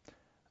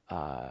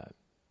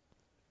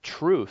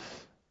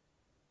truth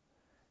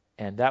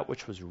and that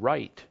which was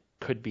right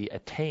could be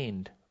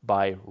attained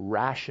by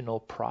rational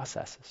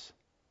processes.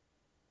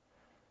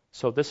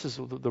 So this is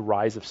the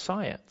rise of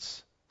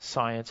science.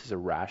 Science is a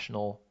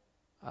rational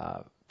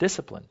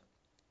discipline.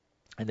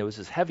 And there was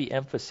this heavy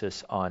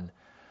emphasis on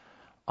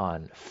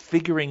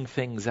figuring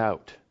things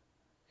out.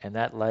 And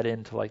that led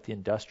into like the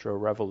Industrial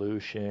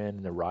Revolution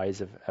and the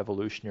rise of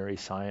evolutionary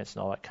science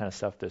and all that kind of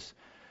stuff.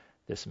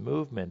 This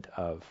movement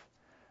of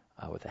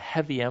with a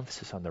heavy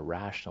emphasis on the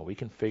rational. We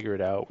can figure it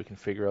out. We can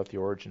figure out the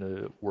origin of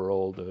the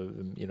world,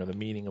 the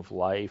meaning of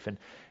life.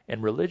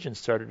 And religion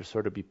started to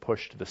sort of be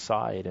pushed to the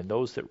side. And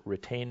those that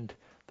retained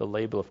the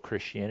label of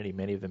Christianity,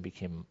 many of them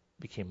became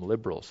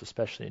liberals,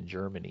 especially in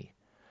Germany.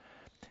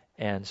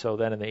 And so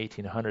then in the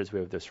 1800s,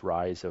 we have this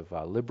rise of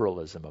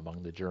liberalism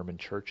among the German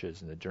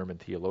churches, and the German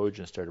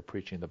theologians started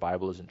preaching the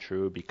Bible isn't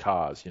true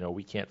because,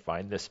 we can't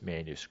find this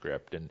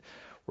manuscript, and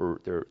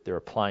they're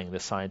applying the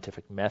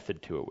scientific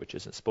method to it, which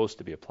isn't supposed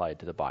to be applied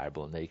to the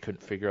Bible, and they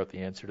couldn't figure out the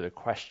answer to their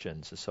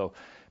questions. And so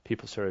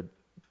people started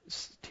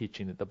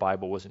teaching that the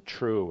Bible wasn't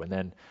true, and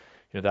then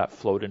that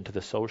flowed into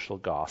the social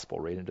gospel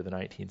right into the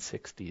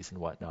 1960s and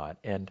whatnot.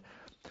 And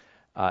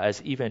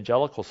as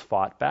evangelicals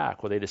fought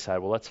back, they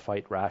decided, let's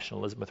fight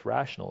rationalism with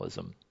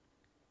rationalism.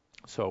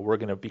 So we're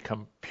going to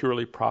become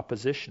purely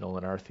propositional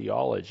in our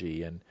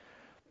theology, and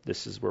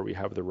this is where we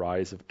have the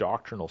rise of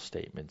doctrinal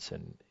statements.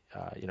 And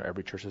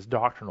every church has a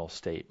doctrinal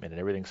statement, and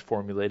everything's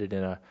formulated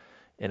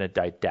in a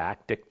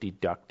didactic,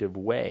 deductive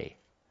way.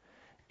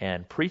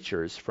 And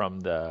preachers from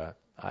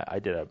I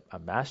did a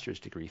master's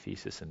degree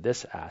thesis in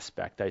this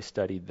aspect. I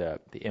studied the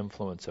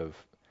influence of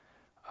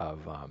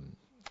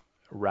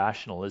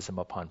rationalism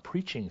upon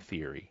preaching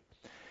theory.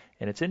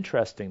 And it's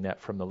interesting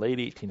that from the late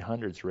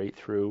 1800s right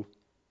through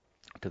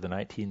to the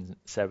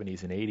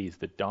 1970s and 80s,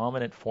 the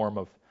dominant form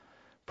of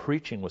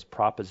preaching was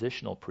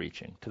propositional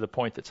preaching, to the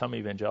point that some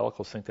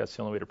evangelicals think that's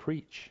the only way to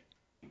preach.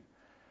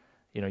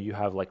 You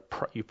have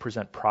you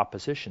present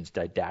propositions,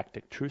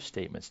 didactic truth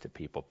statements to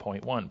people.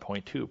 Point 1,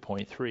 point 2,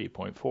 point 3,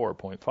 point 4,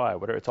 point 5,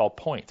 whatever. It's all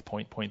points.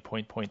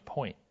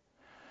 Point.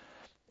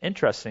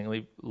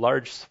 Interestingly,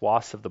 large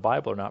swaths of the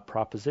Bible are not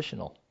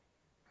propositional.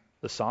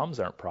 The Psalms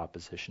aren't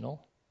propositional.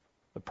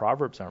 The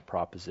Proverbs aren't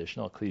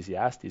propositional.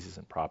 Ecclesiastes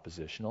isn't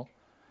propositional.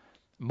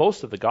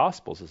 Most of the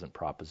Gospels isn't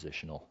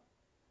propositional.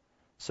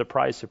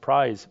 Surprise,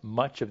 surprise,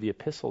 much of the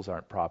epistles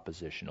aren't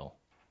propositional.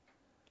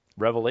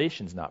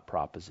 Revelation's not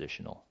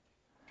propositional.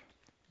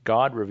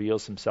 God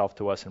reveals himself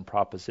to us in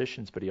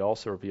propositions, but he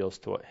also reveals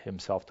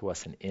himself to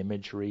us in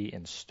imagery,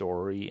 in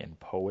story, in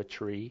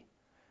poetry,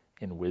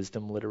 in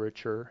wisdom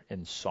literature,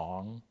 in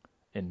song,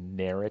 in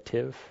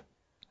narrative.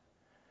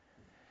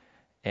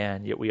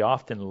 And yet we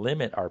often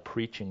limit our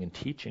preaching and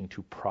teaching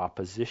to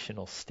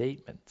propositional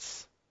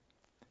statements.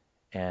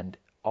 And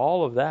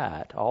all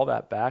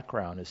that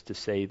background is to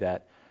say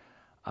that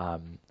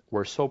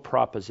we're so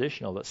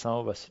propositional that some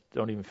of us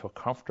don't even feel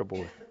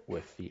comfortable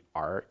with the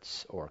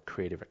arts or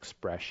creative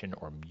expression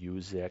or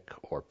music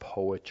or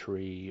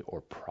poetry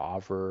or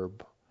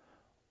proverb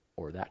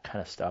or that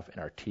kind of stuff in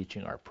our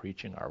teaching, our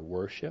preaching, our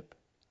worship.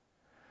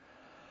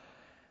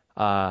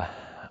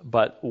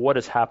 But what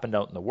has happened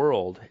out in the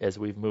world as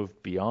we've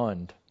moved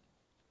beyond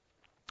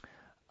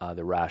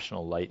the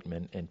rational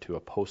Enlightenment into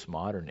a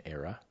postmodern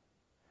era,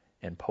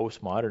 and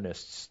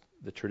postmodernists,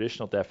 the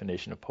traditional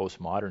definition of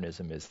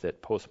postmodernism is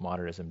that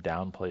postmodernism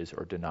downplays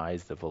or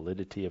denies the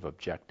validity of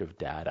objective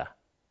data.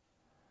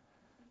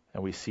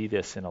 And we see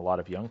this in a lot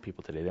of young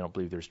people today. They don't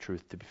believe there's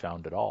truth to be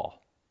found at all.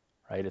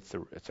 Right? It's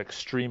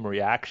extreme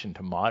reaction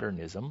to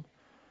modernism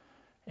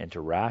and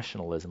to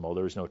rationalism. Oh,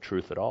 there's no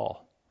truth at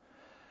all.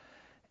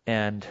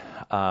 And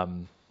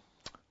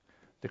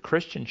the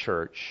Christian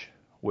church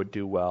would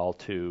do well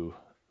to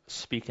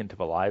speak into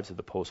the lives of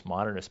the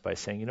postmodernists by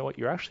saying, you know what,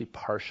 you're actually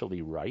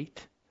partially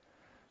right,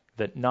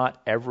 that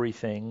not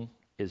everything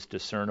is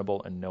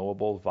discernible and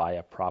knowable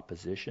via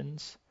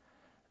propositions,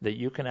 that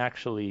you can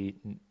actually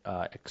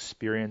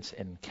experience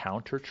and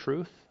encounter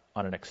truth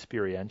on an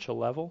experiential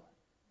level.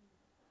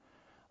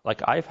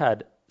 Like I've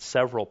had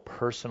several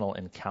personal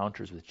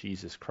encounters with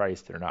Jesus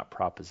Christ that are not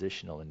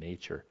propositional in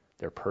nature,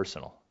 they're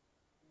personal.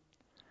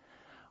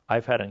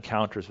 I've had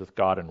encounters with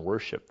God in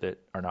worship that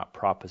are not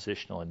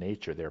propositional in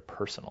nature, they're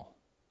personal.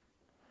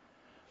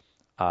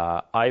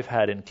 I've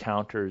had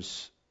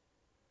encounters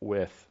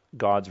with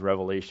God's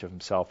revelation of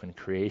himself in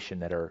creation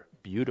that are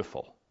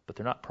beautiful, but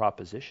they're not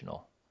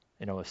propositional.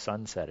 You know, a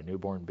sunset, a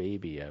newborn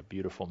baby, a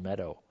beautiful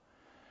meadow,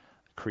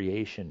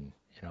 creation.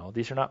 You know,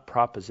 these are not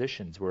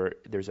propositions where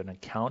there's an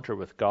encounter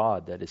with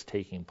God that is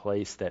taking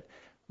place that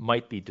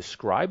might be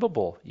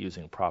describable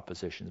using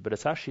propositions, but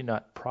it's actually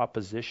not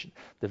proposition.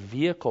 The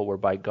vehicle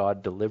whereby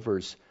God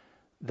delivers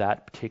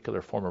that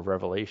particular form of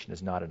revelation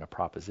is not in a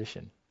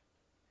proposition.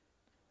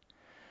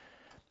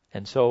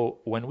 And so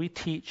when we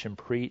teach and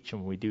preach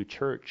and when we do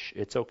church,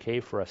 it's okay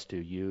for us to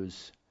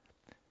use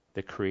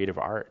the creative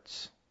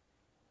arts.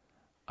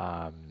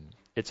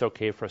 It's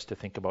okay for us to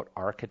think about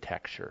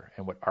architecture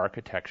and what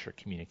architecture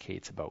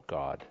communicates about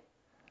God,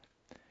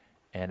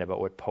 and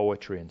about what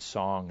poetry and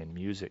song and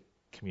music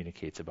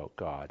communicates about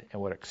God, and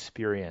what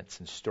experience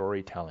and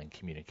storytelling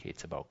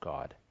communicates about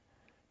God.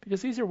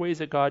 Because these are ways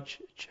that God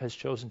has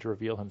chosen to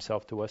reveal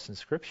himself to us in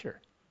Scripture.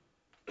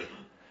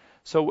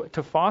 So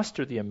to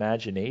foster the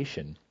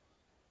imagination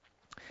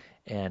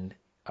and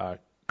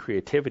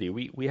creativity,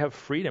 we have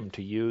freedom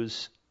to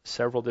use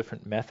several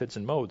different methods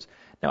and modes.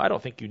 Now, I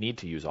don't think you need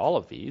to use all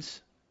of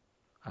these,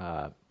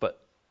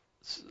 but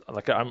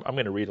like I'm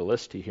going to read a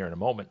list to you here in a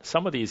moment.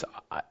 Some of these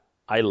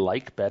I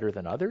like better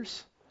than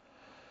others,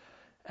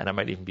 and I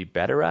might even be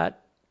better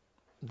at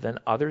than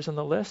others on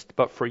the list,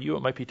 but for you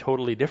it might be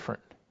totally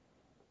different.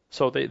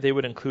 So they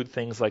would include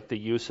things like the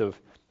use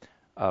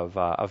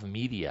of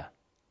media,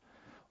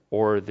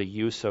 or the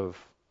use of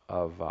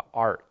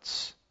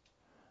arts.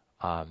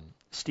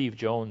 Steve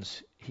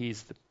Jones,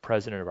 he's the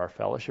president of our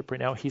fellowship right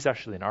now. He's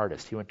actually an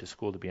artist. He went to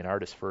school to be an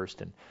artist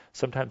first, and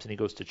sometimes when he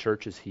goes to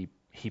churches,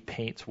 he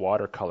paints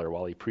watercolor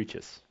while he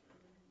preaches.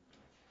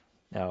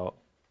 Now,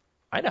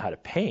 I know how to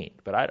paint,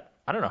 but I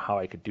don't know how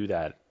I could do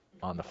that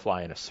on the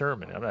fly in a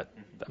sermon. I'm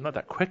not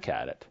that quick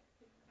at it.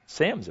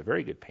 Sam's a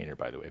very good painter,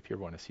 by the way. If you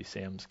ever want to see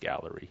Sam's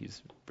gallery,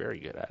 he's very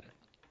good at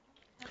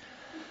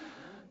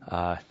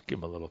it. Give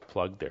him a little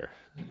plug there.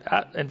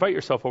 Invite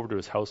yourself over to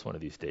his house one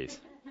of these days.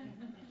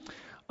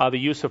 The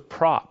use of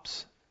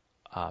props.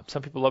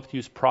 Some people love to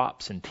use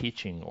props in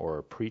teaching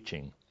or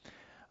preaching.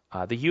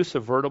 The use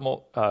of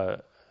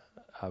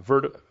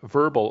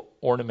verbal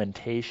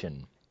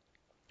ornamentation.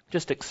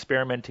 Just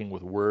experimenting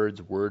with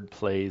words, word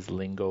plays,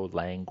 lingo,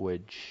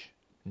 language,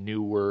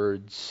 new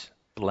words,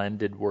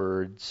 blended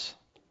words.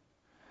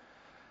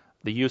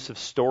 The use of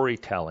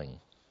storytelling,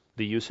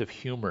 the use of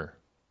humor.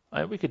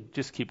 We could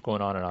just keep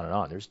going on and on and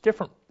on. There's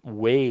different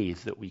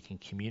ways that we can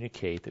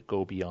communicate that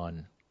go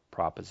beyond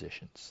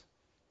propositions.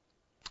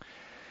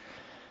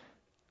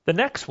 The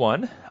next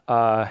one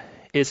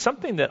is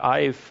something that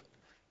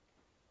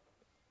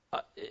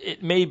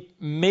it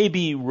may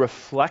be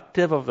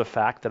reflective of the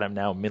fact that I'm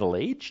now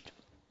middle-aged,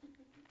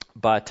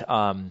 but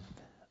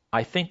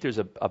I think there's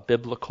a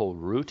biblical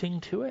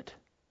rooting to it,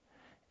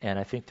 and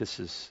I think this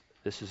is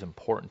this is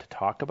important to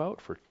talk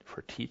about for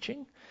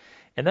teaching,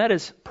 and that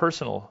is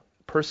personal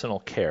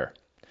care.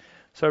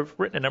 So I've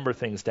written a number of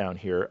things down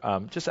here,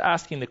 just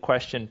asking the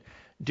question,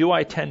 do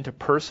I tend to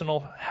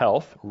personal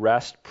health,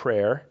 rest,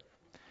 prayer,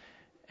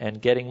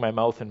 and getting my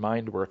mouth and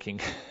mind working?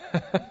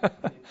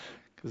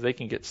 Because they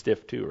can get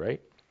stiff too,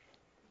 right?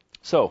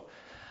 So,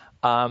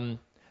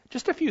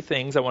 just a few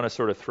things I want to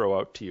sort of throw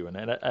out to you, and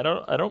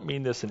I don't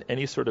mean this in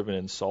any sort of an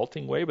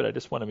insulting way, but I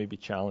just want to maybe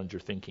challenge your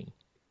thinking.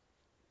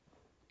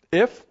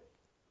 If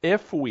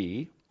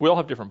we all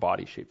have different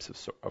body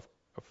shapes,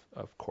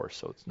 of course,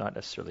 so it's not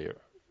necessarily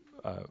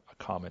a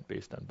comment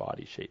based on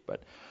body shape,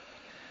 but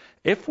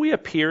if we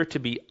appear to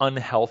be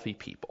unhealthy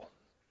people,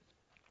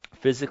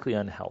 physically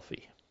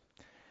unhealthy,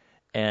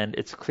 and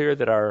it's clear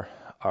that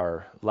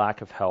our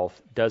lack of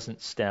health doesn't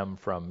stem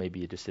from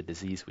maybe just a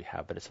disease we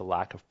have, but it's a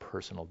lack of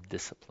personal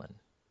discipline,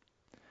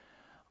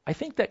 I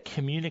think that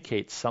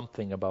communicates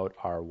something about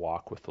our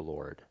walk with the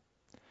Lord.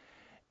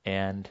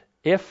 And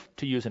if,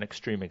 to use an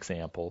extreme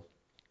example,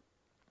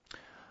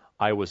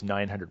 I was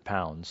 900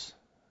 pounds,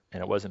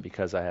 and it wasn't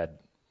because I had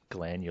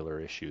glandular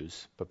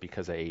issues, but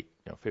because I ate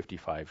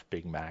 55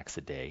 Big Macs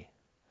a day,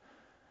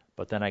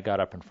 but then I got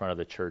up in front of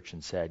the church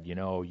and said,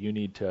 you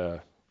need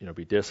to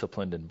be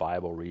disciplined in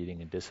Bible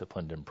reading and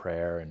disciplined in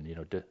prayer, and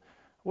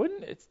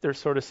wouldn't it, there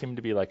sort of seem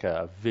to be like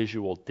a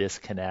visual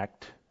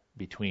disconnect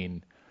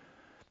between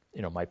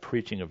my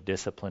preaching of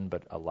discipline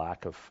but a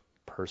lack of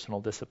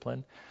personal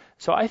discipline?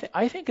 So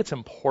I think it's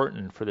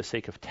important, for the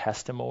sake of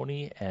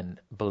testimony and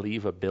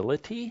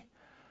believability,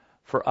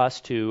 for us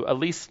to at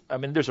least,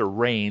 there's a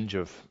range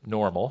of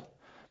normal,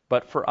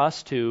 but for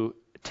us to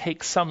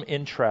take some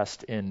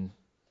interest in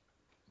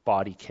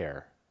body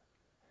care.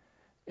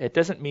 It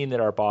doesn't mean that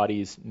our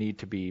bodies need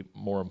to be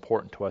more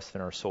important to us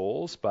than our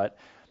souls, but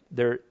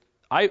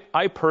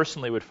I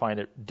personally would find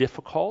it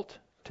difficult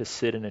to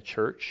sit in a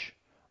church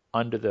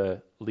under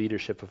the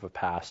leadership of a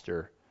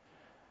pastor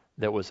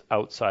that was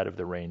outside of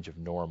the range of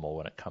normal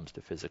when it comes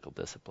to physical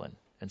discipline.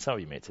 And some of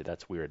you may say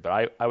that's weird,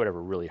 but I would have a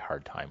really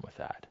hard time with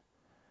that,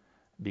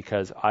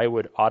 because I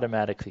would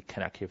automatically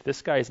connect. If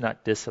this guy is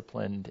not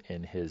disciplined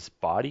in his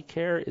body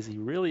care, is he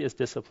really as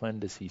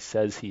disciplined as he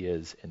says he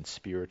is in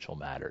spiritual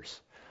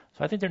matters?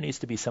 So I think there needs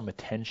to be some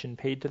attention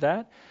paid to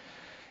that.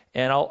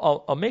 And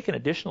I'll make an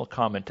additional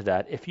comment to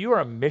that. If you are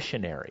a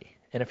missionary,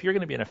 and if you're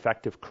going to be an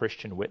effective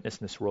Christian witness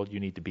in this world,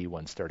 you need to be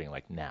one starting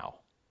like now.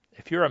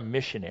 If you're a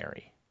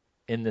missionary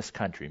in this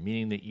country,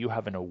 meaning that you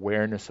have an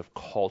awareness of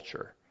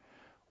culture,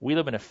 we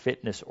live in a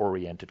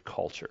fitness-oriented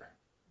culture.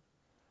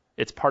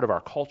 It's part of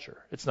our culture.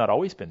 It's not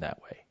always been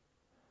that way.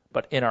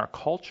 But in our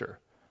culture,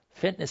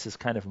 fitness is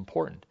kind of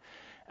important.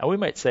 And we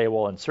might say,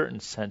 well, in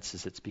certain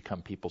senses, it's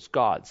become people's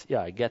gods.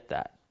 Yeah, I get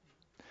that.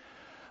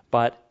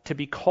 But to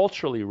be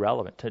culturally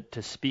relevant,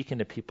 to speak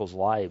into people's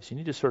lives, you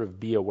need to sort of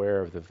be aware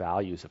of the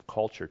values of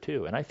culture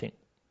too. And I think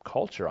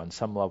culture, on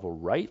some level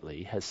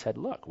rightly, has said,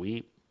 look,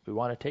 we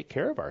want to take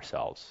care of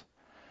ourselves.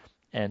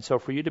 And so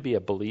for you to be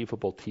a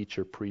believable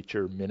teacher,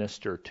 preacher,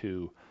 minister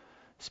to,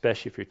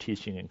 especially if you're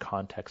teaching in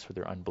context for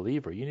their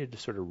unbeliever, you need to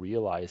sort of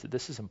realize that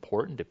this is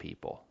important to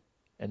people.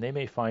 And they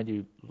may find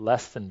you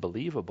less than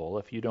believable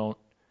if you don't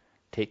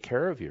take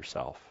care of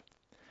yourself.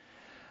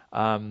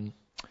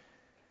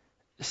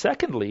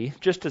 Secondly,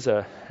 just as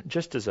a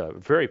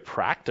very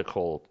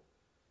practical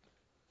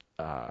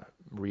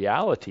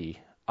reality,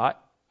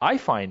 I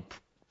find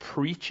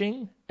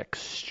preaching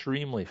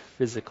extremely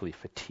physically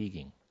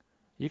fatiguing.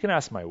 You can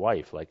ask my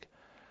wife,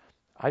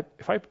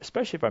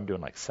 especially if I'm doing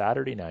like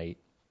Saturday night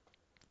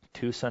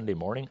to Sunday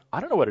morning,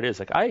 I don't know what it is.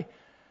 Like I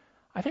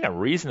think I'm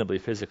reasonably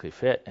physically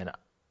fit, and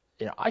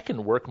I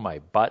can work my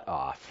butt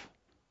off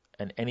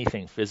and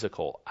anything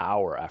physical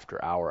hour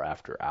after hour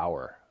after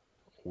hour,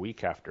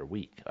 week after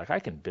week. Like I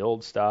can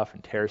build stuff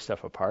and tear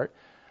stuff apart,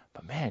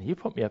 but man, you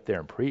put me up there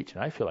and preach,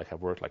 and I feel like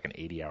I've worked like an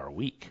 80-hour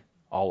week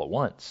all at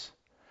once.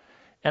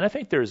 And I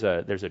think there's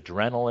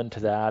adrenaline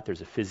to that.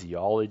 There's a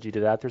physiology to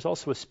that. There's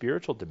also a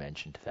spiritual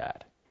dimension to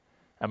that.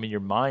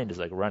 Your mind is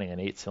like running on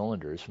 8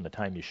 cylinders from the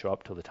time you show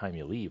up till the time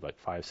you leave,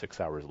 like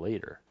 5-6 hours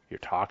later. You're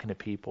talking to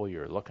people.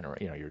 You're looking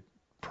around. You're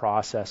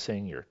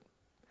processing.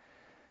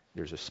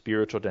 There's a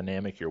spiritual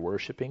dynamic. You're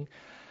worshiping,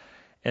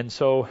 and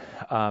so.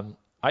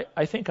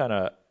 I think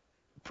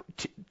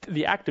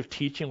the act of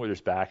teaching where there's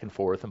back and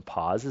forth and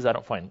pauses, I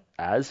don't find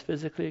as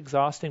physically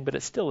exhausting, but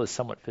it still is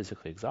somewhat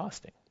physically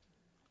exhausting.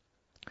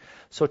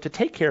 So to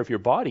take care of your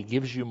body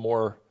gives you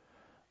more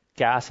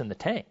gas in the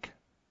tank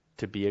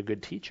to be a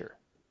good teacher.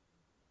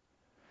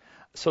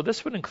 So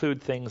this would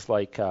include things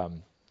like,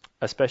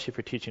 especially if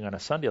you're teaching on a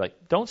Sunday,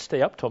 like don't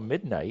stay up till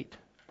midnight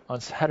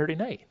on Saturday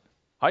night.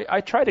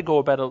 I try to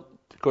go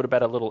to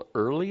bed a little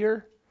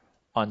earlier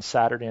on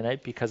Saturday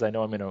night because I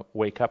know I'm going to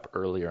wake up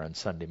earlier on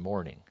Sunday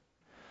morning.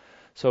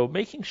 So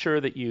making sure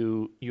that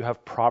you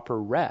have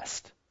proper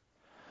rest.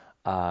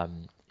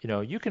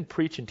 You can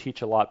preach and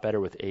teach a lot better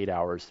with 8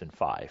 hours than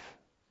 5.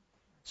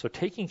 So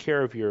taking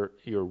care of your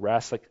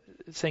rest, like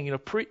saying,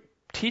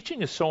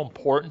 teaching is so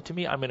important to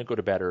me, I'm going to go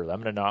to bed early.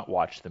 I'm going to not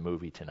watch the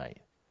movie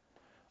tonight.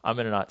 I'm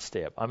going to not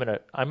stay up. I'm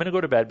going to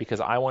go to bed because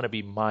I want to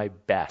be my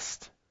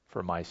best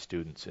for my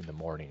students in the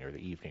morning or the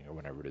evening or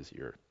whenever it is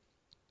you're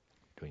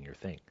doing your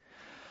thing.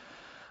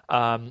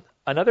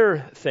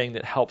 Another thing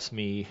that helps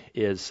me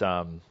is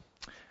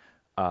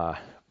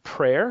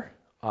prayer,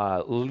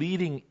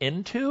 leading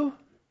into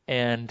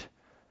and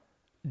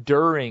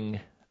during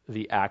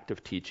the act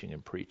of teaching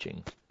and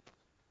preaching.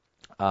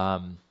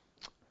 There's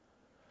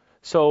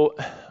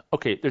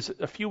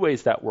a few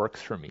ways that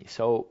works for me.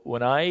 So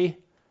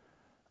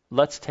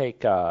let's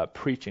take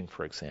preaching,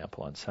 for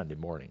example, on Sunday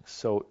mornings.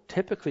 So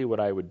typically what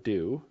I would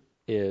do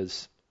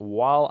is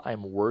while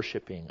I'm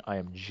worshiping, I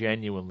am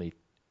genuinely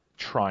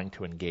trying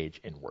to engage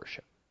in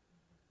worship.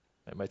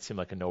 It might seem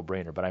like a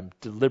no-brainer, but I'm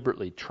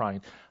deliberately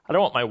trying. I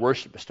don't want my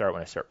worship to start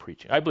when I start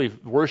preaching. I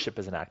believe worship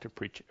is an act of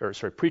preaching,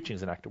 preaching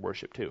is an act of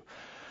worship too.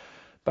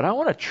 But I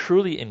want to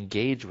truly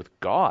engage with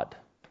God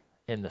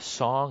in the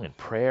song and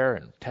prayer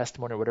and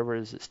testimony or whatever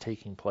it is that's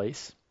taking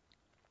place.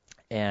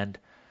 And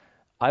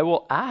I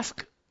will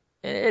ask,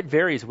 it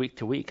varies week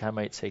to week. I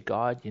might say,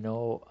 God,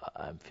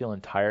 I'm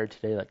feeling tired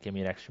today. Like, give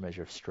me an extra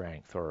measure of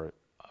strength. Or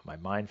my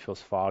mind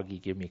feels foggy.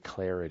 Give me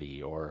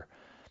clarity. Or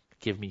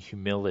give me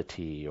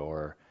humility.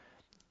 Or,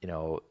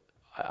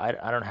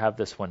 I don't have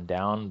this one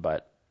down,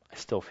 but I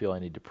still feel I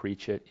need to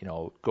preach it.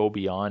 Go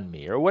beyond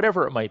me. Or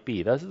whatever it might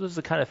be. Those are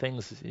the kind of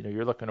things,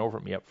 you're looking over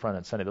at me up front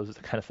on Sunday. Those are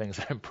the kind of things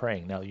that I'm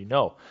praying.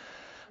 Now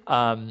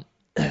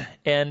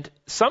and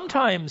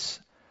sometimes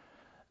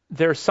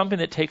there's something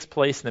that takes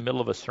place in the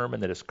middle of a sermon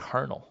that is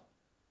carnal.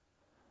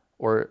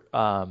 Or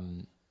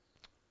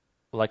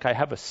like I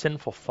have a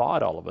sinful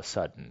thought all of a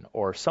sudden.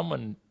 Or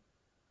someone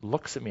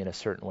looks at me in a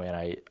certain way and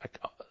I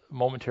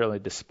momentarily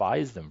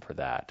despise them for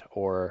that.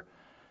 Or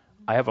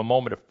I have a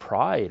moment of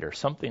pride or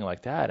something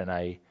like that. And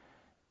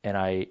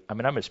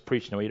I'm just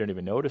preaching away, you don't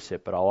even notice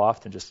it, but I'll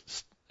often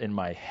just in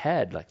my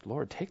head, like,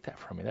 Lord, take that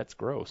from me. That's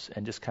gross.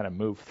 And just kind of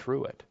move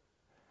through it.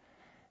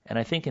 And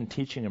I think in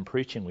teaching and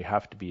preaching, we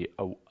have to be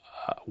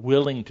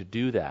willing to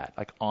do that,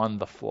 like on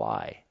the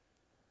fly.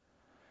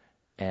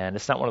 And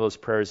it's not one of those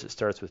prayers that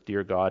starts with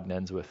 "Dear God" and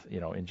ends with,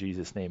 "In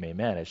Jesus' name,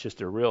 amen." It's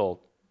just a real,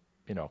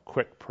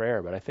 quick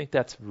prayer. But I think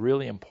that's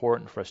really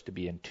important for us to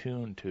be in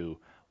tune to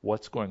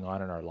what's going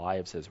on in our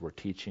lives as we're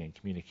teaching and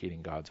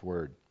communicating God's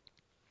word.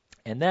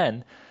 And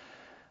then,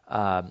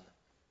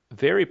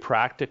 very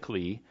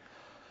practically,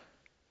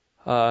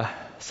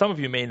 some of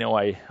you may know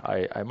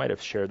I might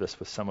have shared this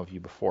with some of you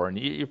before, and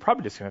you're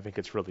probably just going to think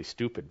it's really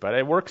stupid, but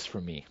it works for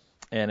me.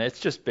 And it's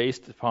just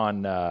based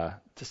upon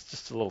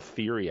just a little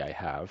theory I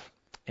have,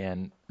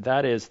 and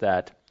that is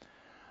that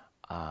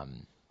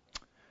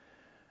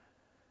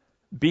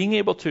being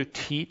able to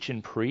teach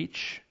and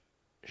preach,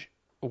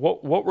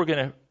 what we're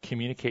going to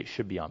communicate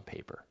should be on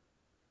paper.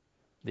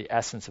 The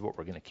essence of what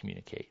we're going to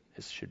communicate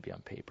should be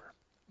on paper.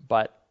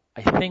 But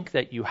I think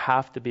that you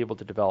have to be able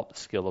to develop the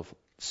skill of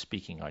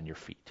speaking on your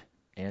feet,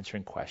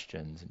 answering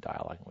questions and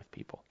dialoguing with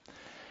people.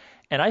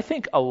 And I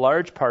think a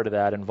large part of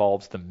that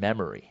involves the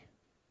memory.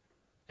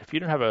 If you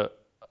don't have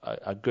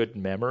a good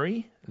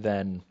memory,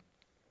 then,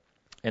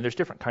 and there's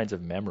different kinds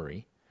of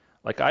memory.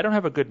 Like, I don't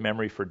have a good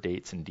memory for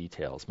dates and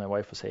details. My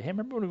wife will say, "Hey,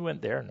 remember when we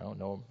went there?"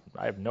 No,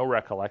 I have no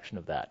recollection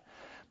of that.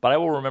 But I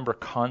will remember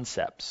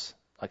concepts.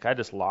 Like, I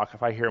just lock,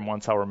 if I hear them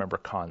once, I'll remember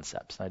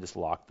concepts, and I just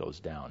lock those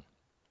down.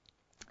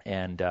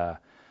 And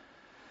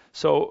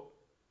so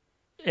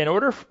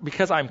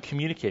because I'm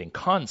communicating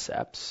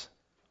concepts,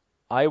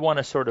 I want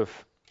to sort of,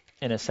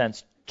 in a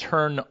sense,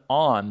 turn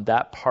on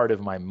that part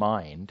of my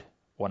mind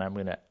when I'm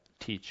going to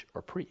teach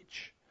or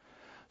preach.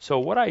 So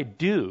what I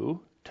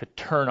do to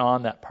turn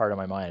on that part of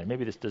my mind, and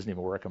maybe this doesn't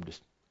even work, I'm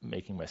just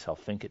making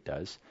myself think it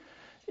does,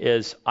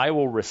 is I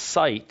will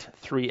recite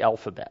 3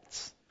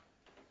 alphabets.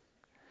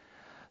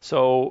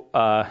 So,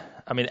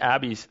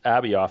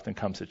 Abby often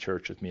comes to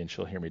church with me and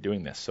she'll hear me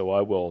doing this. So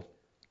I will,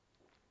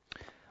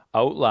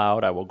 out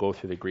loud, I will go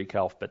through the Greek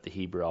alphabet, the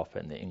Hebrew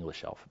alphabet, and the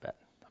English alphabet.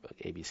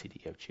 Like A, B, C,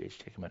 D, E, F, G, H,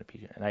 take them out of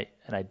P. And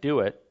I do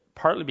it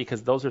partly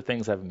because those are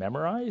things I've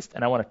memorized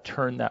and I want to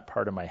turn that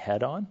part of my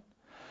head on.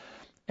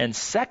 And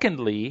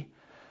secondly,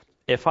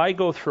 if I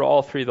go through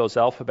all 3 of those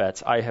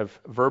alphabets, I have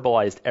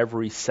verbalized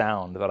every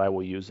sound that I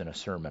will use in a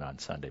sermon on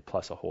Sunday,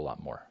 plus a whole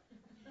lot more.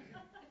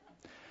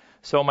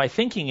 So my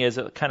thinking is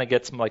it kind of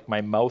gets like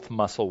my mouth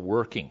muscle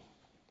working.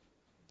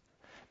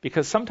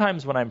 Because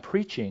sometimes when I'm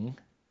preaching,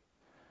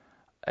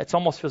 it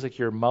almost feels like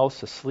your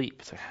mouth's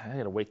asleep. It's like, I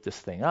got to wake this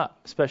thing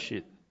up,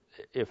 especially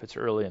if it's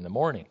early in the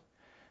morning.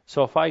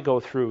 So if I go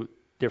through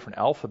different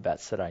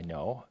alphabets that I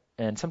know,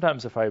 and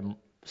sometimes if I'm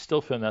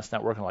still feeling that's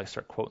not working, I'll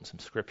start quoting some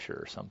scripture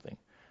or something.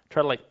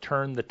 Try to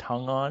turn the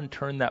tongue on,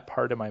 turn that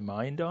part of my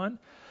mind on.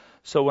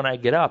 So when I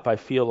get up, I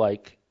feel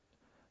like,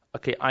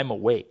 okay, I'm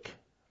awake.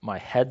 My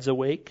head's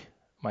awake.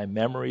 My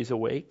memory's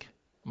awake.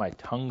 My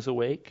tongue's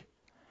awake.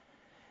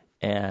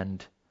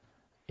 And,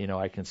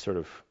 I can sort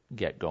of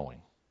get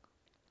going.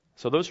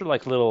 So those are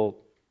like little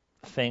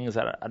things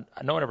that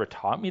no one ever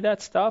taught me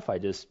that stuff. I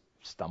just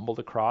stumbled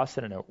across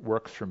it, and it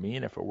works for me.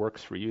 And if it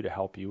works for you to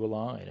help you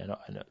along,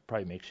 and it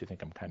probably makes you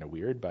think I'm kind of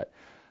weird, but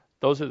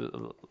those are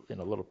the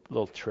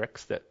little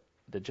tricks that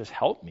just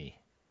help me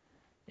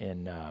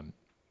in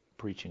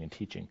preaching and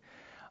teaching.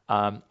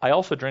 I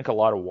also drink a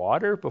lot of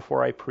water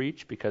before I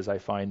preach because I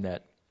find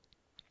that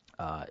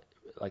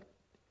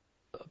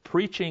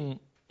preaching,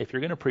 if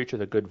you're going to preach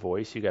with a good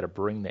voice, you got to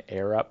bring the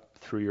air up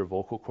through your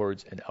vocal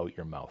cords and out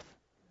your mouth.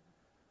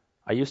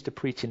 I used to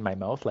preach in my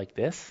mouth like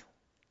this,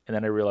 and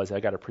then I realized I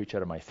got to preach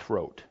out of my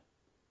throat.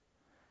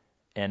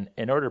 And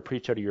in order to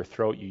preach out of your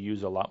throat, you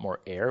use a lot more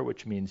air,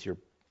 which means you're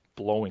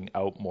blowing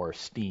out more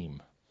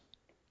steam.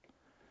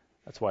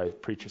 That's why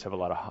preachers have a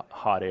lot of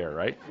hot air,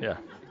 right? Yeah.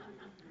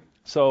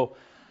 So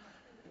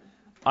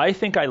I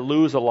think I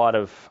lose a lot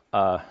of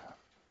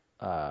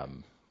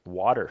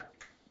water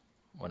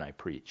when I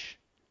preach.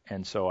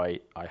 And so I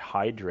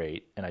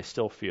hydrate, and I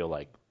still feel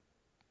like,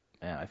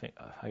 man, I think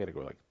I got to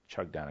go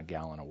chug down a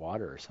gallon of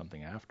water or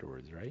something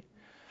afterwards, right?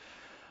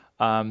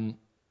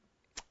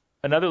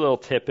 Another little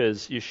tip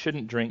is you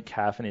shouldn't drink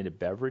caffeinated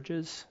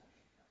beverages,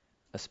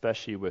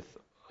 especially with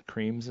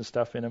creams and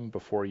stuff in them,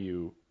 before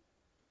you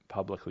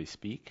publicly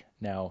speak.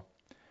 Now,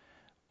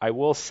 I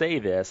will say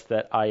this,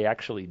 that I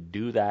actually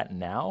do that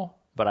now,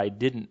 but I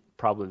didn't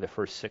probably the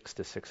first 600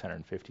 to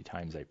 650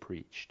 times I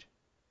preached.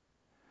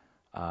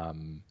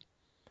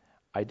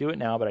 I do it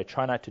now, but I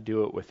try not to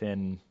do it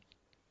within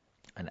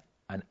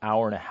an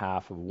hour and a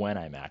half of when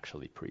I'm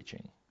actually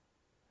preaching.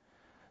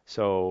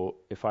 So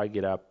if I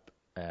get up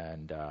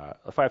and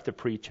if I have to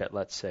preach at,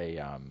 let's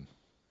say,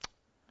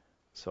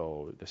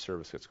 so the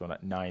service gets going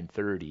at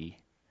 9:30,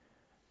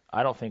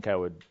 I don't think it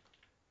would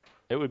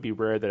be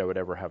rare that I would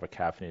ever have a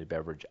caffeinated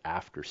beverage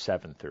after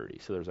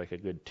 7:30. So there's a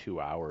good 2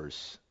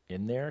 hours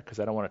in there because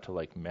I don't want it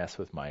to mess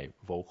with my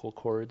vocal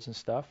cords and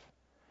stuff.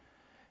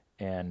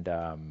 And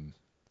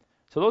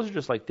so those are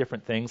just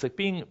different things,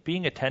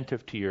 being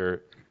attentive to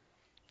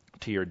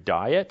your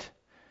diet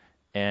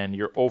and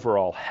your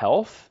overall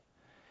health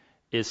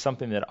is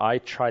something that I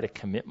try to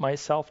commit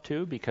myself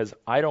to, because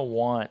I don't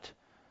want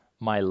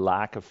my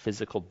lack of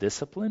physical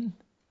discipline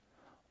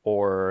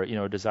or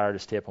desire to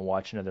stay up and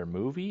watch another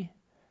movie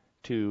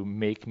to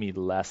make me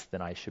less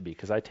than I should be,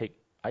 because I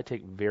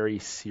take very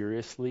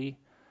seriously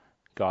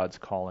God's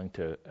calling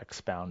to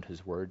expound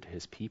his word to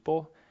his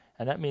people.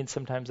 And that means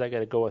sometimes I got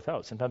to go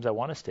without. Sometimes I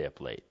want to stay up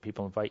late.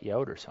 People invite you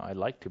out or something. I'd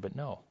like to, but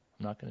no,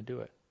 I'm not going to do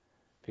it,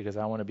 because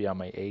I want to be on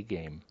my A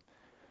game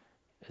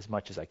as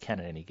much as I can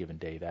at any given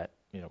day, that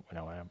when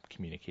I'm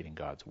communicating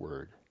God's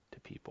word to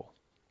people.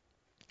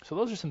 So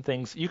those are some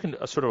things. You can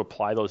sort of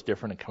apply those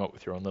different and come up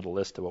with your own little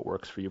list of what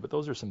works for you, but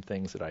those are some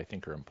things that I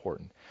think are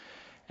important.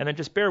 And then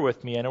just bear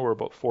with me. I know we're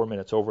about 4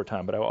 minutes over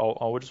time, but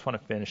I just want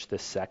to finish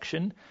this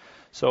section.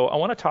 So I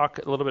want to talk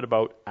a little bit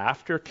about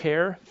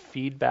aftercare,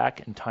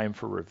 feedback, and time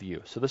for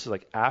review. So this is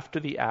after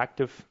the act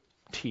of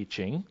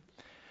teaching,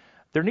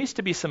 there needs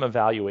to be some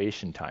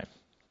evaluation time.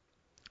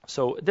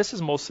 So this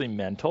is mostly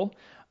mental.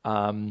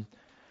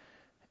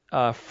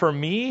 For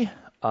me,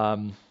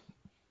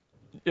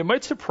 it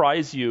might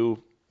surprise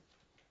you.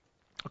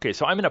 Okay,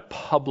 so I'm in a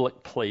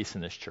public place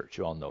in this church.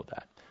 You all know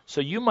that. So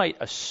you might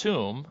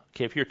assume,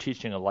 if you're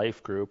teaching a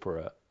life group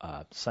or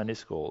a Sunday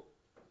school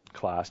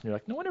class, and you're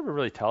like, no one ever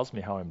really tells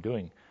me how I'm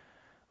doing.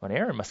 Well,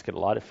 Aaron must get a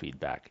lot of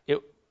feedback.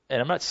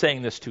 And I'm not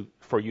saying this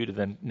for you to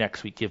then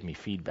next week give me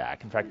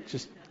feedback. In fact,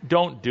 just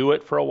don't do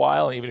it for a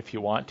while, even if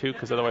you want to,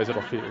 because otherwise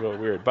it'll feel real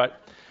weird.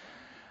 But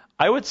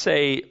I would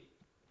say,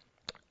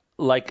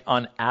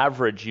 on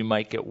average, you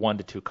might get 1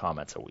 to 2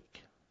 comments a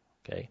week.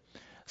 Okay,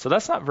 so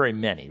that's not very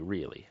many,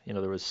 really.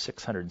 There was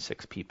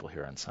 606 people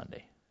here on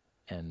Sunday,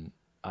 and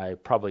I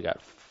probably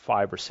got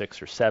 5 or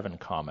 6 or 7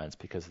 comments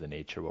because of the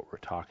nature of what we're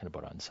talking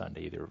about on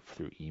Sunday, either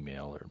through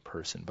email or in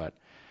person. But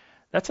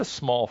that's a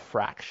small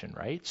fraction,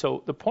 right?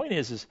 So the point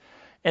is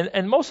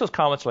and most of those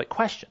comments are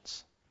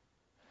questions.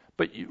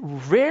 But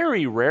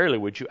very rarely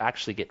would you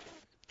actually get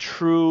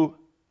true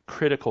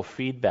critical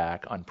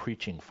feedback on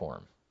preaching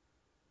form.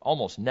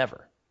 Almost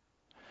never.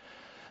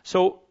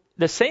 So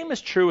the same is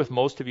true with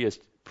most of you as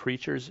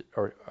preachers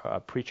or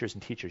preachers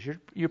and teachers.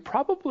 You're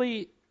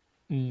probably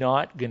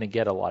not going to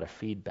get a lot of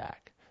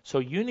feedback. So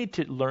you need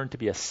to learn to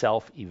be a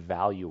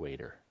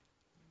self-evaluator.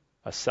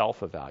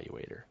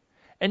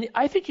 And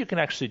I think you can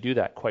actually do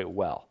that quite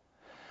well.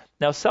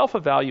 Now,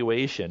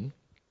 self-evaluation,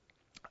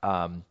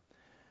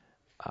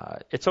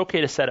 it's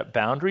okay to set up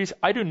boundaries.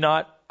 I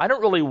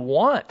don't really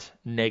want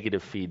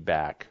negative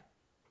feedback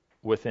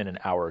within an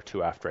hour or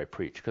two after I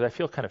preach, because I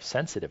feel kind of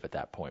sensitive at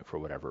that point for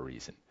whatever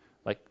reason.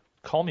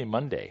 Call me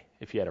Monday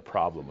if you had a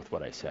problem with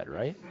what I said,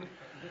 right?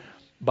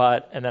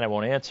 And then I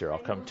won't answer. I'll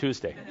come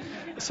Tuesday.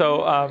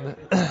 So,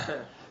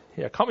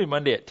 call me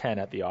Monday at 10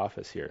 at the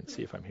office here and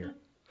see if I'm here.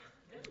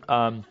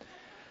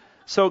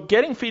 So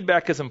getting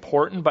feedback is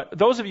important, but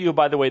those of you,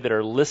 by the way, that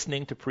are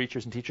listening to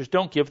preachers and teachers,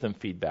 don't give them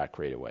feedback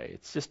right away.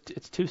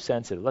 It's too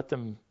sensitive. Let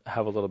them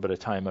have a little bit of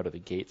time out of the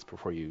gates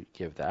before you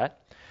give that.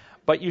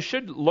 But you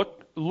should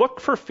look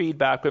for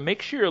feedback, but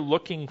make sure you're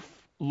looking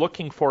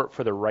for it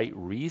for the right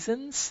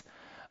reasons,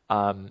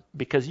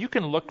 because you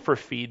can look for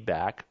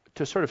feedback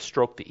to sort of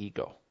stroke the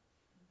ego.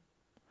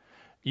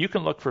 You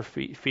can look for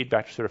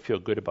feedback to sort of feel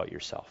good about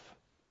yourself.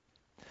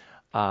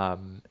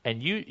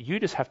 And you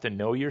just have to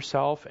know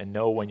yourself and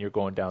know when you're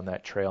going down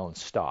that trail and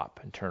stop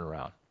and turn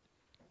around.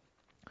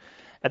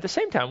 At the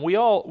same time, we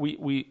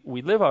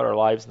live out our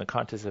lives in the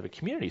context of a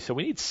community, so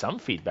we need some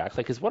feedback.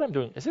 Like, is what I'm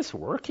doing, is this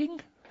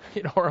working?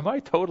 Or am I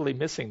totally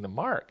missing the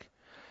mark?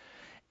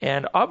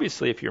 And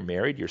obviously, if you're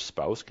married, your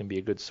spouse can be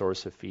a good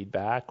source of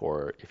feedback.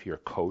 Or if you're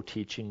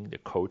co-teaching, the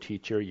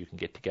co-teacher, you can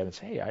get together and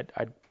say, hey,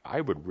 I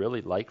would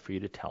really like for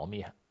you to tell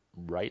me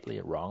rightly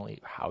or wrongly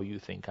how you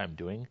think I'm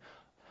doing.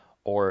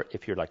 Or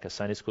if you're like a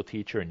Sunday school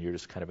teacher and you're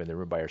just kind of in the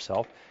room by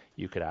yourself,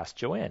 you could ask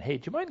Joanne, hey,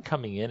 do you mind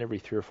coming in every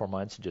 3 or 4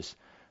 months and just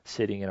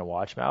sitting in and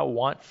watching? I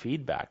want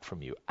feedback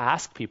from you.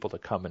 Ask people to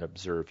come and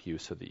observe you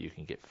so that you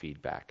can get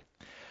feedback.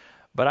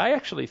 But I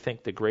actually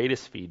think the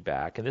greatest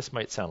feedback, and this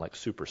might sound like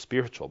super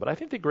spiritual, but I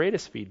think the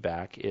greatest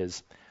feedback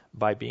is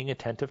by being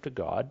attentive to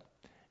God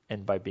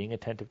and by being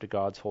attentive to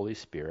God's Holy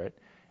Spirit.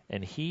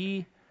 And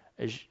He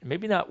is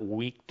maybe not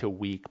week to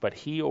week, but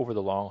He over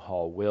the long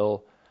haul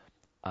will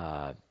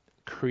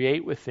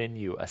create within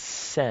you a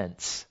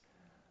sense,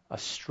 a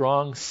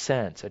strong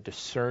sense, a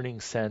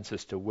discerning sense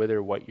as to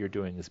whether what you're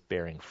doing is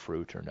bearing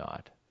fruit or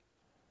not.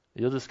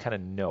 You'll just kind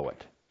of know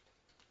it.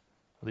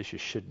 At least you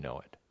should know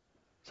it.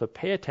 So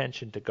pay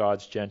attention to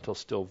God's gentle,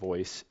 still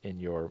voice in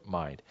your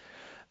mind.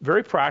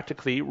 Very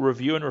practically,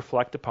 review and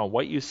reflect upon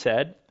what you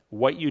said,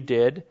 what you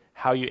did,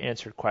 how you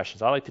answered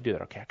questions. I like to do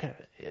that. Okay,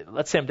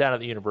 let's say I'm down at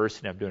the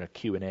university and I'm doing a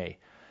Q&A.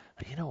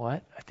 You know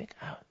what? I think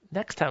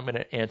next time I'm going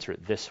to answer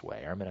it this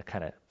way, or I'm going to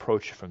kind of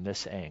approach it from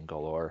this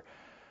angle, or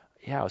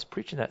I was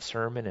preaching that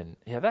sermon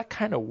and that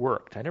kind of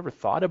worked. I never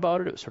thought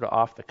about it. It was sort of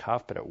off the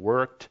cuff, but it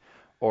worked.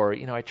 Or,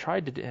 I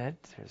tried to do it.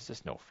 There's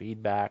just no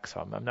feedback, so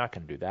I'm not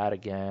going to do that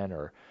again.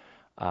 Or,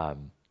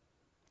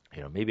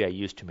 maybe I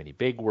used too many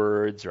big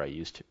words, or I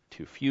used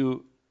too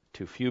few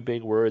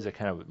big words.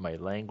 My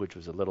language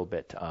was a little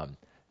bit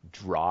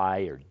dry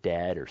or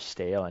dead or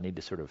stale. I need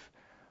to sort of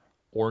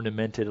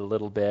ornament it a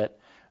little bit.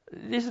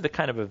 These are the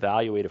kind of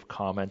evaluative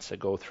comments that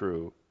go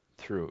through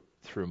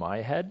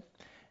my head.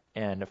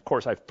 And of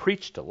course, I've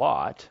preached a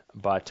lot,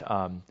 but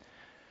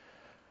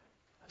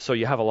so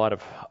you have a lot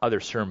of other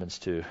sermons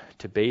to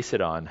base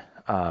it on.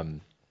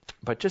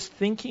 But just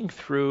thinking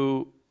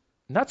through,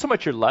 not so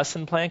much your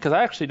lesson plan, because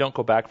I actually don't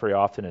go back very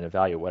often and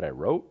evaluate what I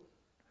wrote.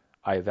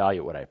 I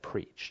evaluate what I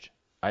preached.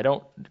 I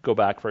don't go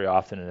back very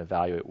often and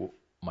evaluate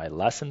my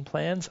lesson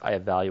plans. I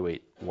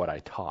evaluate what I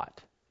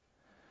taught.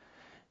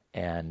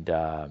 And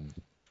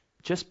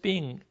just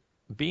being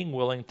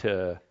willing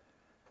to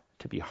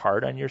be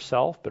hard on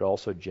yourself, but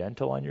also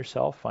gentle on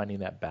yourself, finding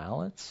that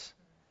balance,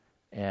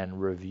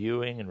 and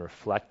reviewing and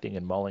reflecting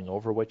and mulling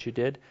over what you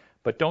did.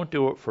 But don't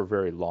do it for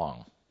very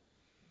long,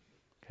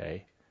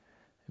 okay?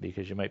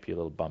 Because you might be a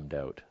little bummed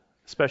out,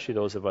 especially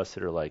those of us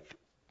that are like,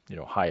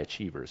 high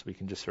achievers. We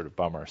can just sort of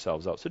bum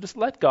ourselves out. So just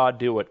let God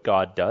do what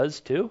God does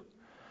too.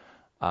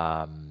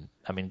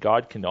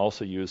 God can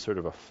also use sort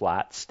of a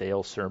flat,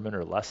 stale sermon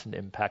or lesson to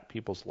impact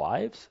people's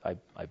lives.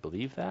 I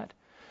believe that.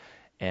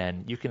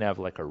 And you can have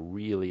like a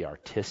really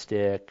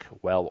artistic,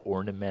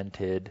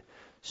 well-ornamented,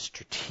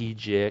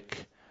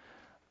 strategic,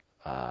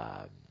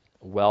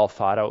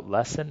 well-thought-out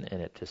lesson,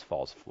 and it just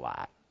falls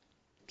flat.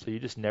 So you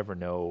just never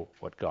know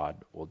what God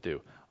will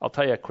do. I'll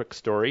tell you a quick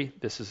story.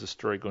 This is a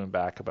story going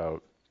back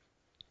about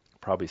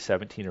probably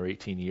 17 or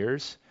 18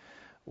 years.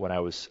 When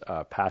I was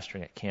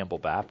pastoring at Campbell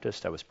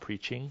Baptist, I was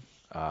preaching,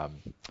 I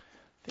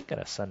think on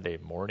a Sunday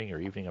morning or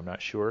evening, I'm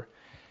not sure.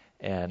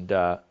 And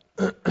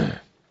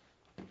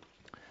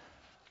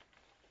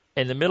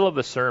in the middle of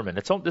the sermon,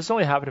 this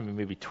only happened to me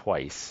maybe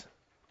twice.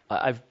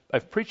 I've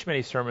preached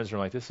many sermons where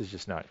I'm like, this is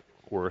just not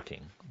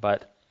working.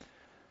 But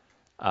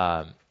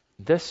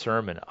this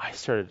sermon, I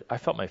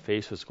felt my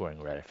face was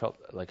going red. I felt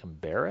like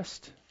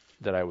embarrassed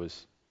that I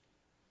was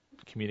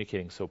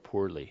communicating so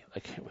poorly.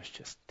 Like, it was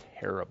just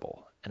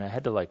terrible. And I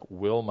had to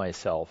will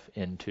myself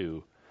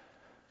into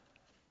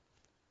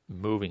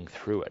moving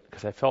through it,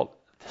 because I felt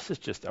this is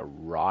just a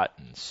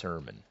rotten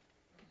sermon.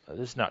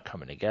 This is not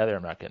coming together.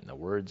 I'm not getting the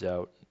words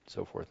out, and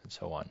so forth and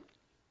so on.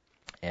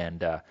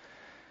 And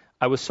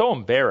I was so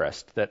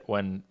embarrassed that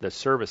when the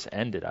service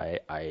ended,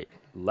 I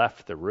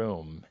left the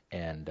room,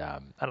 and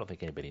I don't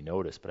think anybody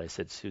noticed, but I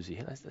said, Susie,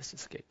 hey, let's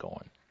just get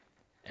going.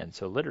 And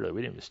so literally,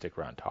 we didn't even stick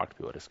around and talk to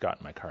people. I just got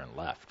in my car and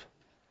left.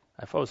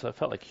 I felt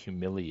like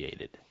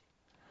humiliated.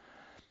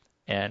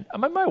 And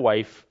my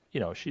wife,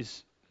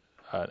 she's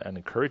an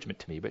encouragement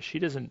to me, but she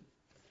doesn't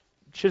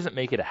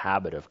make it a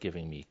habit of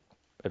giving me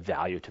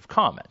evaluative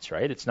comments,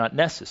 right? It's not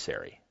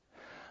necessary.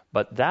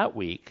 But that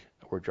week,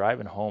 we're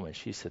driving home, and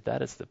she said,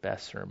 that is the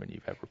best sermon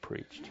you've ever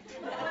preached.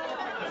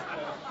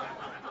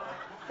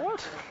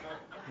 What?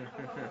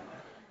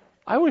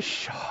 I was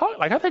shocked.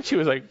 I thought she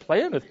was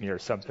playing with me or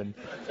something.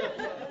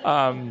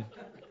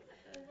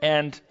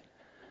 And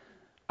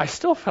I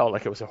still felt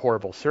like it was a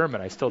horrible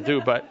sermon. I still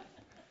do, but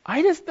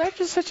that's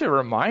just such a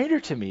reminder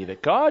to me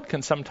that God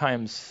can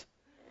sometimes,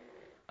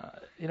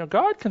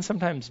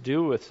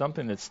 do with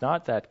something that's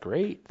not that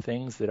great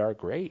things that are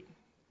great.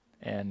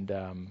 And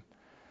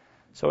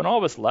So in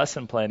all this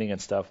lesson planning and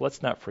stuff,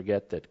 let's not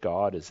forget that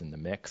God is in the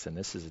mix, and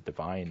this is a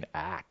divine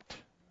act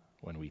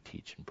when we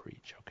teach and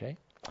preach, okay?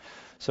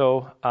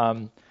 So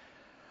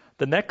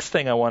the next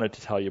thing I wanted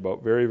to tell you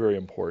about, very, very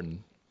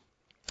important,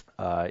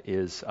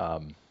 is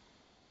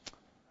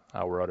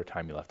we're out of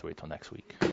time. You'll have to wait till next week.